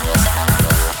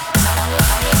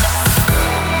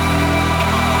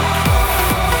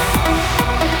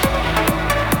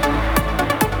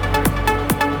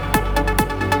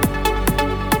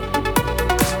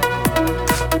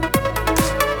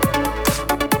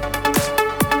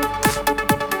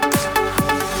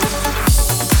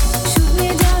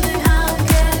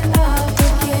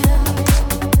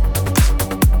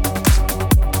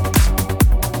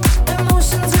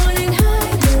 Emotions running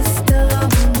high, this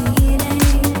double meaning.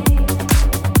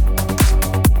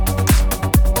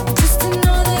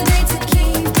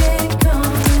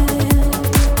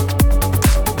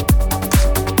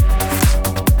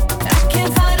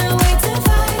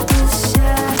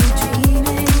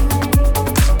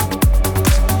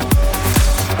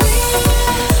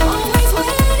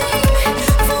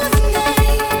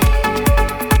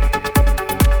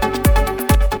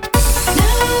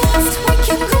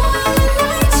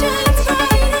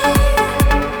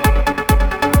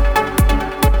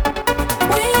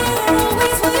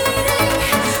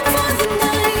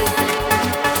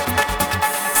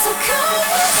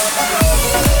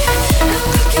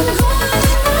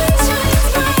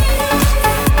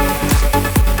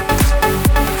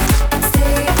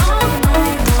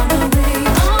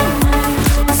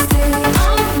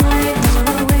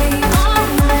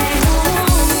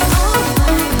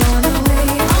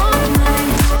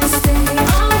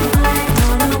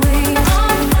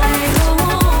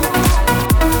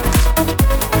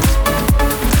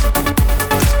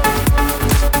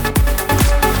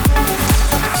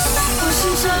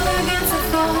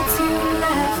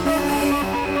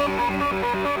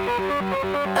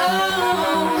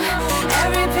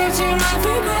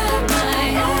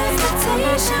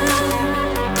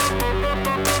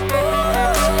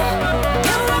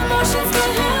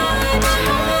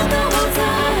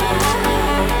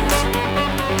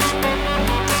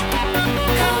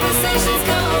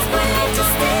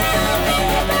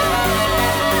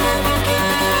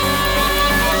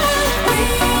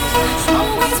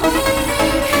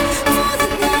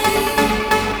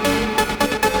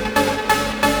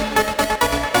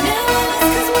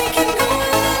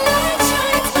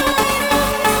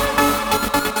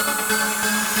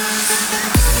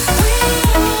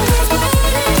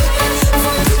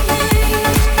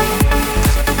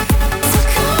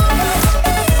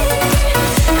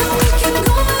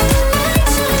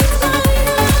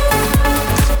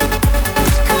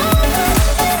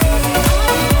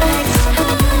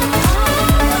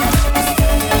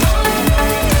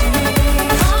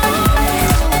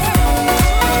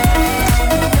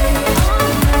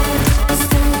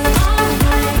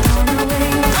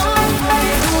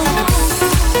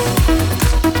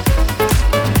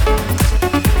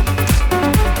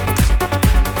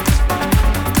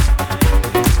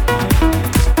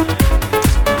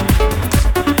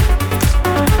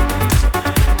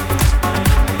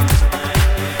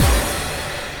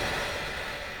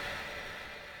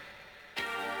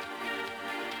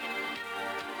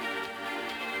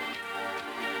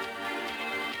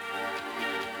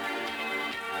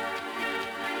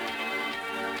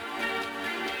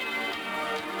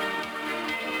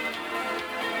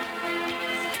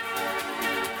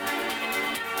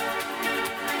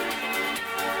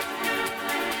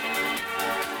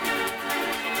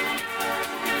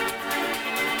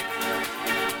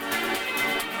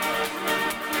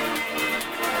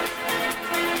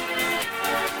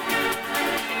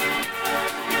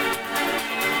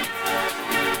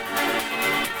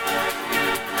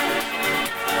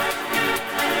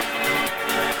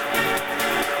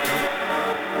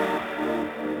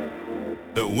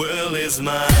 The world is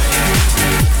mine.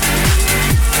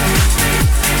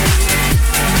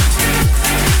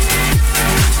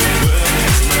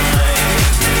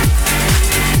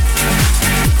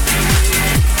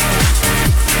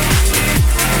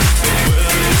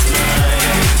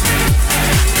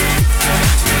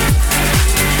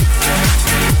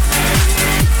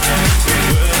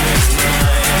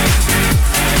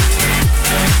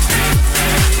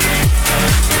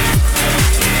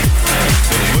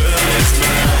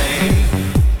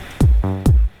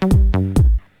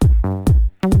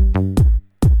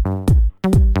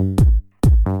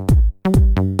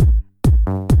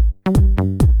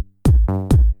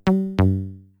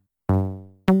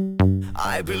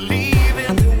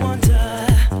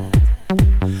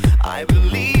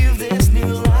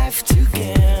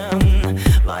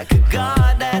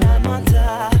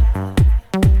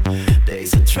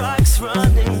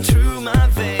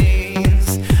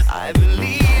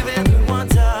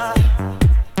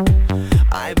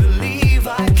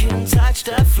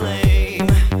 flame.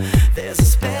 There's a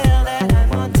spell that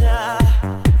I'm under.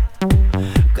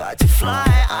 Got to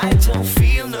fly, I don't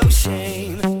feel no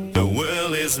shame. The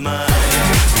world is mine.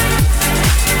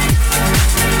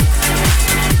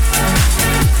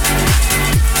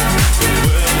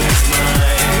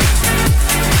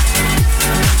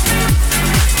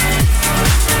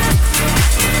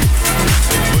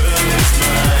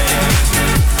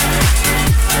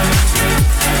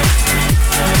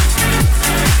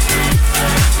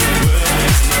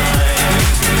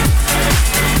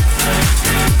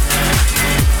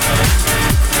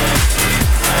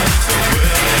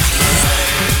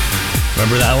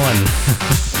 Remember that one?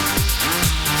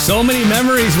 So many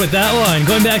memories with that one.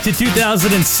 Going back to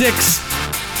 2006.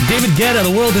 David Guetta,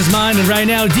 The World Is Mine, and right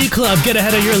now D-Club, Get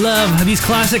Ahead of Your Love. These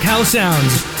classic house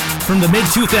sounds from the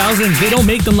mid-2000s. They don't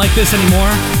make them like this anymore,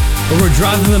 but we're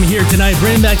dropping them here tonight,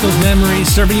 bringing back those memories,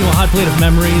 serving you a hot plate of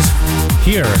memories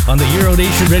here on the Euro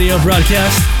Nation radio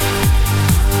broadcast.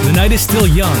 The night is still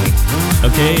young,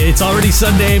 okay? It's already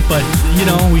Sunday, but, you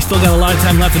know, we still got a lot of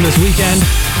time left in this weekend.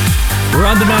 We're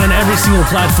on demand on every single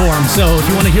platform, so if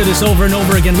you want to hear this over and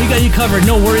over again, we got you covered.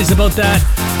 No worries about that.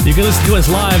 You can listen to us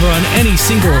live or on any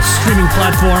single streaming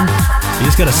platform. You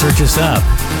just got to search us up.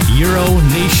 Euro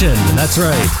Nation, that's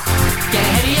right. Get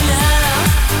ahead of your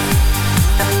love.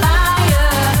 The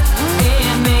fire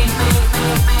in me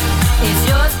is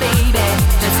yours, baby.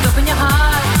 Just open your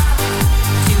heart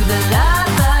to the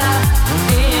lover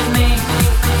in me,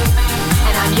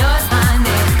 and I'm yours,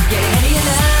 honey. Get ahead of your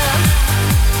love.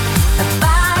 The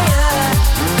fire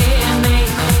in me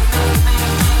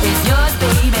is yours,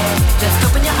 baby. Just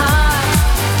open your heart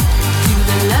to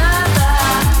the lover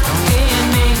in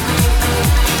me.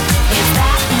 It's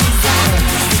that easy.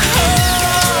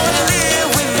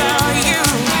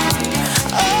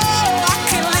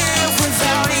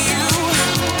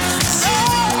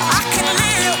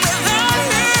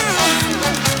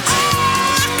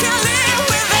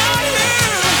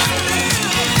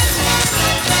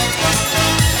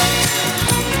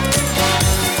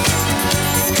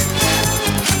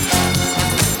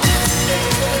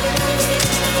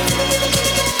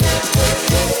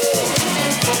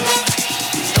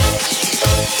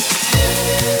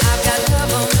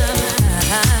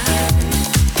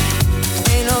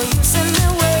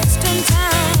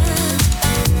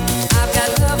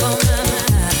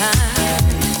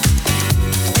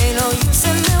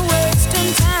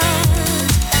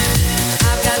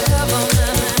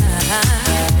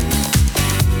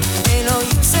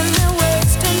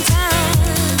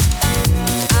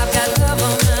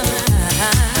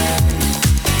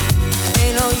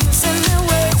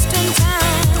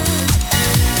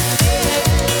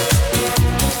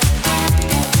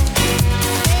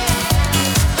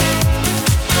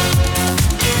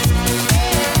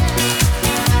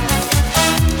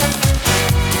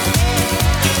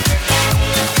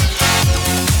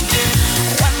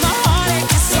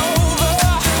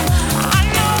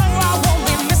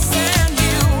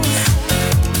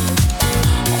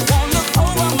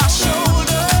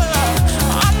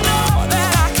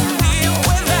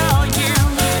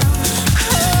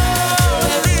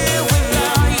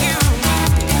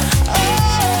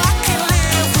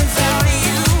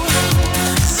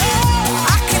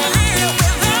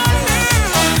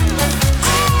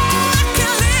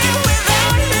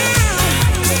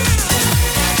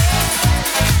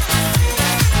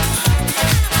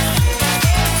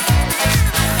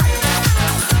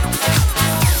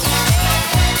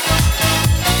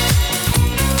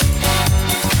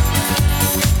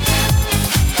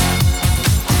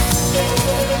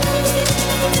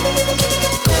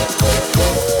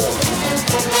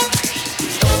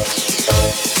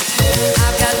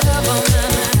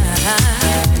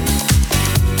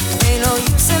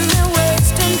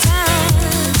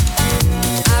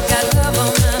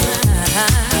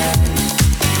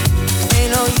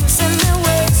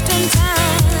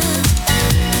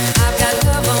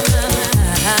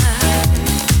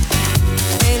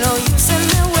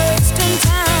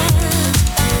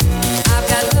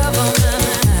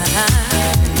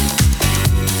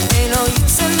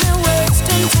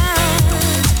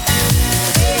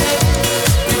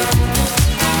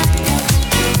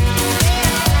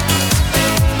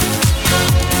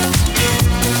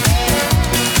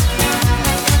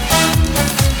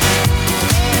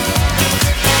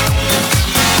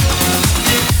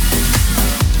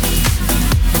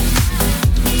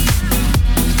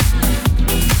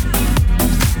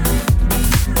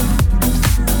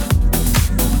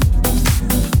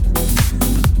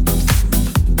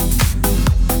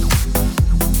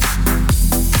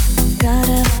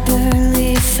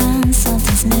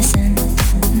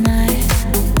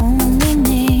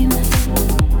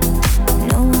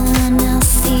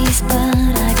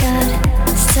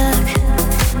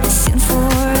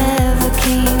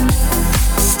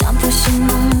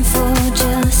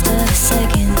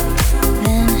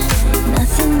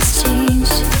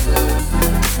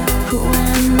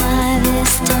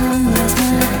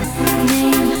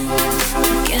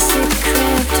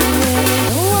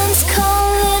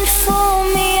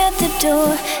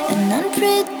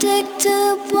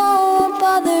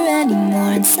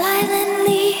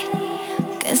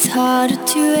 harder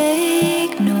to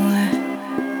ignore.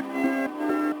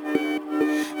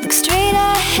 Look straight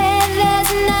ahead,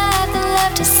 there's nothing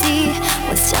left to see.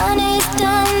 What's done is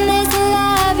done, this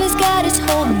life has got its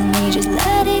hold on me. Just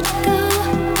let it go,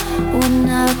 what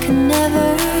now can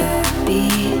never be.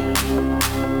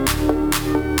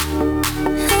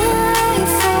 I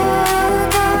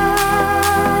forgot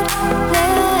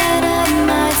that I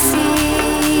might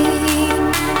see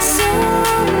so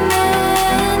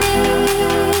many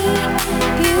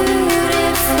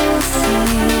beautiful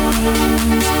things.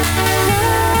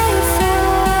 I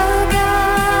forgot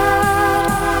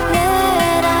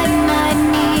that I might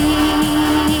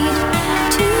need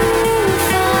to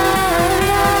find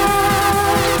out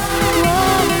what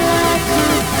life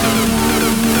could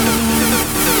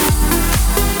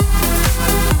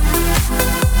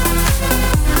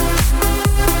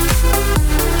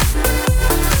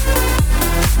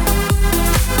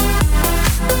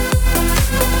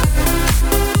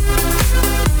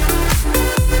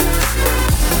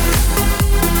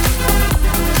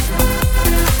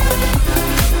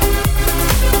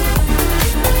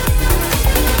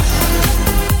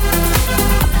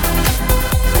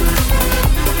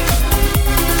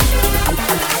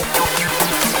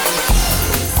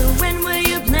So when were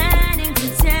you planning to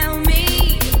tell me?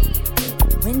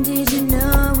 When did you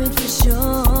know it for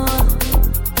sure?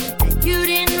 That you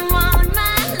didn't want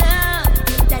my love,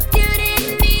 that you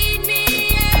didn't need me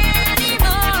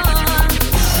anymore.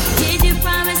 Did you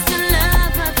promise to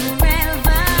love her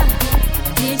forever?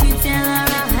 Did you tell her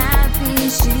how happy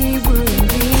she would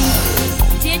be?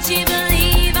 Did she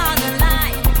believe all the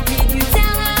lies? Did you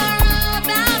tell her all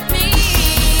about me?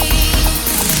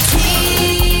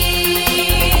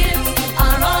 Tears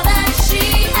are all that she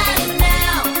has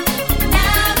now.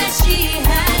 Now that she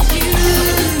has you,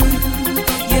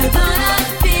 you're gonna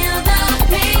feel the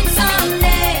pain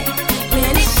someday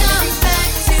when it comes back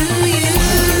to you.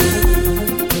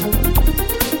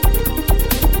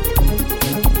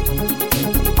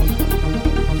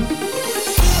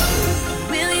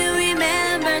 Will you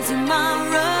remember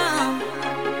tomorrow?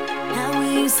 How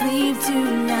will you sleep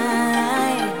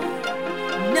tonight?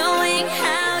 Knowing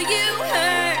how you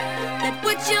hurt, that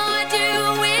what you're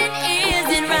doing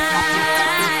isn't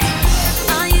right.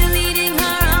 Are you leading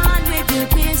her on with your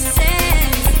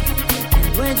kisses and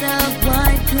words of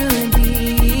what could be?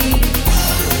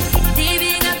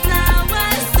 Leaving a flower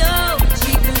so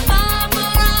she could fall for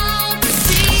all to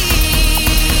see.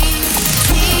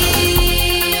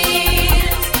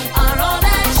 Tears are all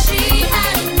that she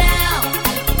has now.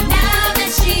 Now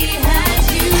that she has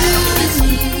you,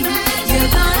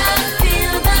 you're gonna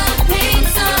feel the pain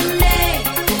someday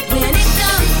when it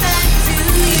comes back to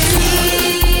you.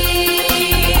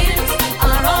 Tears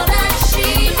are all that she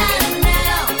has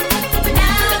now.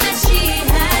 Now that she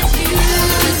has you,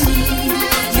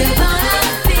 you're gonna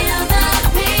feel the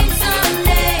pain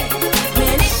someday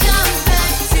when it comes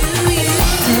back to you.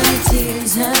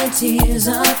 Her tears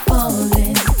are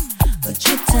falling, but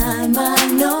your time I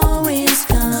know is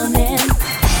coming.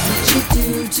 What you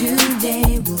do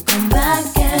today will come back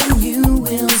and you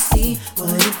will see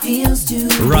what it feels to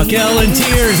be. Raquel and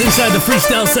Tears inside the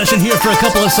freestyle session here for a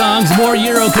couple of songs. More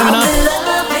Euro coming up.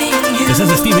 This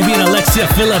is Stevie B and Alexia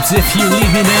Phillips, If You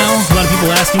Leave Me Now. A lot of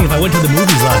people asking if I went to the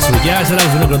movies last week. Yeah, I said I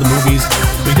was going to go to the movies.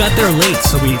 We got there late,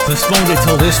 so we postponed it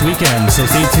till this weekend. So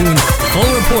stay tuned.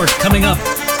 Full report coming up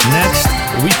next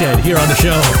weekend here on the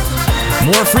show.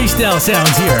 More freestyle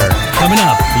sounds here. Coming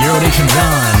up, Euro Nation's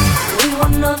on. We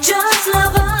were not just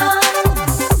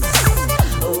lovers,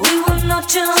 we were not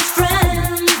just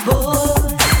friends, boy.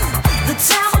 The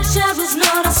time we shared was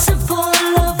not a simple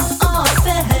love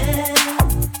affair.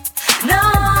 No,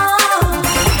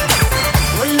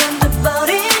 we learned about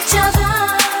each other,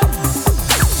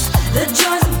 the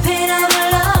joys and pain of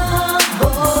love,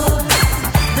 boy.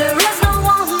 There is no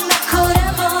one that could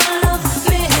ever love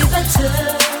me better.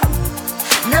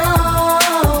 No.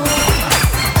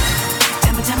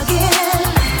 Time and time again.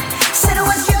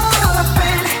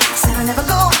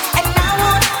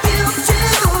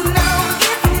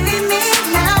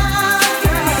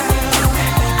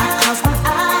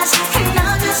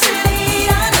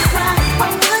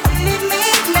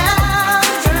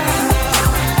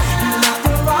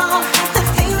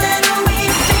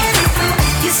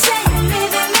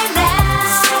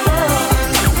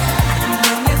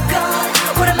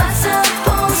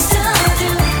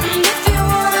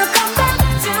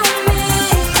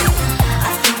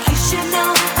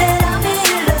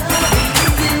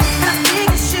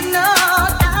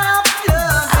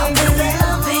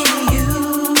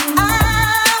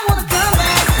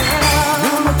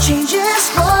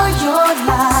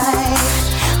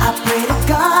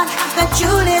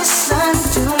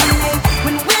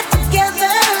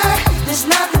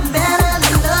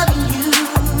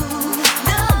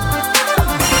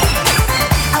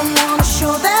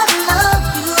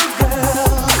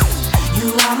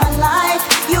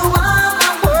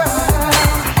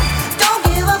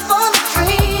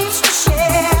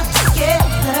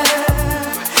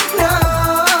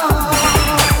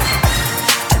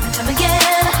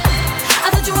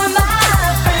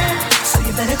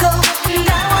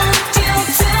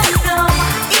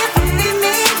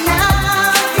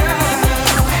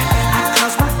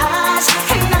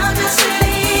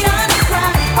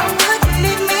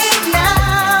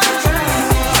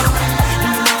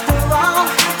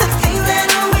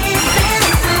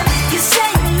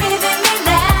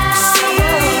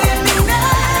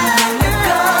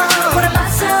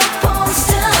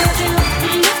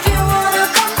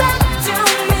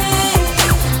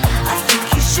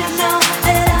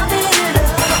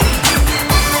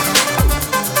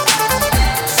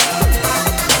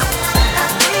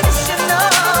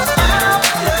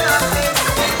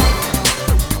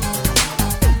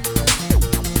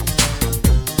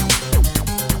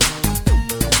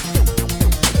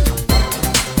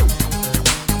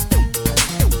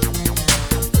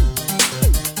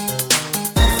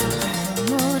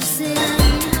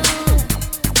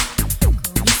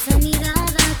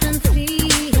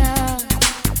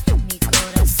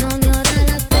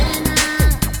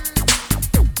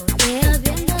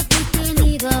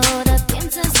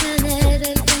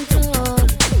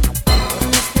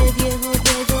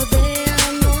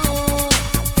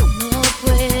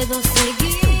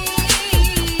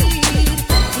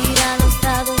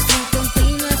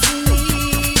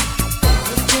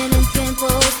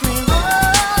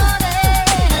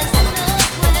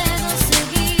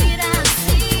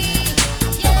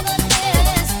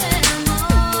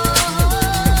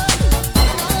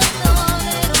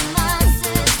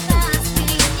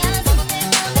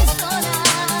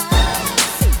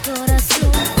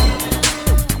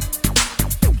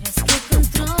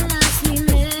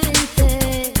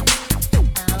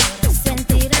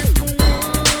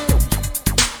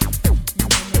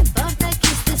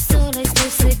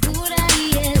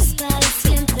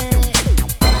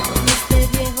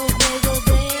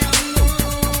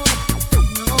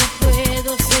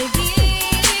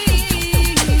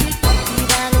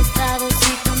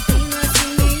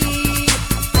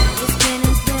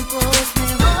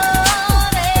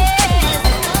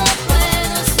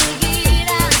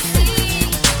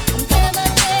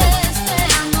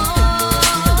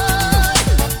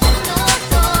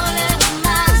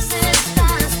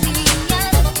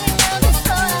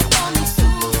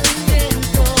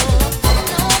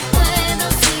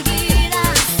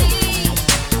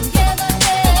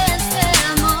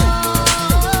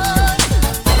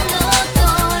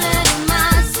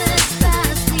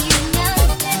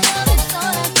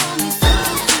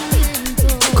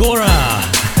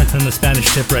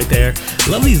 tip right there.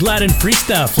 Love these Latin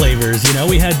freestyle flavors. You know,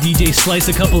 we had DJ Slice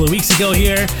a couple of weeks ago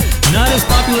here. Not as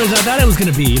popular as I thought it was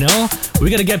going to be, you know? We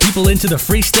got to get people into the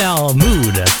freestyle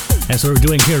mood. That's what we're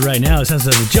doing here right now. It sounds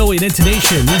like Joey and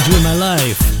Intonation, Need You in My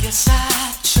Life. Guess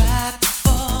I tried to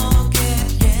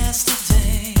forget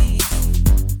yesterday.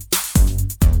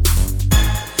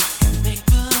 Make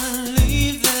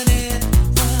believe that it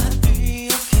would be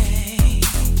okay.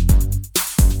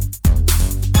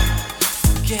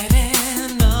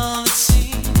 Forgetting all that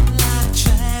seemed like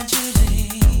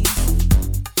tragedy.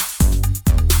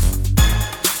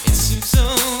 It seems so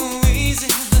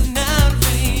easy, but not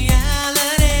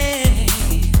reality.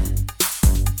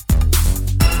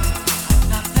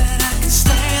 Not that I can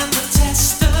stand the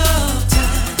test of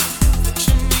time.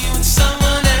 Picture me with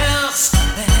someone else,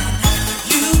 then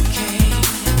you came,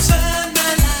 turned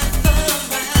my life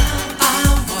around. I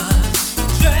was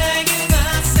dragging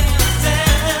myself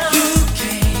down. You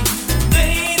came,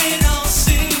 made it all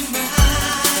seem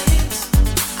right.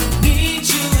 I need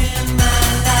you in my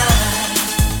life.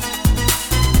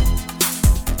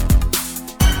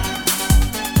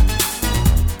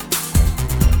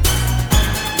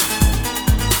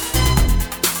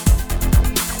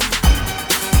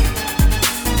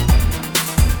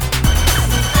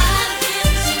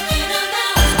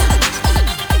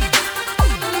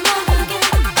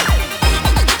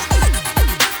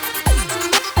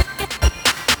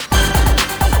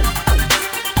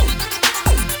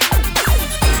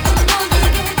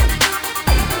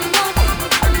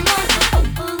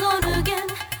 Alone again,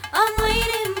 I'm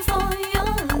waiting for your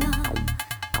love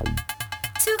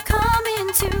to come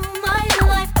into my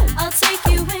life. I'll take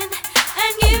you in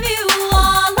and give you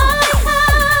all I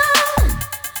have.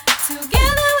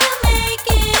 Together we'll make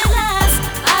it last.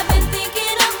 I've been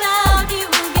thinking about you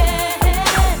again.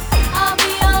 I'll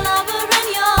be your lover and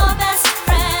your best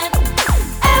friend.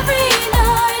 Every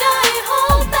night I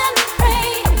hope and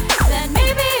pray that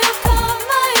maybe you'll come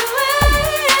my way.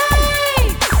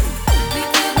 We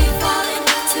could be falling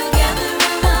together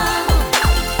in love.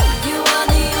 You are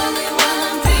the only one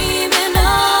I'm dreaming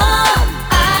of.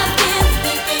 I've been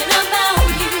thinking about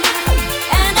you,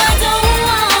 and I don't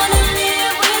wanna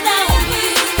live without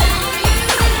you.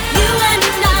 You and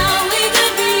I, we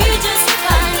could be just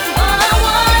fine. But I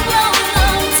want your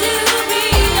love to be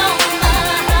all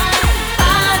mine.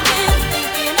 I've been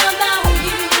thinking about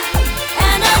you,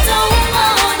 and I don't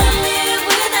wanna live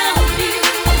without you.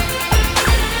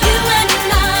 You and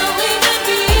I, we could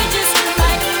be just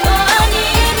right. But I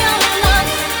need your love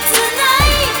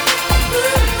tonight.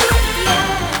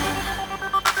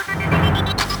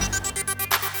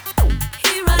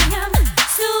 Here I am,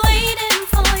 still waiting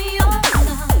for your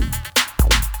love.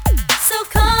 So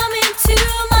come into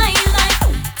my life,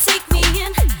 take me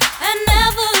in and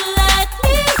never let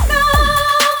me go.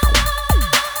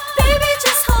 Baby,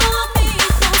 just hold me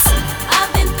close.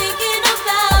 I've been thinking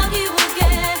about you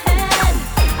again.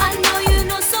 I know you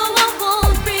know, so I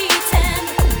won't pretend.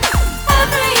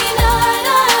 Every night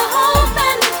I hope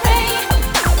and pray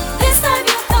this time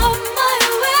you'll come my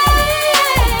way.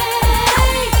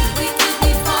 We could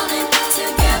be falling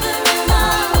together in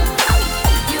love.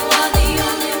 You are the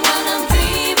only one I'm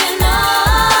dreaming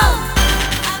of.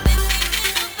 I've been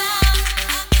thinking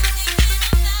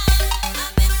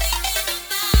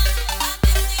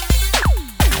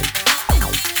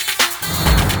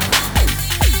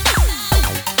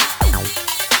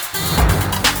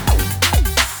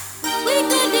We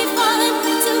could be falling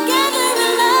together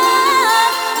in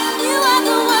love. You are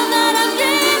the one that I'm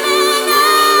dreaming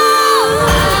of.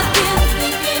 I've been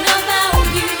thinking about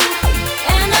you,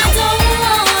 and I don't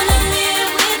wanna live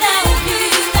without you.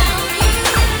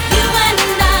 You and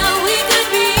I, we could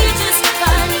be just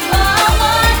fine. But I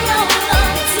want your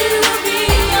love to be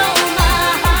all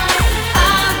mine.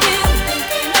 I've been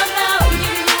thinking about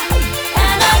you,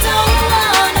 and I don't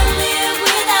wanna live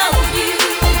without you.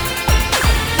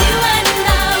 You and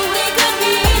I, we could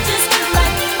be just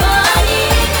right. But I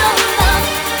need your love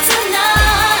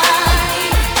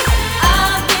tonight.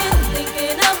 I've been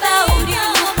thinking about you,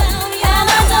 and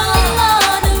I don't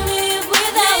wanna live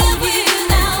without you.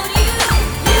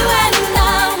 You and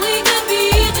I, we could be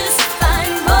just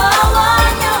fine. But I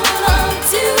want your love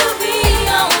to be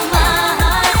all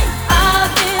mine.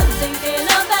 I've been thinking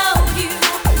about you,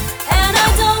 and I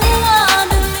don't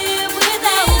wanna live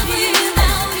without you.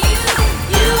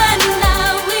 You and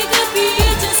I, we could be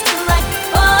just right.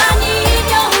 But I need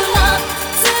your love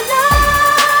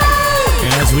tonight.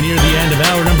 And as we near the end of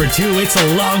hour number 2, it's a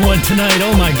long one tonight.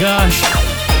 Oh my gosh.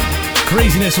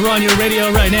 Craziness, we're on your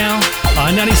radio right now.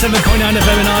 On 97.9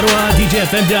 FM in Ottawa,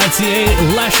 DJFM.ca,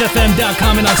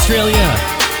 LashFM.com in Australia.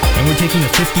 And we're taking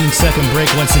a 15-second break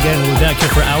once again. We'll be back here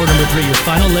for hour number 3, your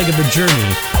final leg of the journey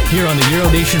here on the Euro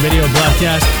Nation Radio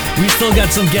broadcast. We still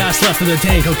got some gas left in the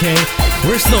tank, okay?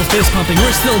 We're still fist pumping,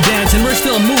 we're still dancing, we're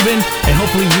still moving, and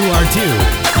hopefully you are too.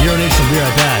 Euro Nation, we'll be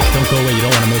right back. Don't go away, you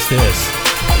don't want to miss this.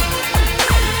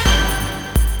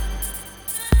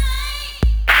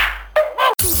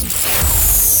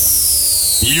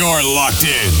 You're locked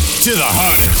in to the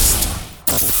hottest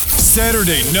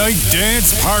Saturday night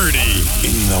dance party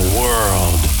in the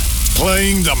world.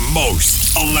 Playing the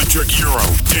most electric Euro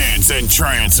dance and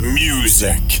trance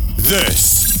music.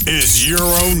 This is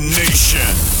Euro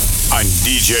Nation on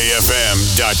DJFM.ca.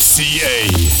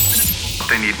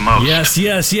 They need most.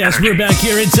 Yes. We're back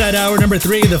here inside hour number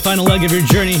 3, the final leg of your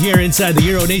journey here inside the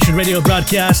Euro Nation Radio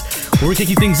broadcast. We're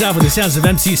kicking things off with the sounds of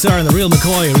MC Sar and the Real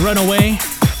McCoy, Runaway.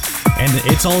 And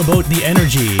it's all about the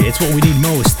energy. It's what we need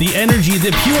most. The energy, the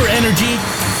pure energy.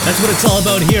 That's what it's all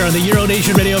about here on the Euro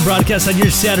Nation Radio broadcast on your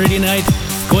Saturday night.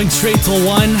 Going straight till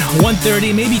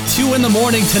 1:30, maybe 2 in the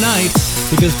morning tonight,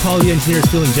 because Paul the engineer is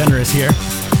feeling generous here.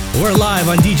 We're live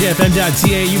on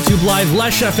DJFM.ca, YouTube Live,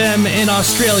 Lush FM in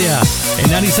Australia, and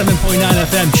 97.9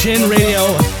 FM Chin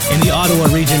Radio in the Ottawa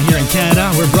region here in Canada.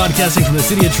 We're broadcasting from the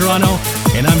city of Toronto,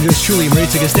 and I'm just truly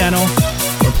Maurizio Castano.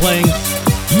 We're playing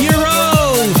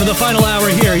Euro for the final hour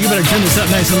here. You better turn this up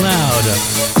nice and loud.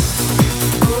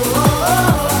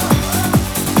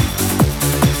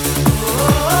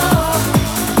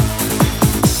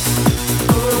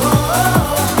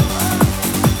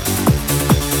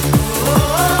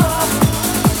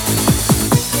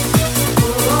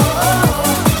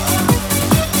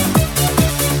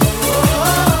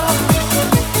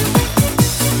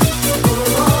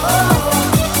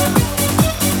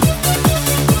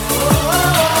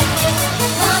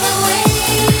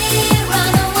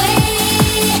 Run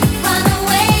away,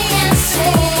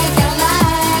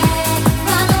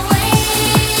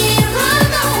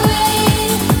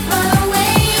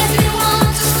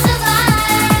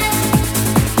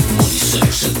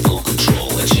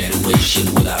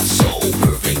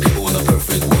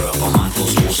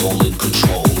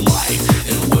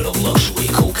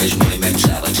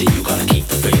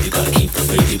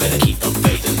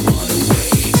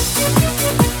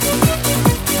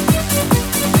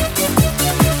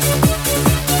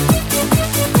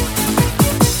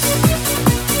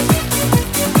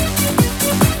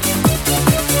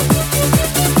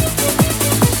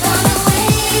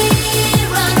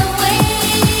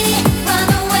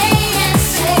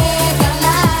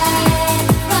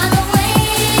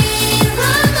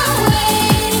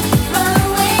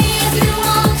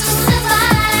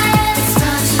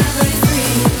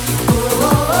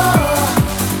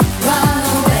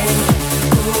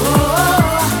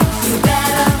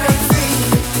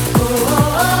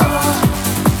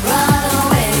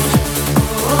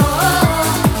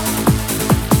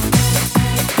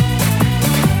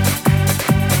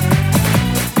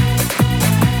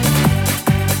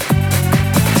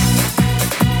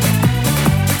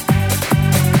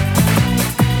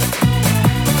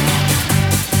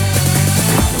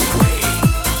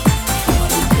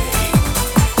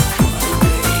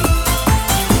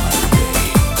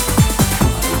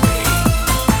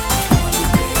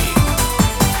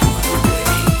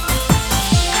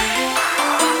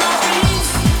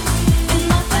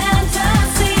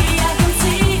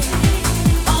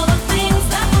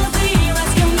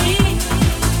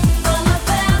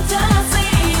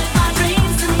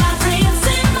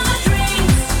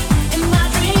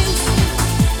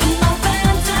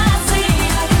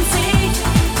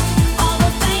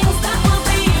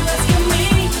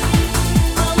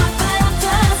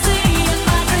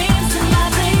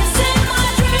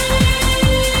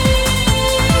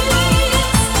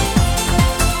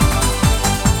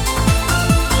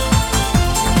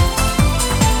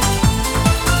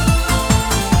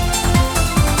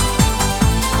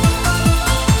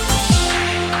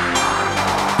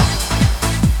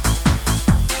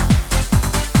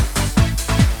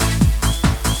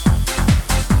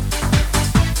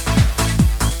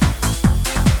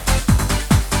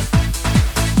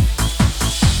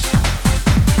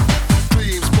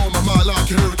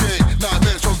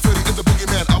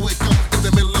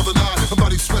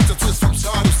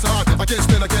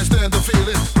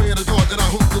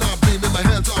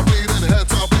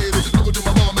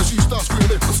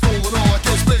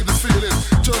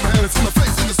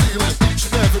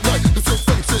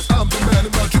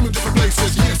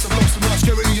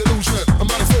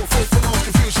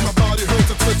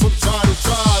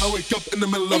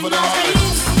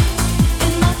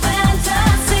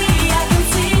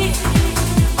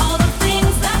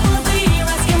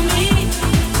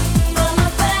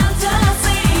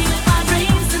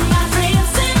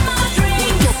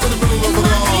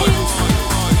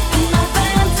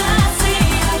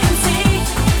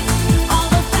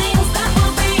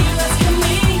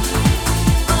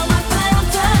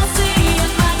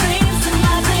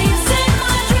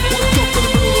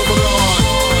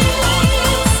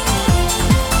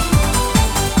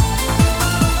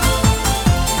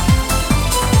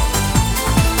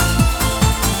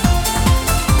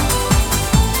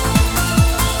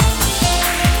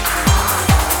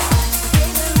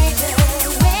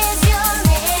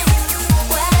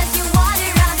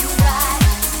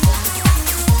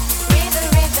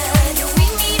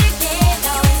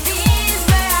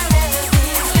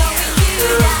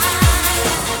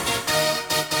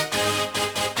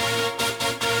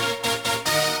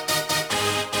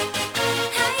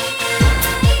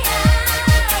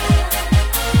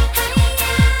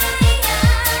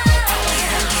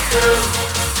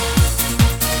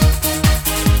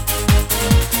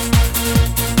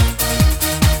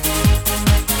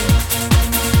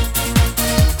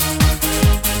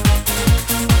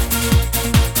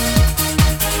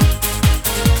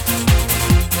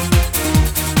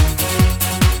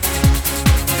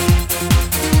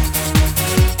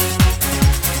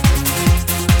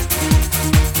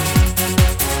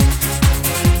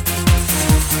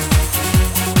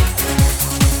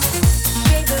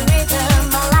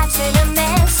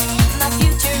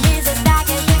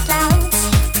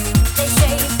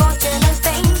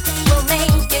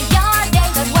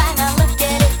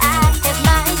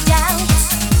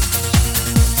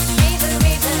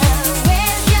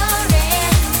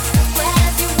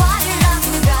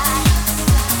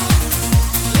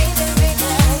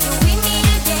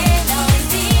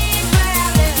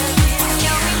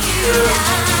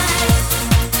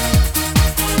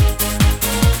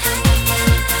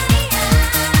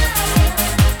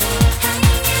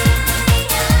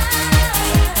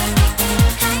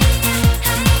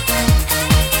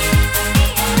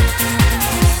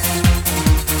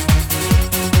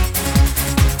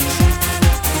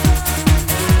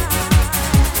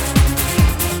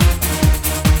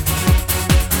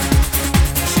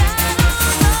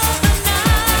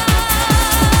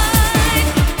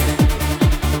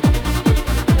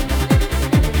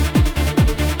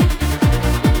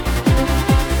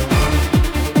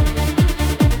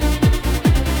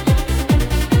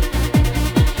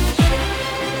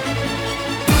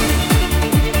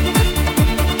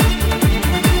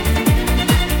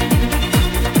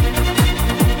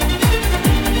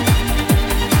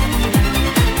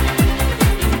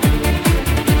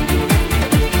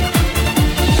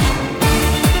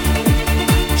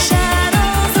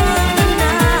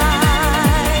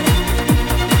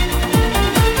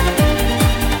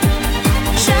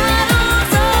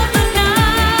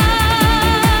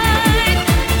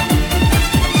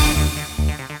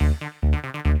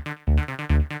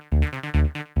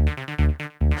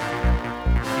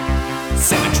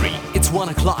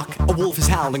 rock. A wolf is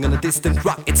howling on a distant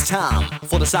rock. It's time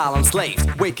for the silent slaves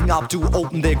waking up to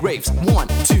open their graves. 1,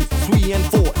 2, 3, and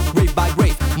 4, grave by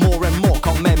grave. More and more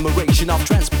commemoration of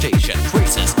transportation.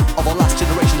 Traces of our last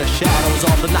generation. The shadows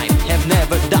of the night have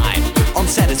never died.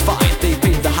 Unsatisfied, they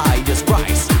paid the highest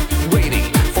price. Waiting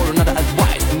for another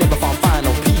advice. They never found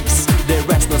final peace. Their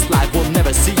restless life will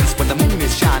never cease. When the moon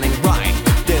is shining bright,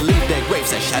 they leave their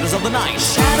graves as shadows of the night.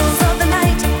 Shadows of the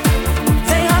night,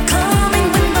 they are coming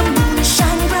when the moon is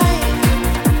shining bright.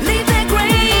 Leave their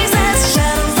graves as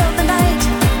shadows of the night,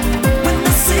 when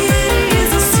the city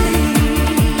is asleep.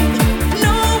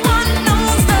 No one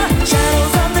knows the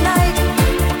shadows of the night.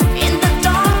 In the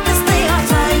darkness they are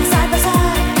flying side by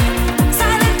side.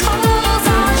 Silent calls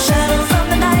are shadows of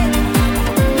the night.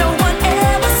 No one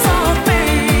ever saw a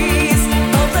face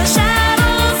of the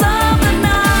shadows of the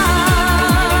night.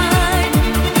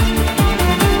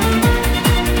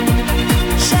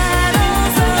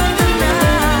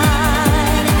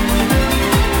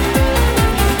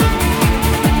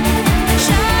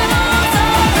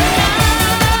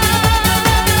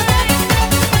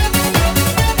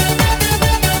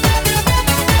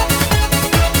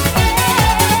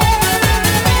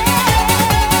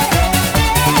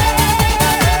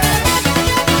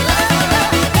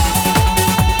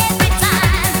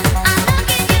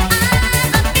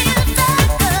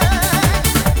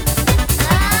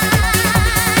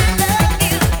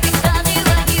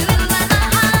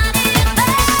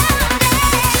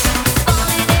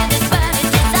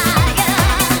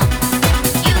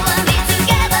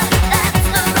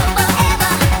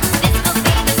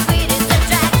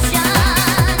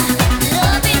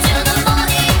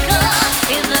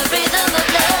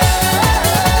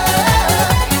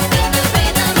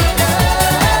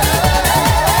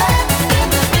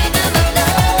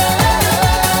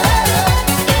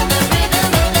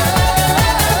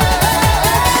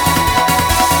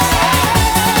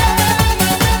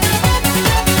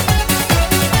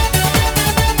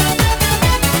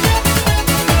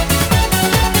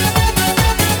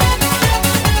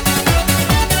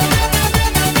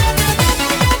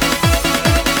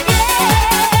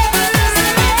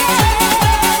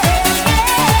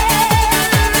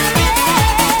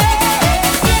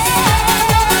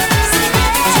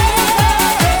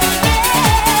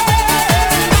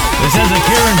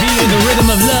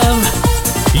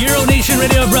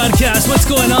 broadcast. What's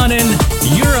going on in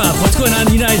Europe? What's going on in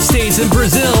the United States and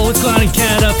Brazil? What's going on in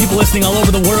Canada? People listening all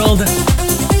over the world.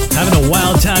 Having a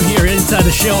wild time here inside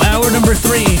the show. Hour number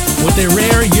 3 with the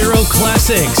rare Euro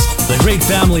classics. The great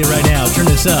family right now. Turn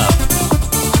this up.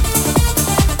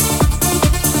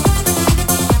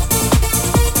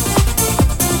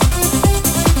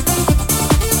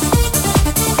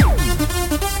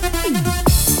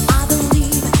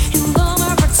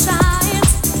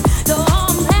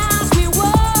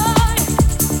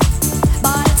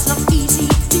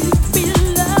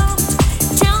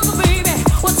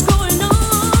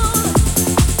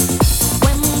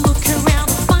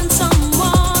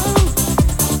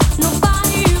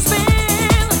 Nobody has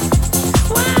been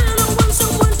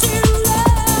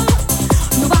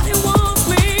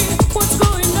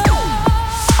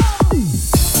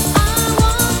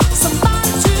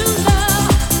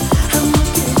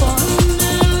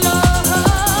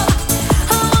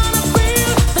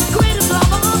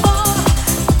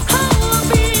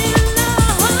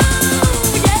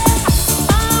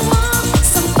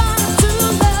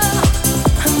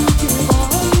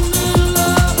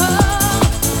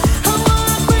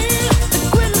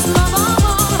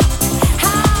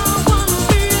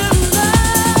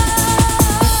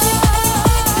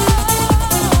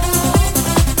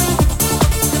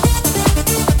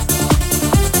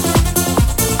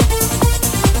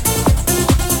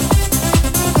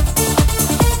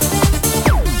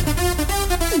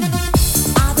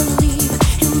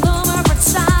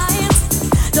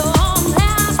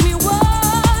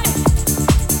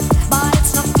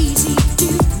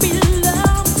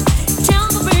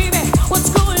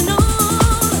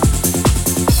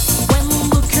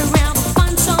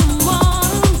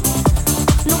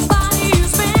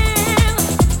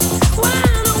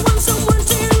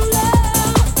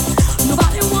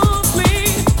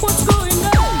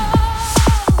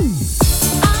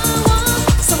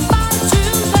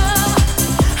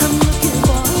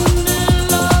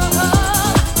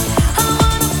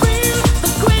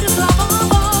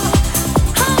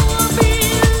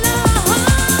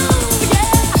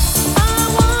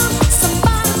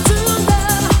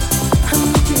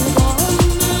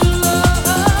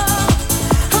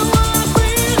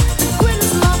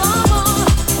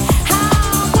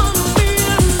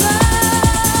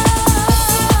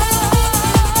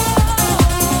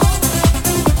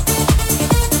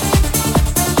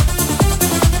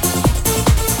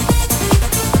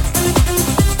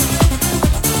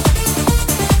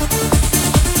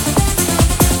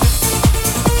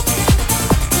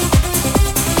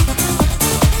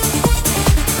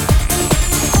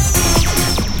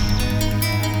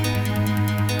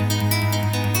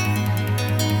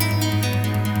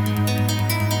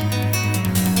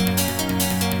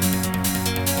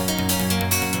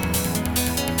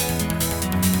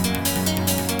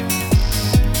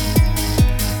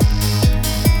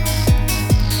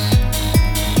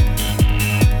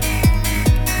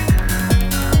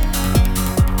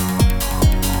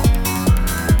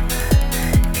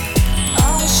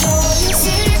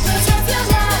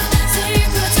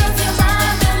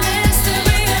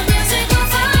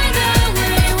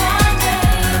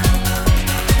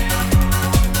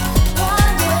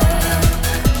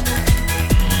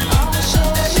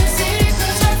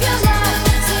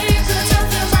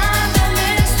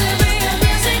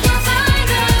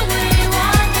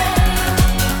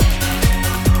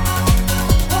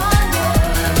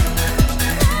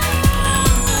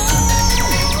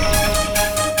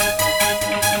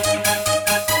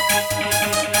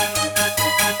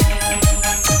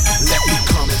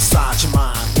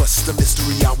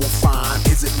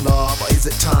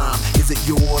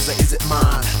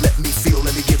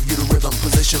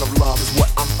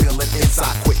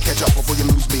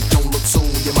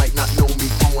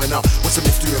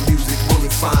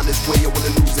find this way or will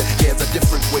it lose it? There's a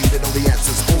different way to know the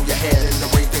answers. Hold your head in the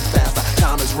rain, think faster.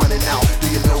 Time is running out. Do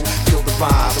you know? Feel the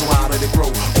vibe and why did it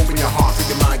grow? Open your heart, free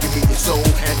your mind, give me your soul,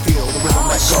 and feel the rhythm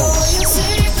that goes.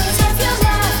 Secrets of your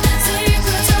life,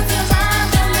 secrets of your life,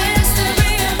 the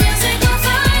mystery of music will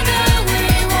find a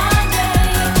way one day.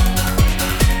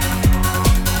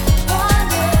 One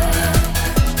day.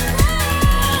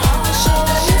 I'll show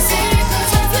you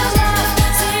secrets of your life,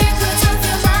 secrets of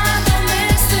your life, the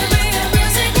mystery of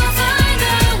music will find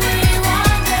a way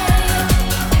one day.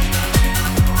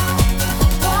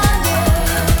 One day.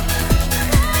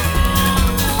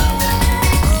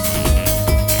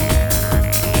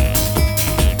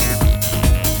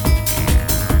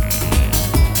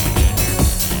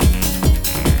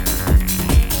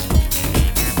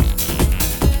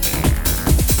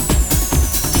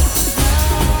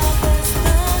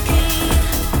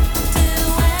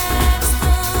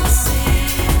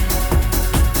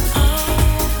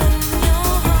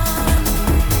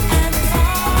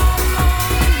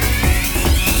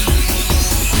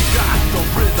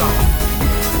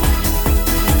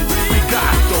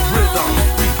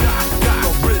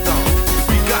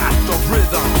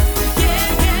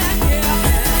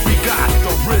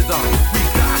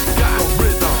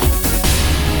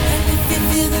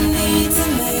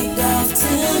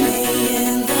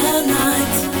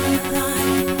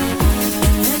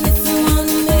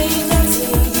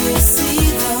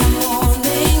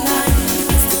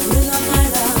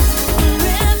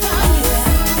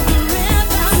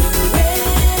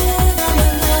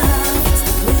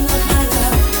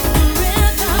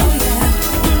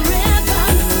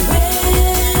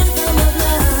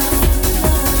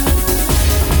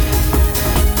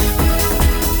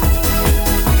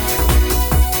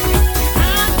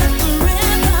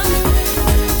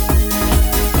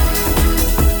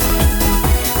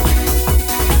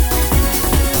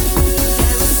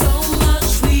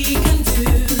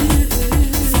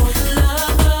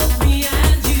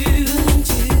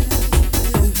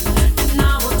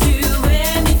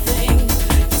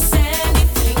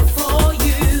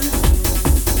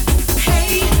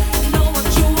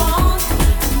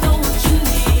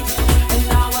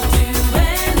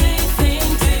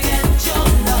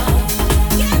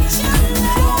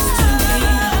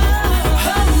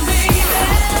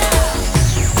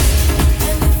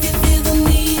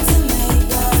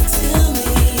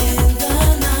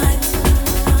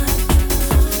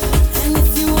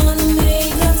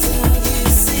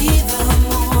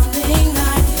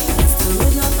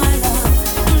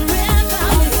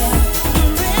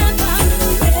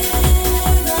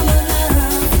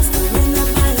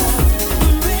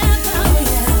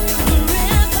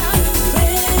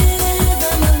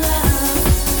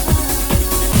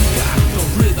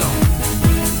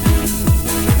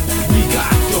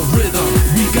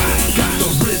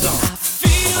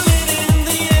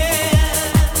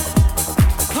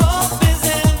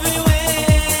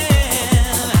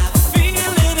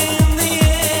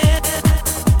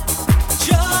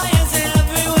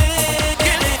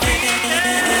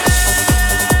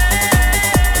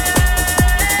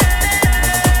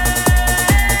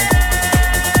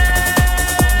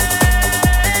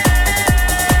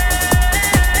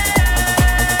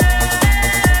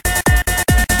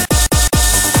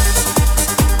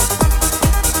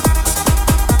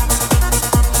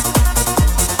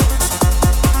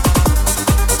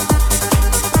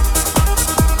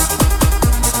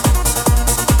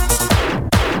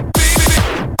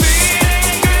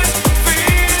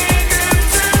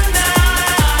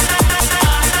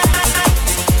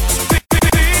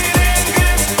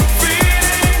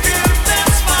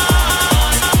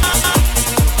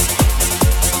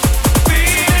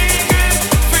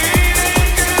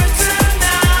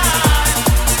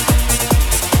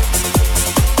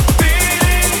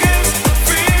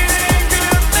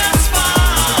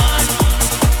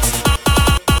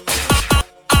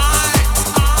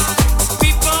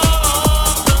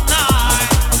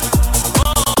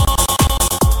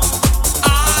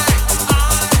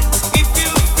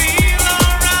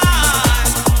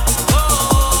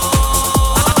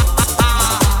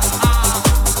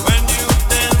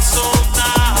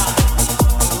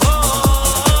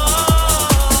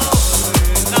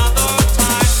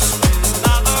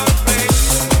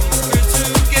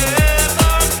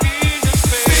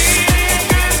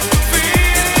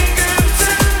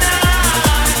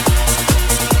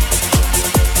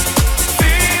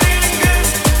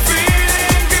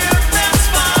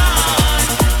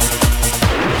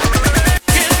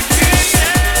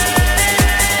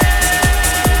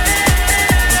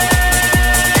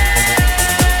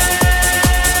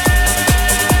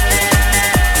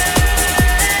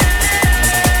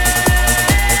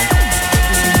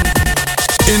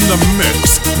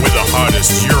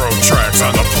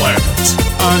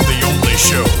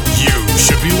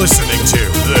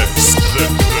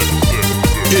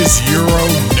 is Euro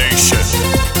Nation.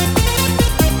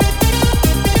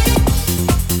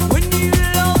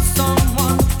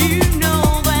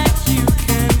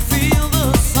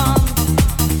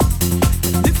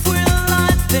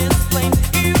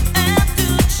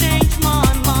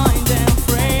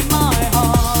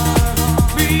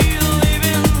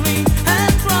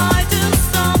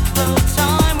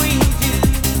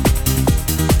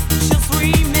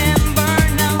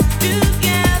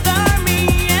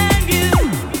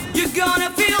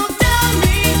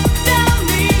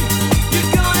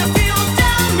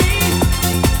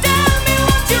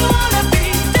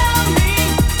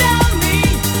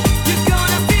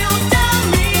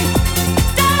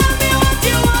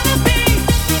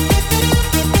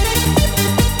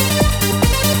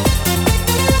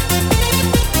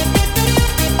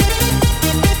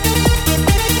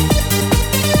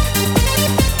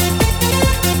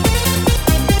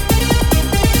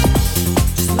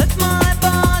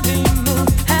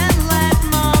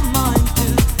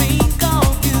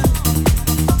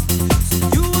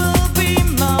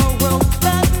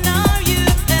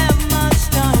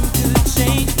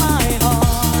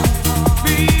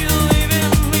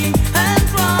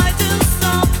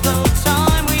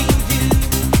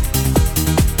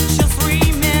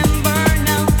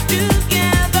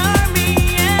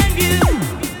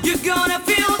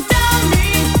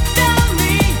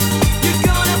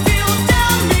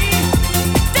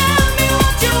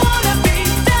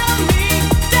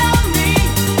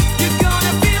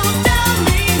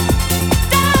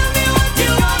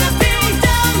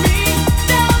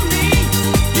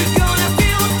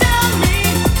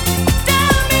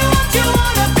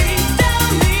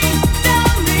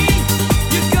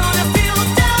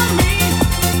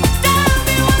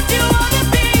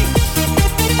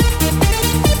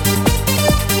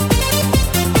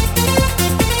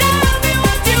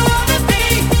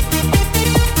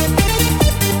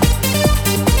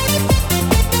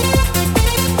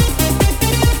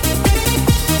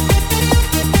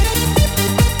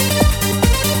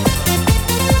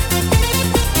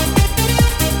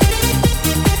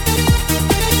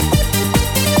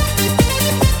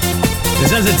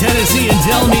 sounds of Tennessee and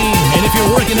Tell Me. And if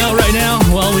you're working out right now,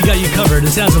 well, we got you covered.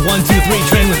 The sounds of 1, 2, 3,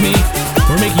 train with me.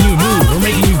 We're making you move, we're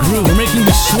making you groove, we're making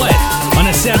you sweat on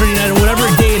a Saturday night or whatever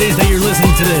day it is that you're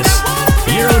listening to this.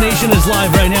 Euro Nation is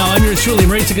live right now. I'm yours truly,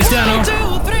 Maurizio Castano,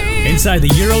 inside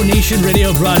the Euro Nation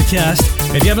radio broadcast.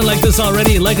 If you haven't liked us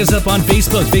already, like us up on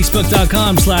Facebook,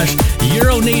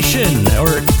 facebook.com/Euronation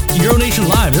or Euronation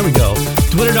Live, there we go.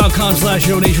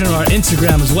 Twitter.com/Euronation or our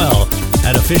Instagram as well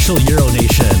at official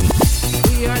Euronation.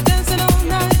 We are dancing all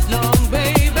night long,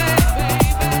 baby.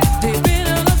 Deep in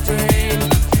a love train.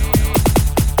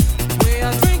 We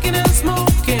are drinking and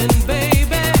smoking,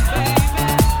 baby.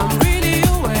 I'm really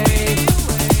awake.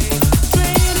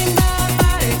 Training my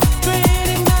body,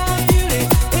 training my beauty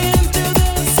into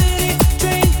the city.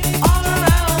 Train all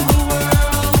around the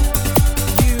world.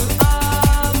 You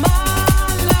are my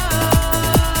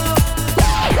love.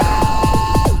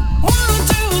 1,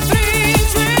 2, 3,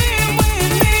 train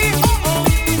with me. Oh, oh,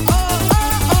 oh.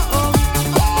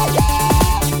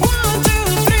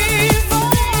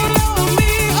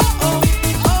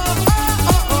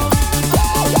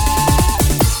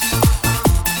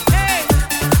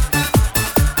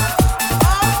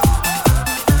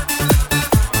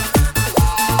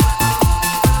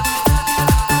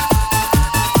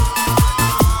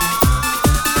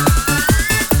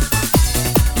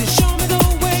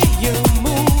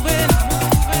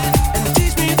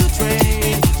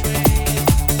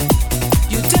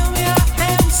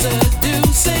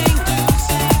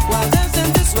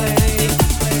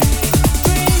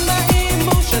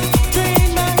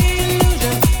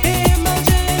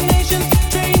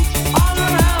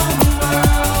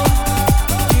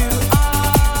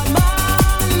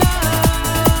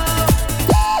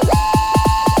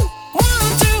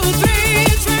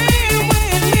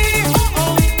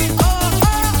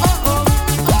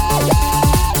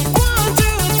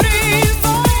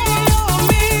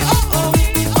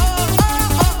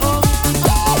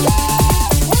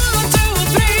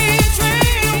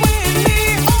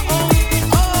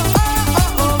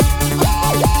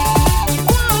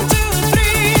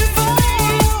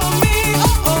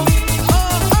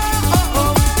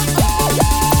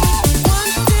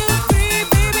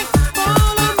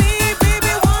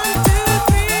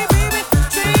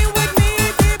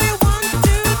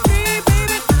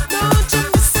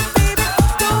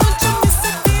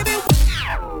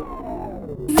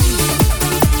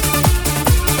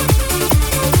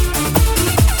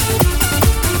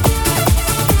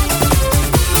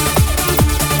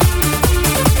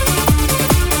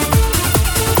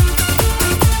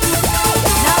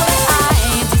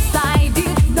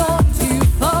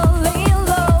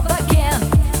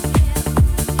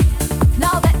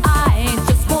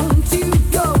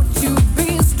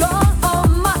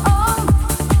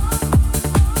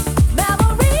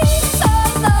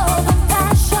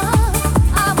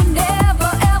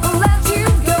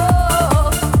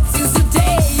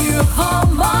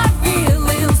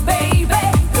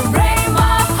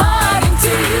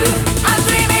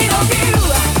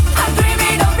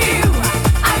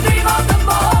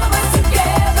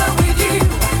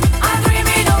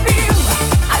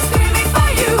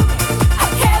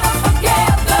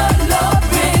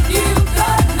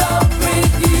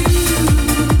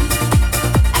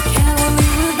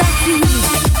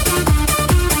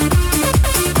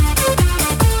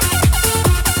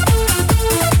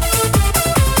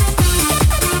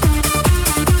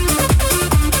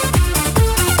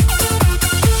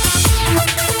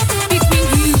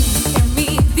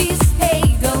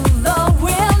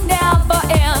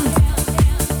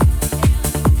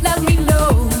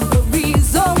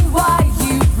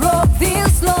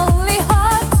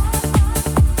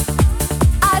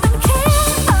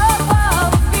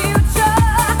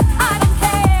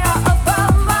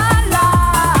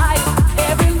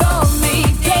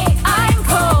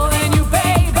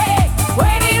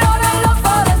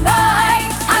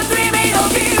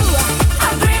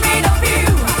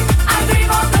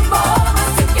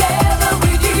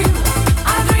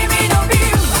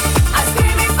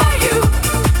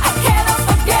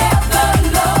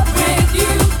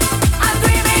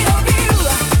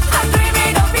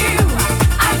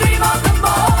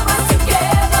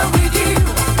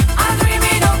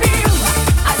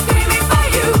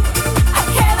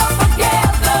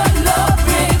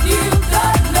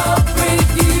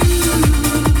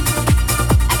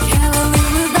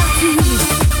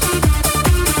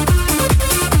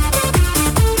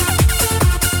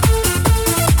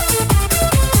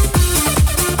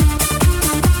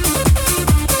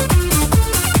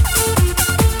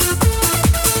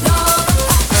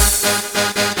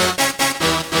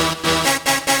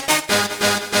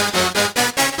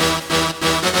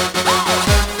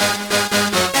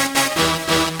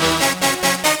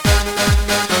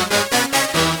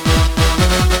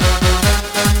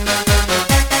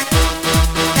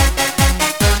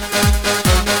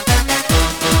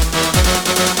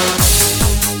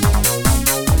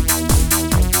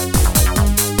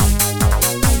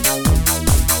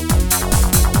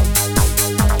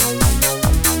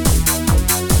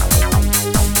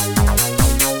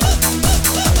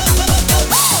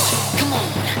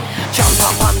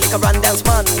 like a run dance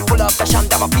man. Full of passion,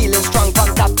 that I'm feeling strong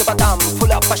from top to bottom.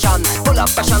 Full of passion,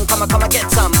 come and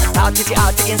get some. Arty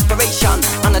inspiration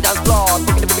on the dance floor.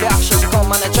 Boogie the actions,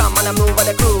 come on a jump and a move on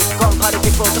the groove. Come party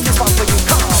people, so this one for you,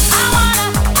 come.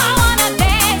 I wanna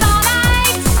dance all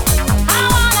night. I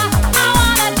wanna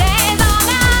dance all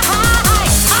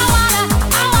night.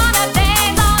 I wanna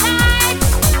dance all night.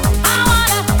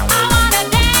 I wanna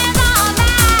dance all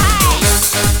night.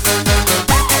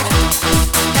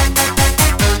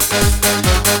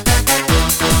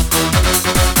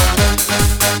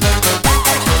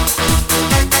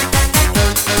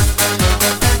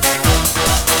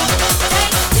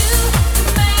 Takes two to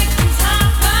make things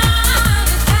happen.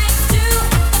 It takes two.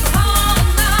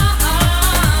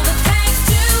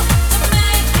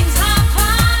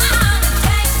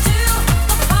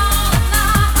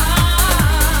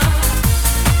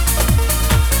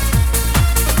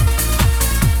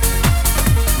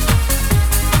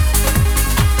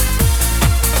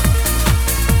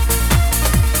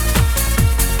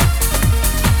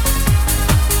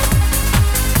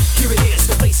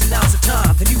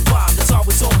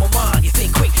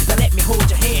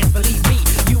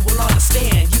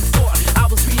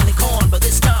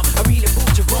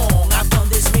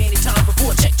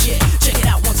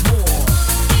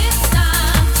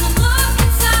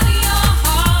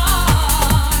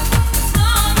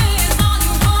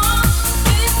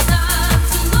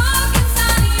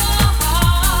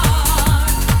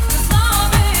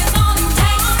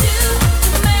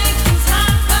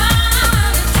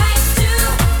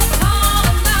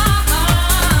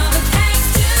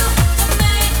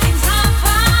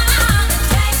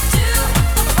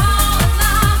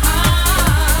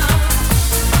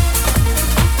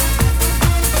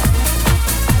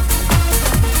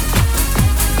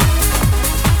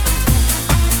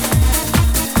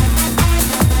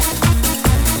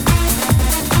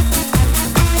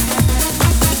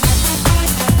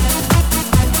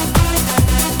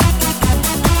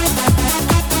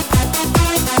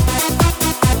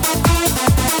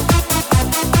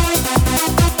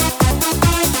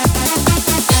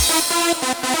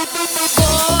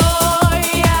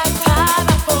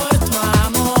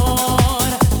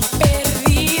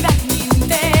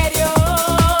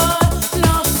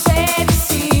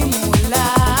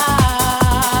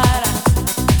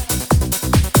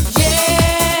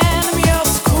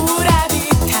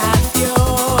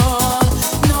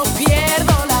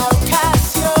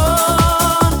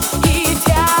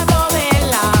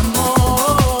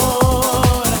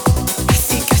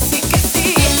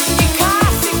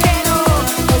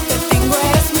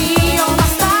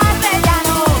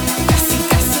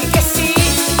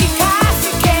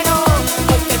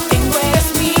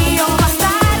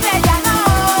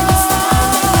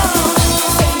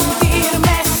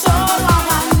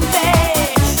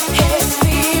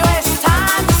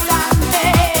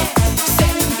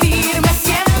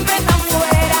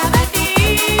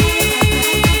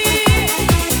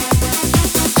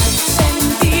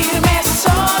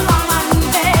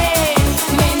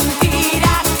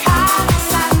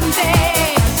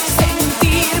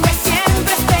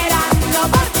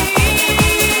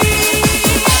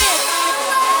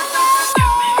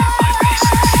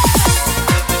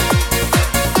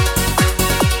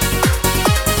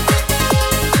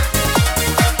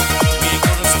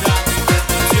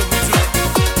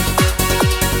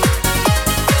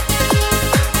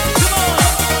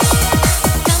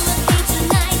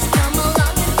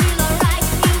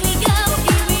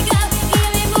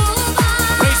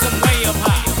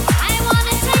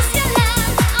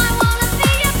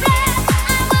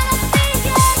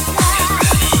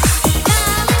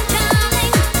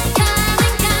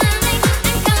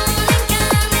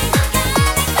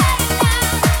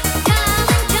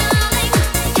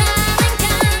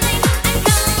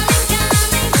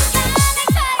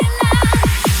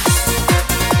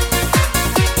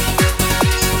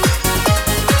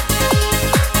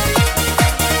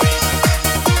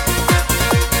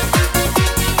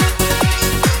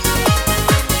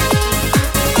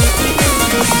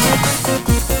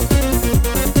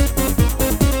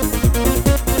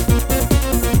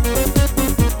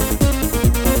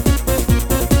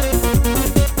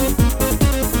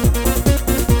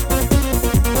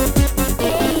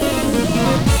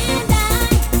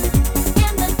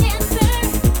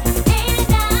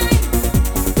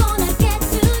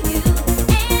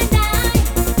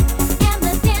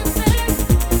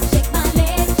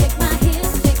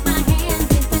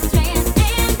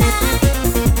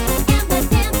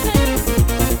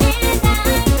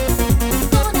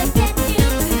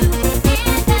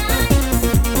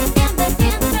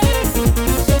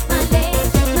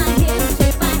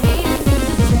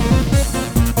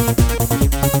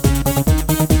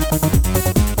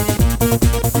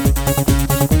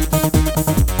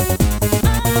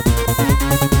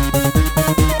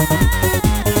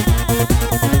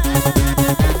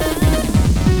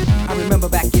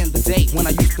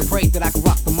 used to pray that I could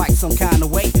rock the mic some kind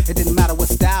of way. It didn't matter what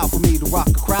style for me to rock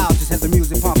a crowd, just have the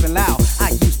music pumping loud.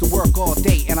 I used to work all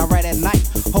day and I write at night,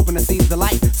 hoping to see the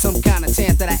light. Some kind of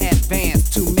chance that I advance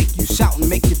to make you shout and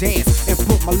make you dance, and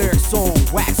put my lyrics on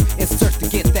wax and search to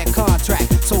get that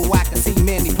contract, so I can see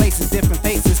many places, different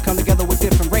faces come together with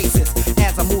different races.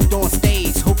 As I moved on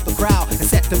stage, hope the crowd is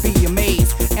set to be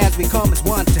amazed as we come as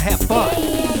one to have fun.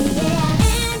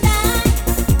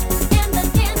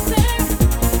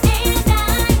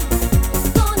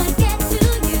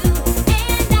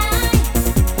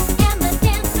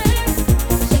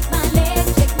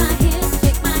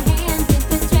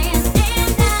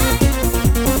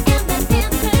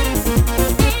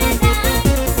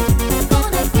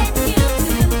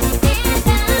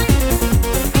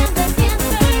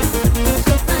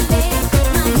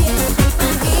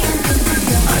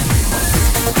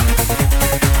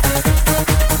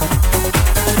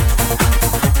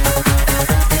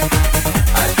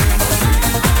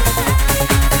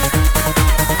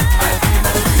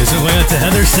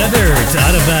 Sethered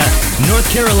out of North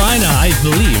Carolina, I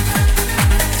believe.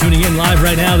 Tuning in live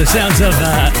right now, the sounds of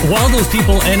Waldo's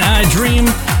People and I Dream.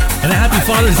 And a happy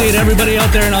Father's Day to everybody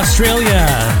out there in Australia,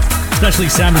 especially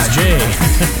Samus J.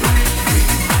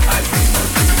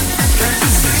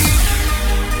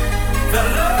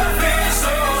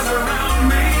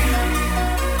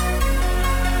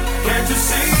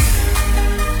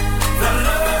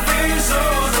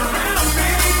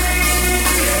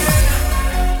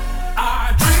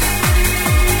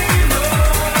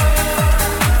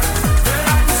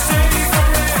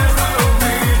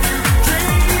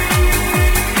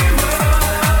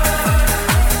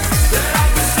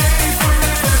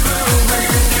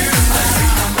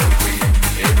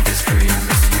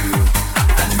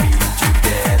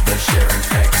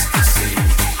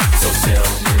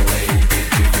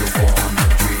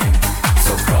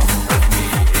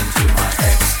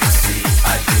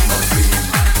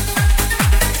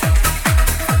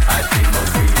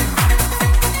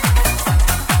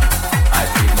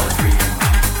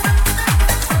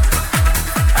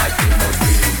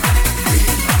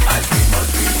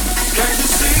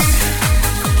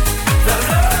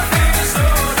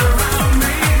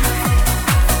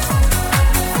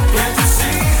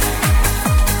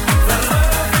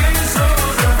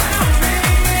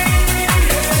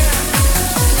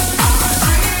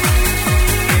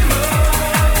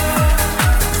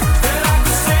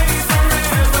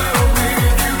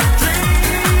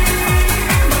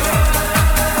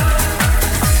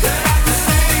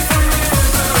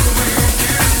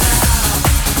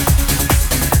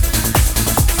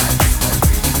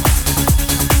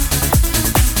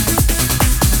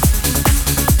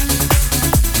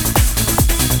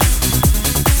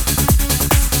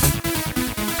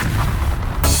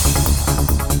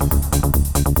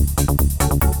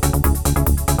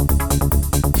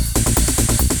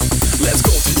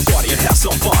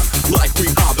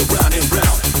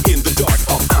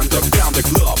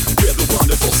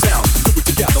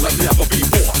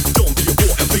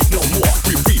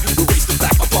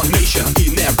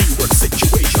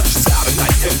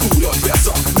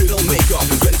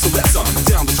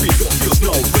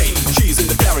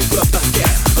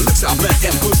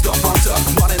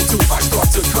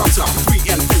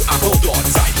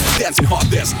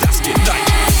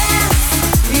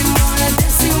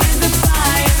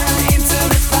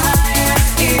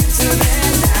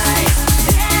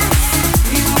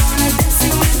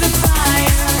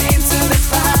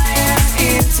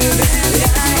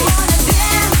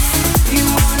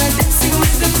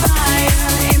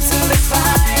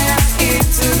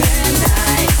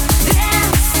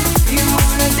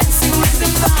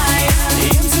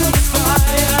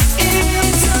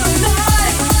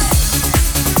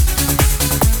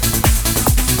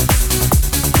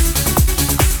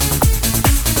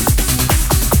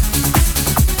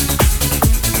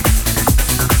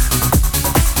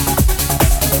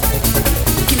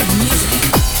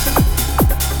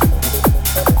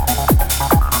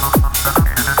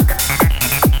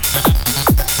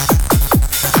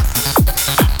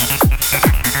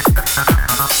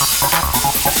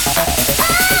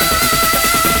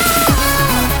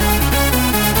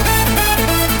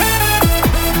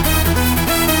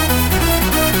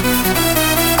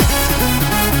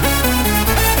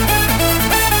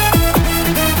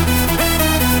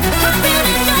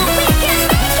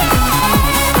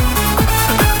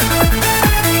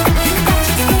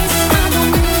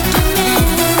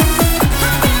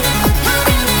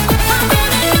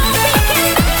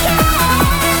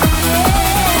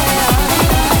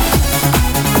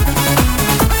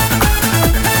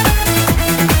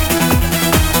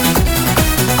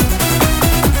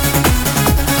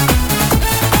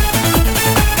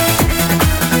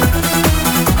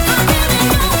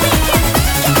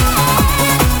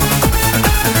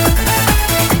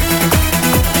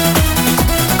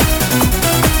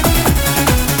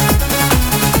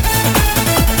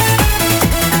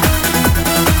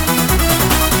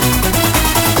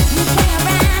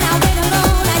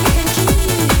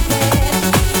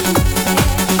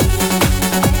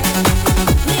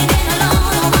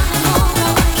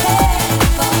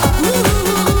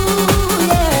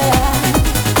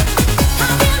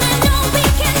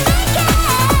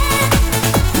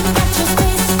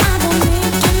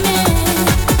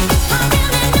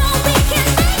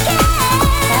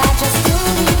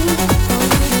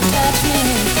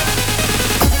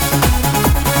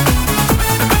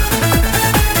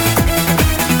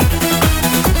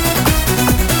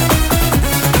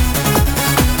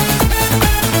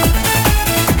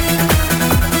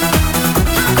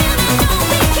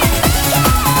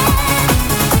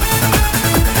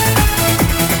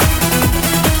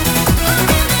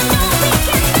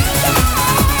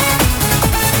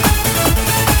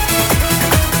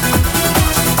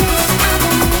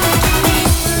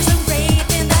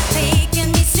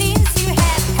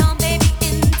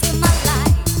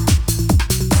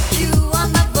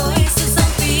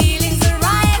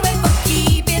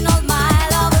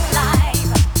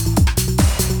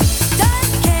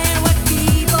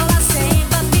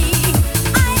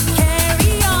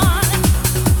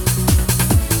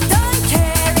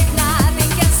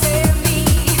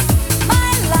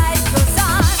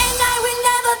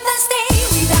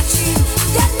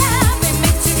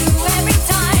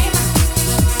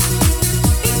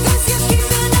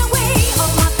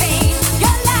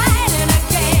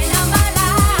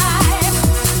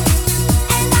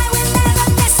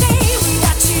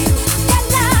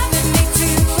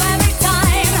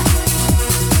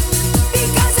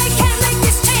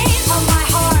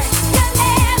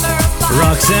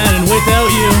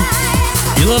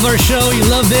 love our show, you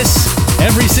love this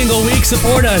every single week,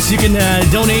 support us. You can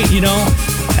donate,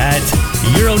 at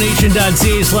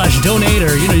euronation.ca/donate,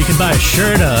 or, you can buy a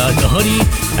shirt, a hoodie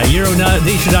at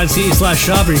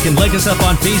euronation.ca/shop, or you can like us up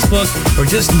on Facebook, or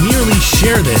just merely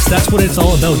share this. That's what it's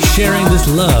all about, sharing this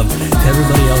love to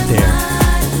everybody out there.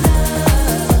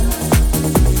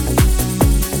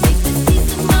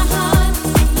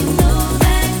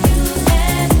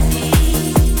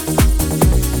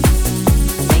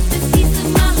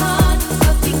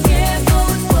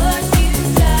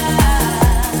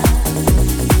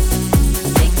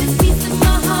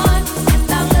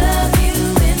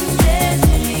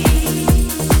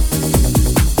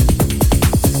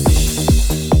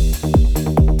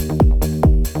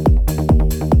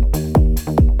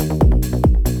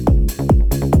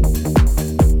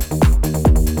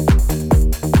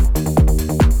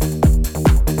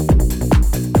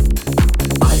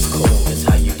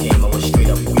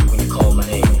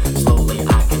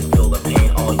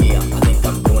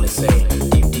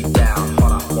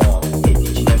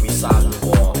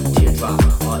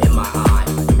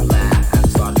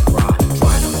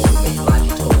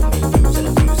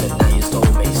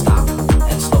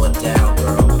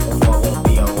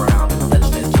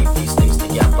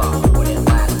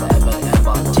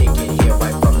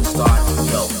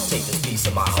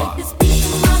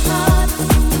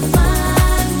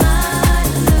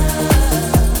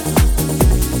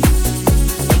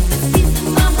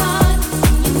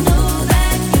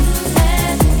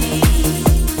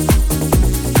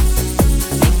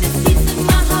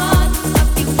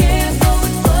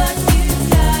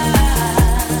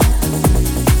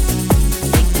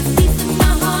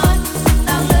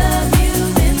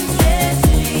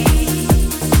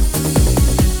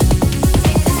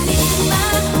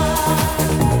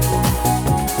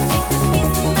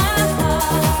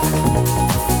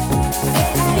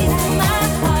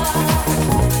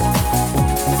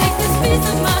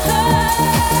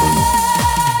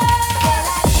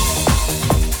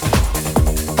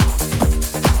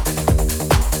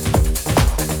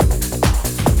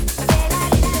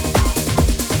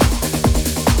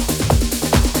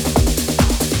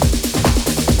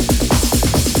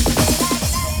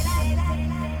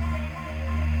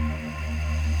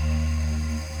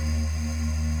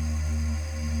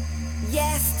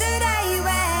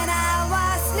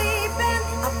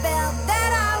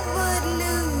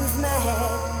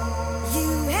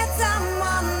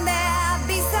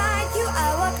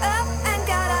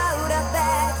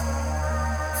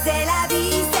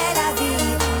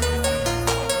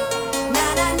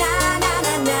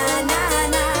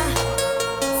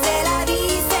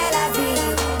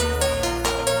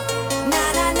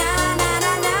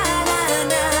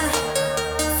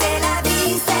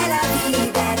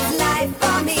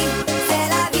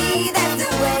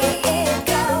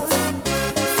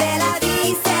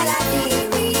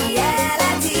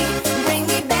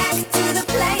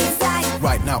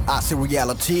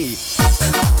 Reality.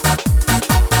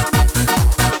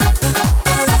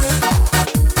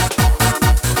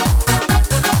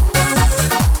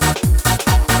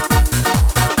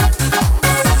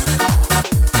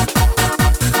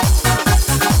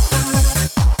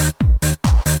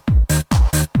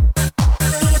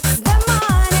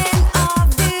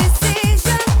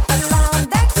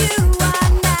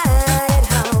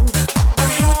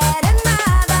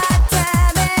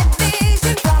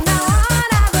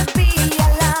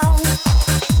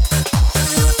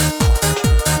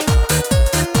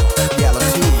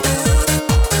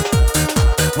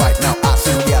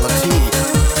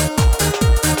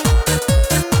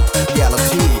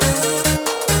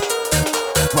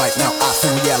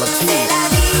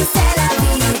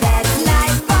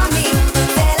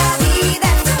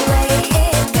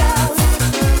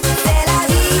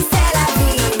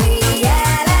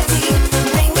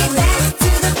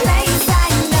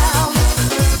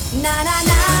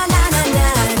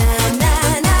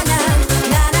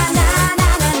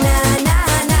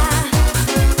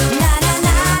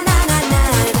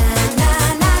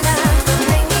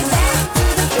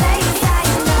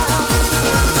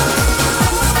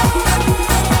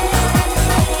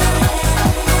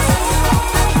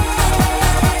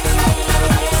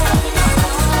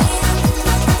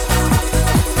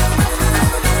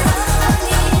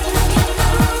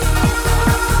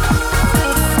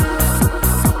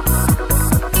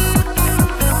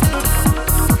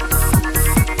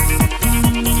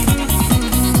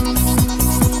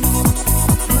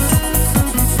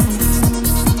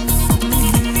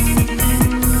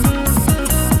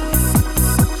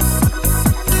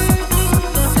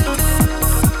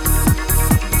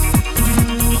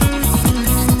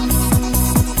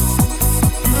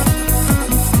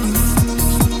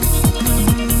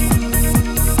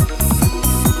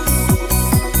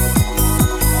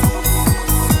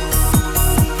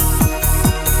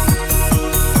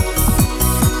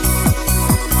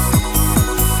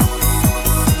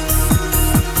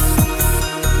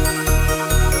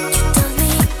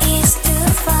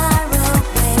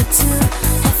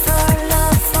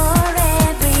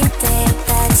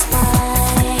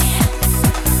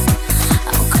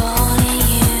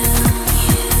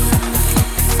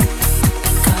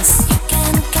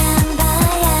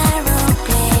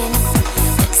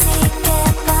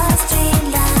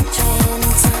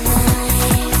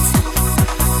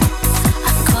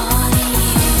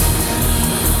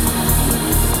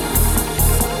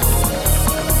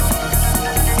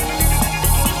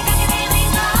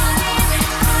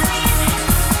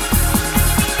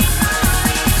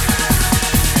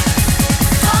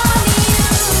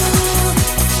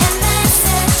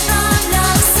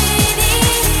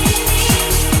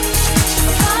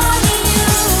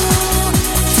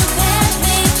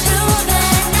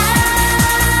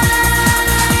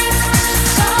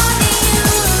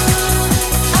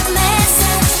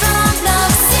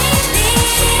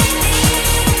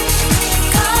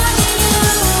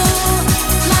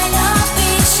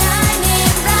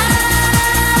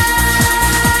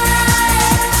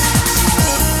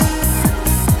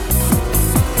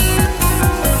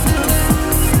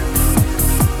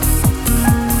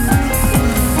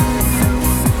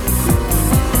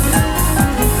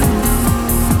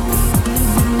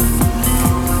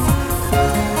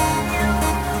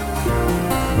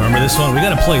 this one. We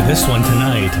gotta play this one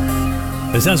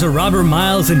tonight. This sounds for Robert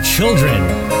Miles and Children.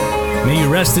 May you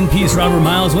rest in peace, Robert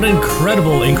Miles. What an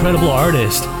incredible, incredible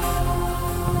artist.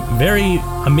 Very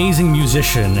amazing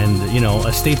musician and, you know,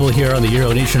 a staple here on the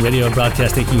Euro Nation radio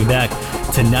broadcast, taking you back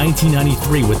to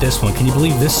 1993 with this one. Can you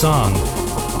believe this song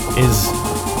is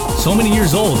so many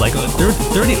years old? Like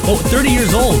 30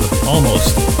 years old,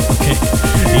 almost. Okay.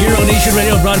 The Euro Nation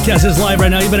radio broadcast is live right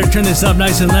now. You better turn this up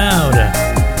nice and loud.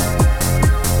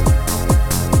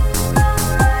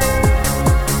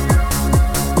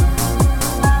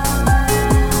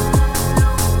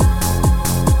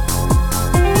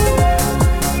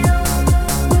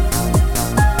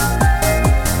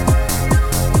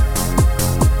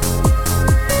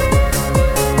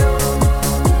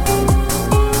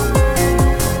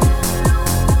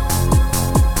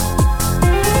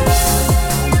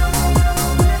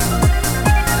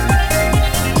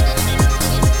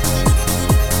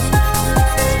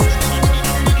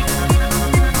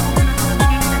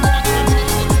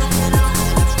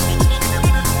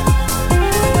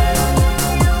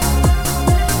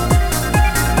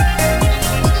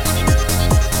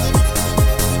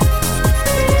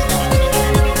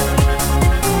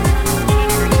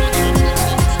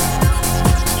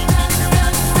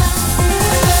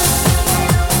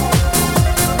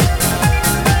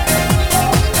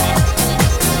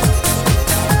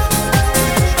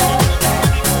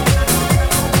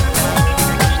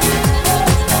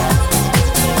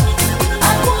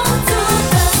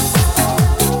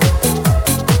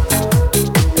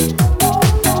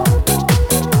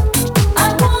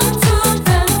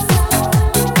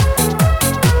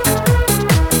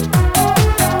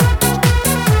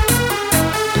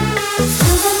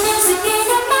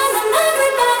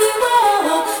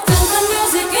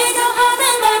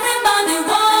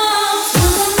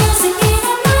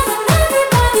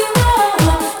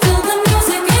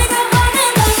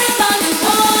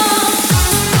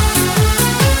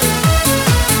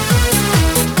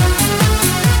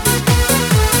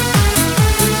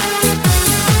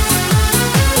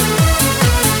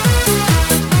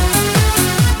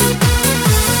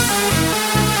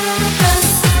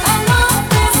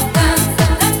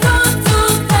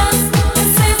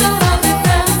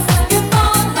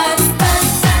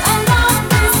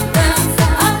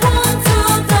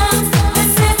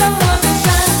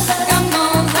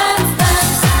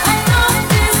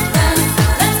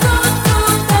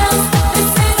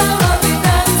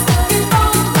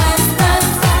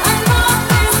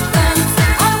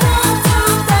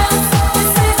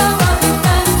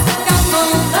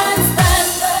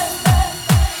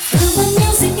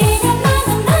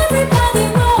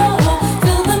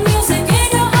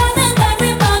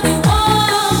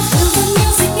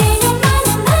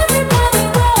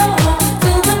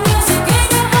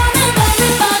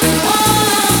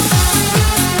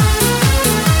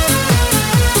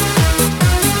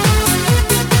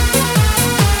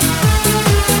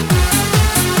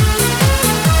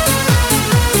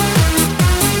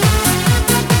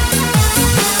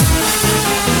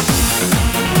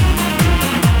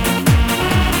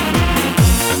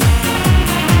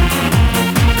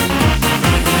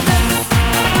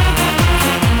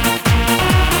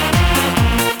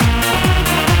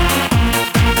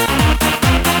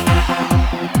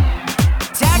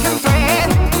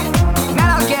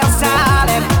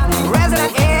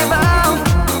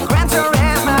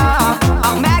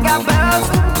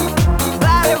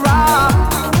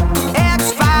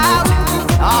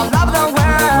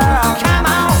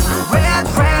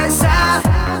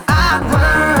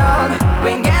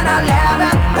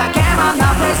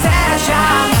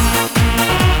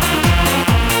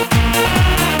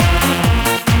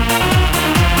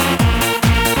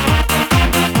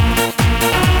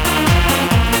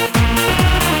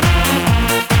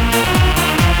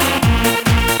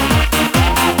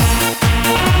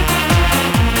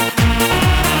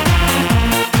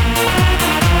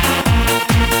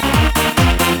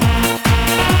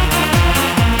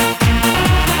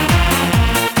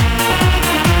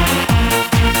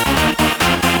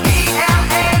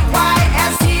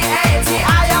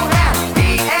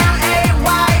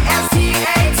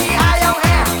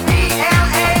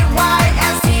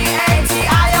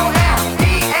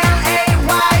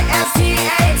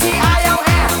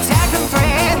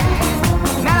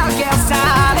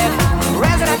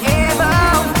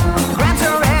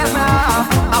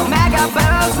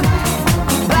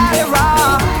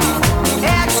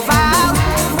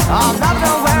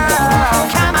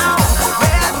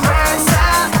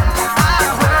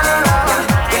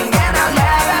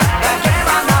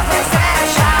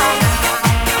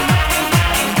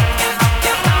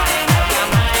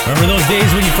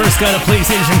 got a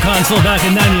PlayStation console back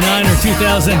in 99 or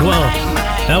 2000, well,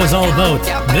 that was all about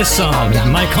this song,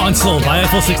 My Console by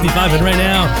Eiffel 65. And right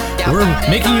now, we're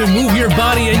making you move your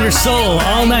body and your soul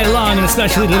all night long, and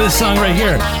especially to this song right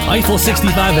here, Eiffel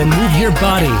 65 and Move Your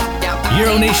Body.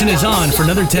 Euro Nation is on for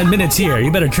another 10 minutes here.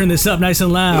 You better turn this up nice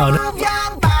and loud.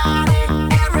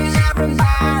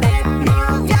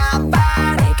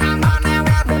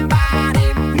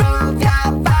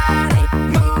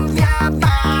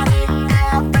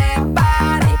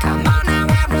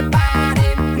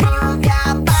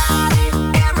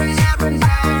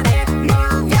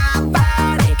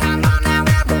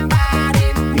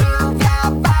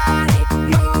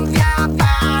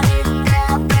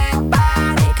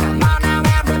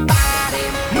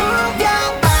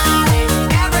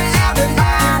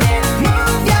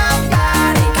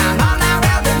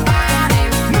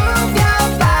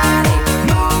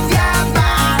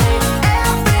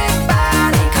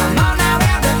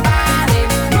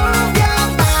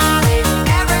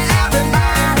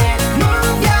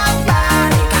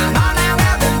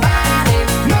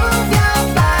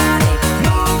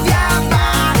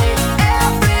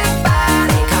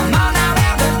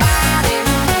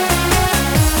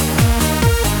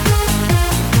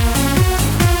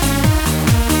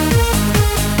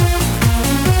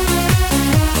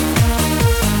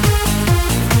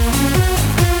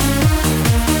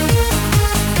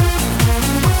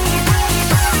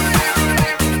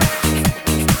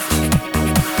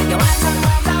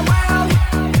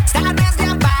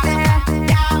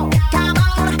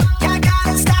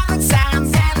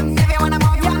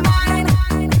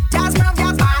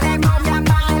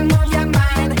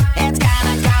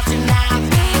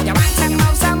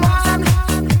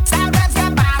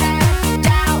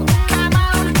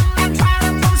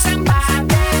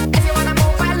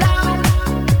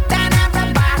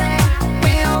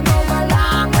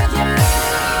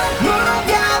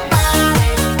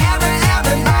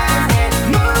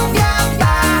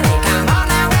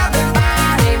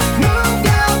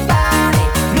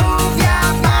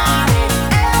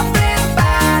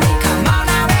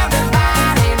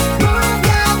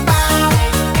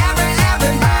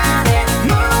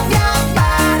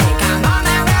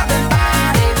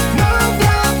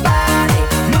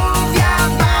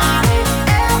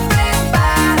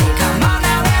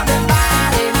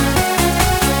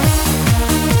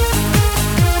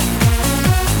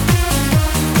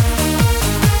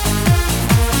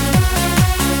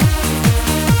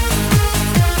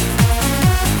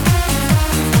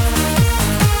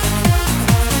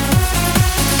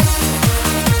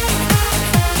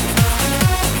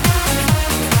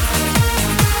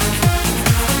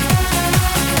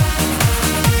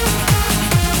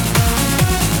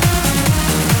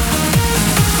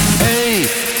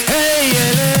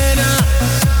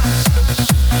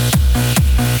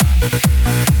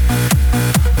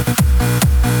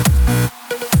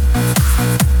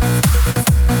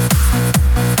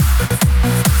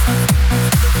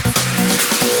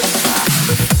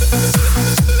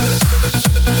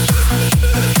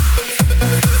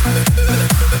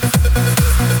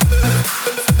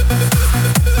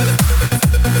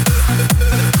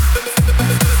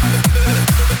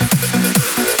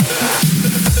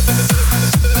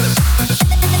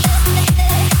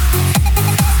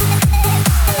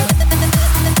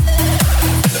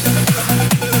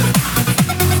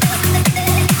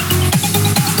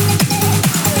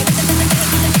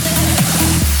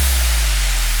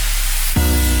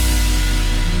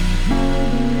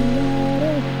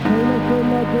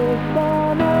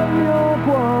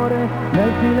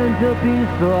 silenzio ti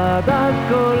sto ad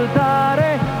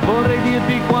ascoltare. Vorrei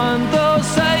dirti quanto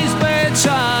sei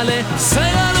speciale.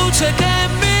 Sei la luce che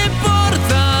mi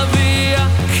porta via,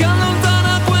 che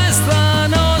allontana questa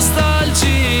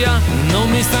nostalgia. Non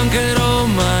mi stancherò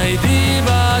mai di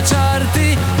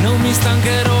baciarti, non mi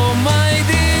stancherò mai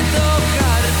di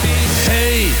toccarti.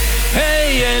 Ehi,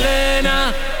 ehi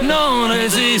Elena, non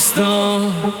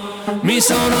resisto, mi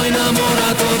sono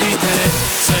innamorato di te.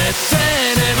 Se te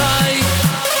ne vai,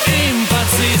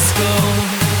 impazzisco,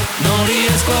 non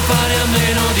riesco a fare a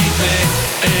meno di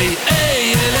te. Ehi,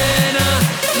 ehi Elena,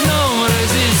 non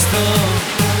resisto,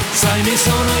 sai mi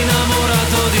sono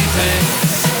innamorato di te.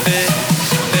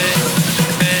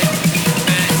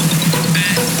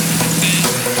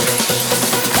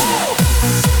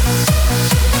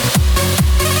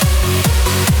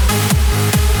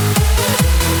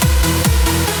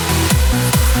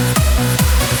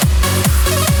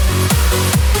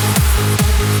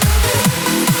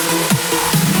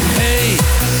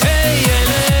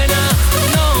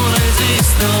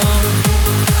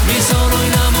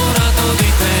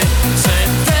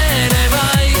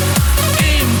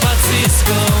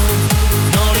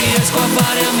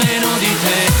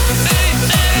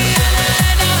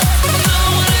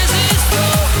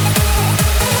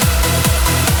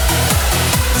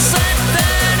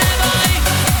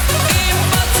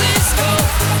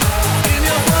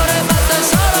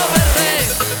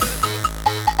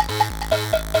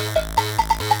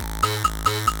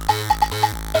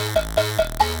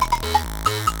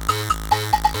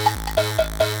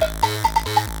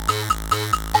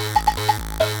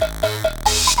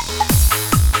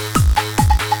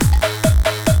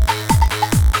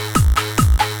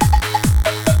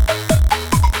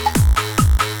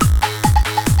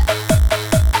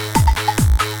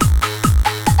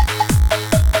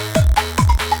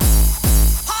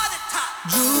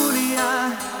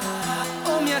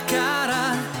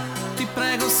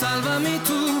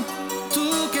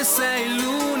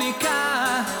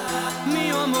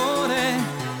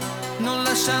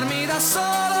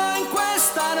 solo in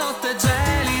questa notte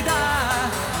gelida.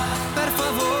 Per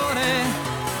favore,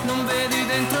 non vedi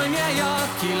dentro i miei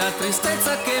occhi la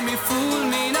tristezza che mi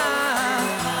fulmina.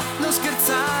 Non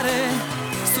scherzare,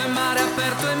 sto in mare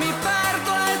aperto e mi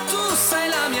perdo e tu sei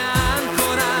la mia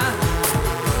ancora.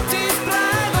 Ti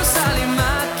prego, sali in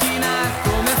macchina,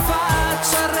 come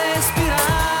faccio a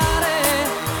respirare?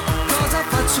 Cosa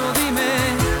faccio di me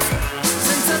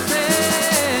senza te?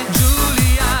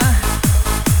 Giulia,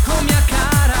 oh mia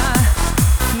cara,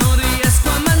 non riesco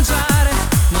a mangiare,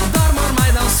 non dormo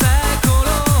ormai da un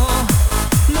secolo.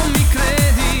 Non mi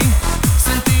credi?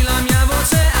 Senti la mia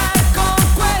voce, è con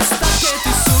questa che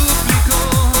ti supplico.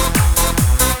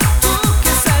 Tu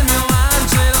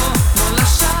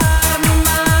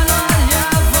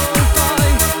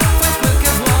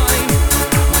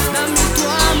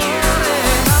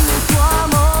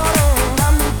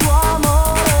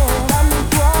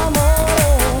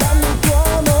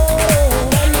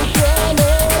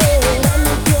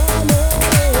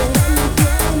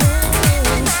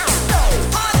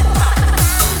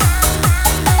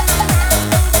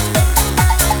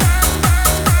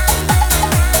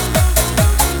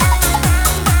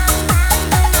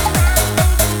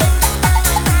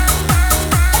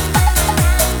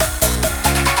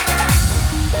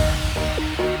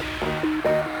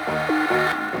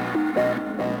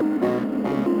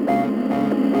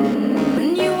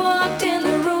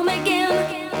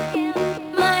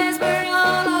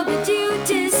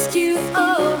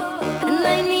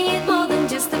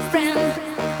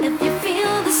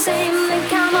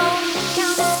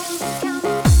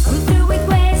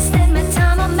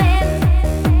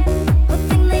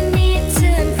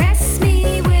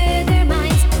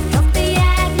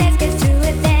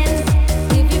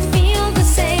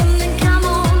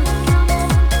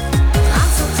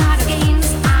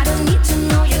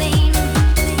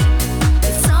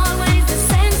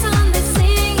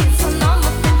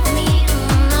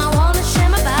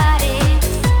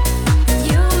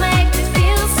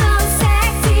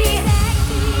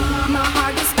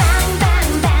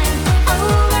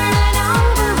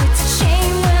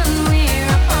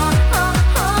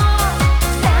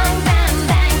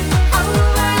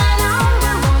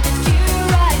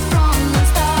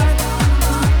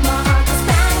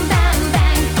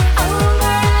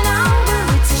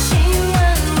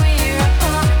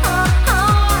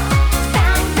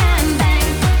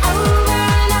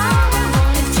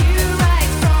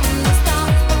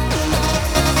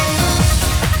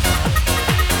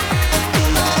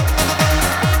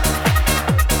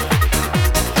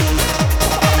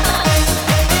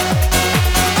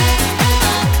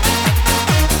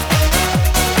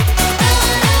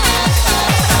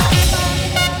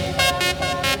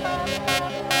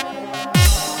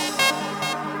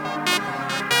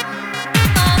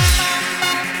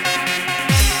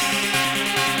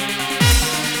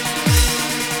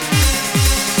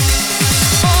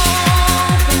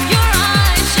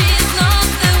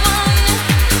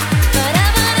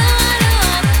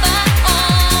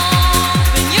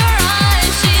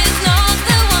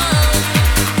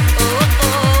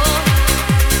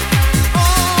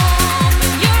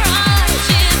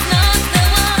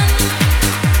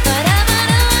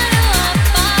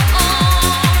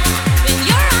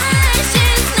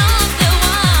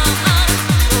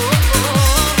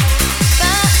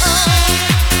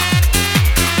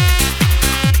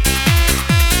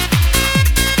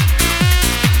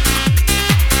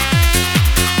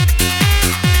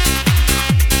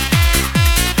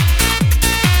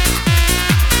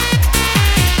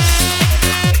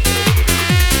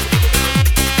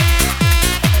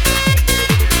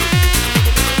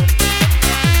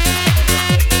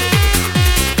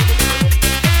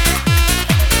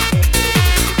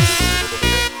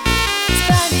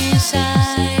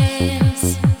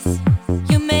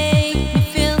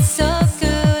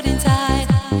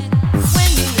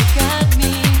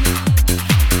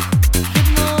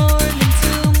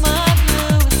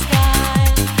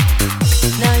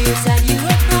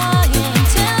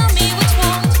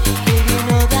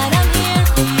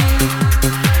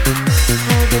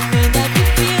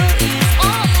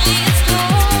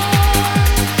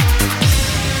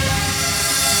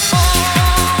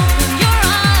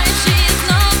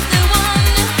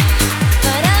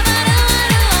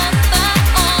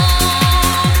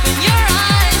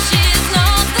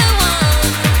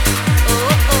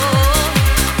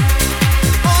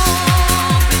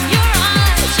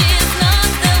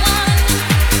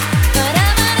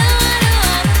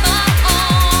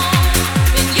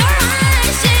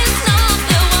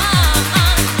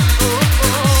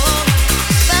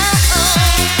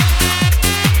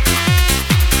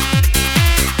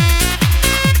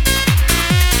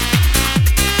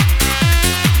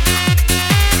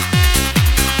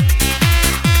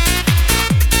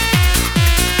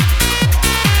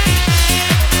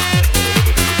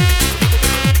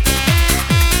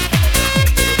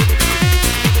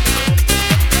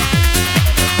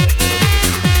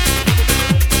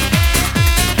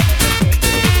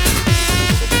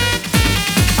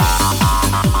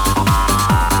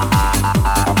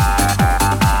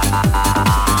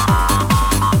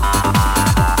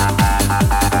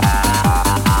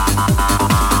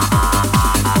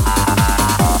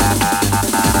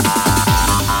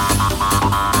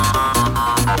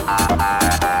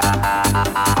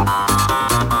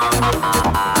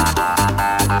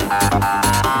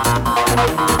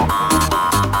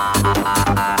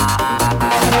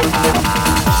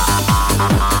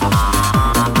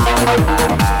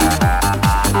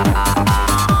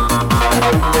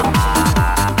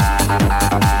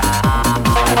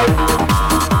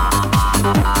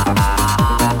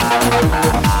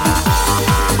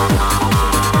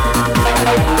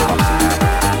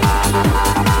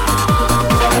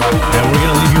And we're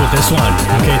gonna leave you with this one.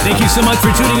 Okay, thank you so much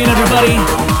for tuning in, everybody.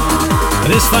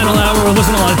 This final hour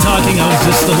wasn't a lot of talking. I was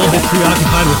just a little bit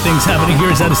preoccupied with things happening here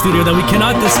inside the studio that we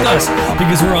cannot discuss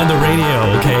because we're on the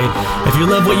radio, okay? If you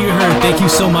love what you heard, thank you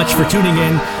so much for tuning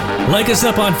in. Like us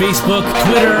up on Facebook,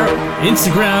 Twitter,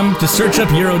 Instagram. Just search up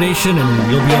Euronation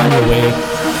and you'll be on your way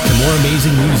to more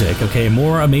amazing music, okay?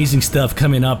 More amazing stuff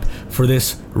coming up for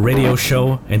this radio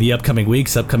show in the upcoming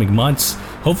weeks, upcoming months,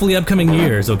 hopefully upcoming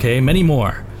years, okay? Many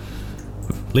more.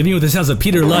 Leaving you with the sounds of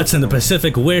Peter Lutz and the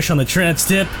Pacific Wish on the trance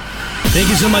tip. Thank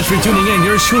you so much for tuning in.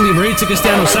 Yours truly, Maritza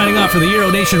Castano, signing off for the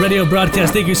Euro Nation radio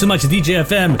broadcast. Thank you so much to DJ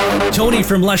FM, Tony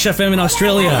from Lush FM in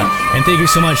Australia, and thank you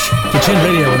so much to Chin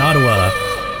Radio in Ottawa.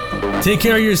 Take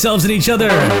care of yourselves and each other,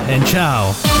 and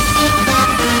ciao.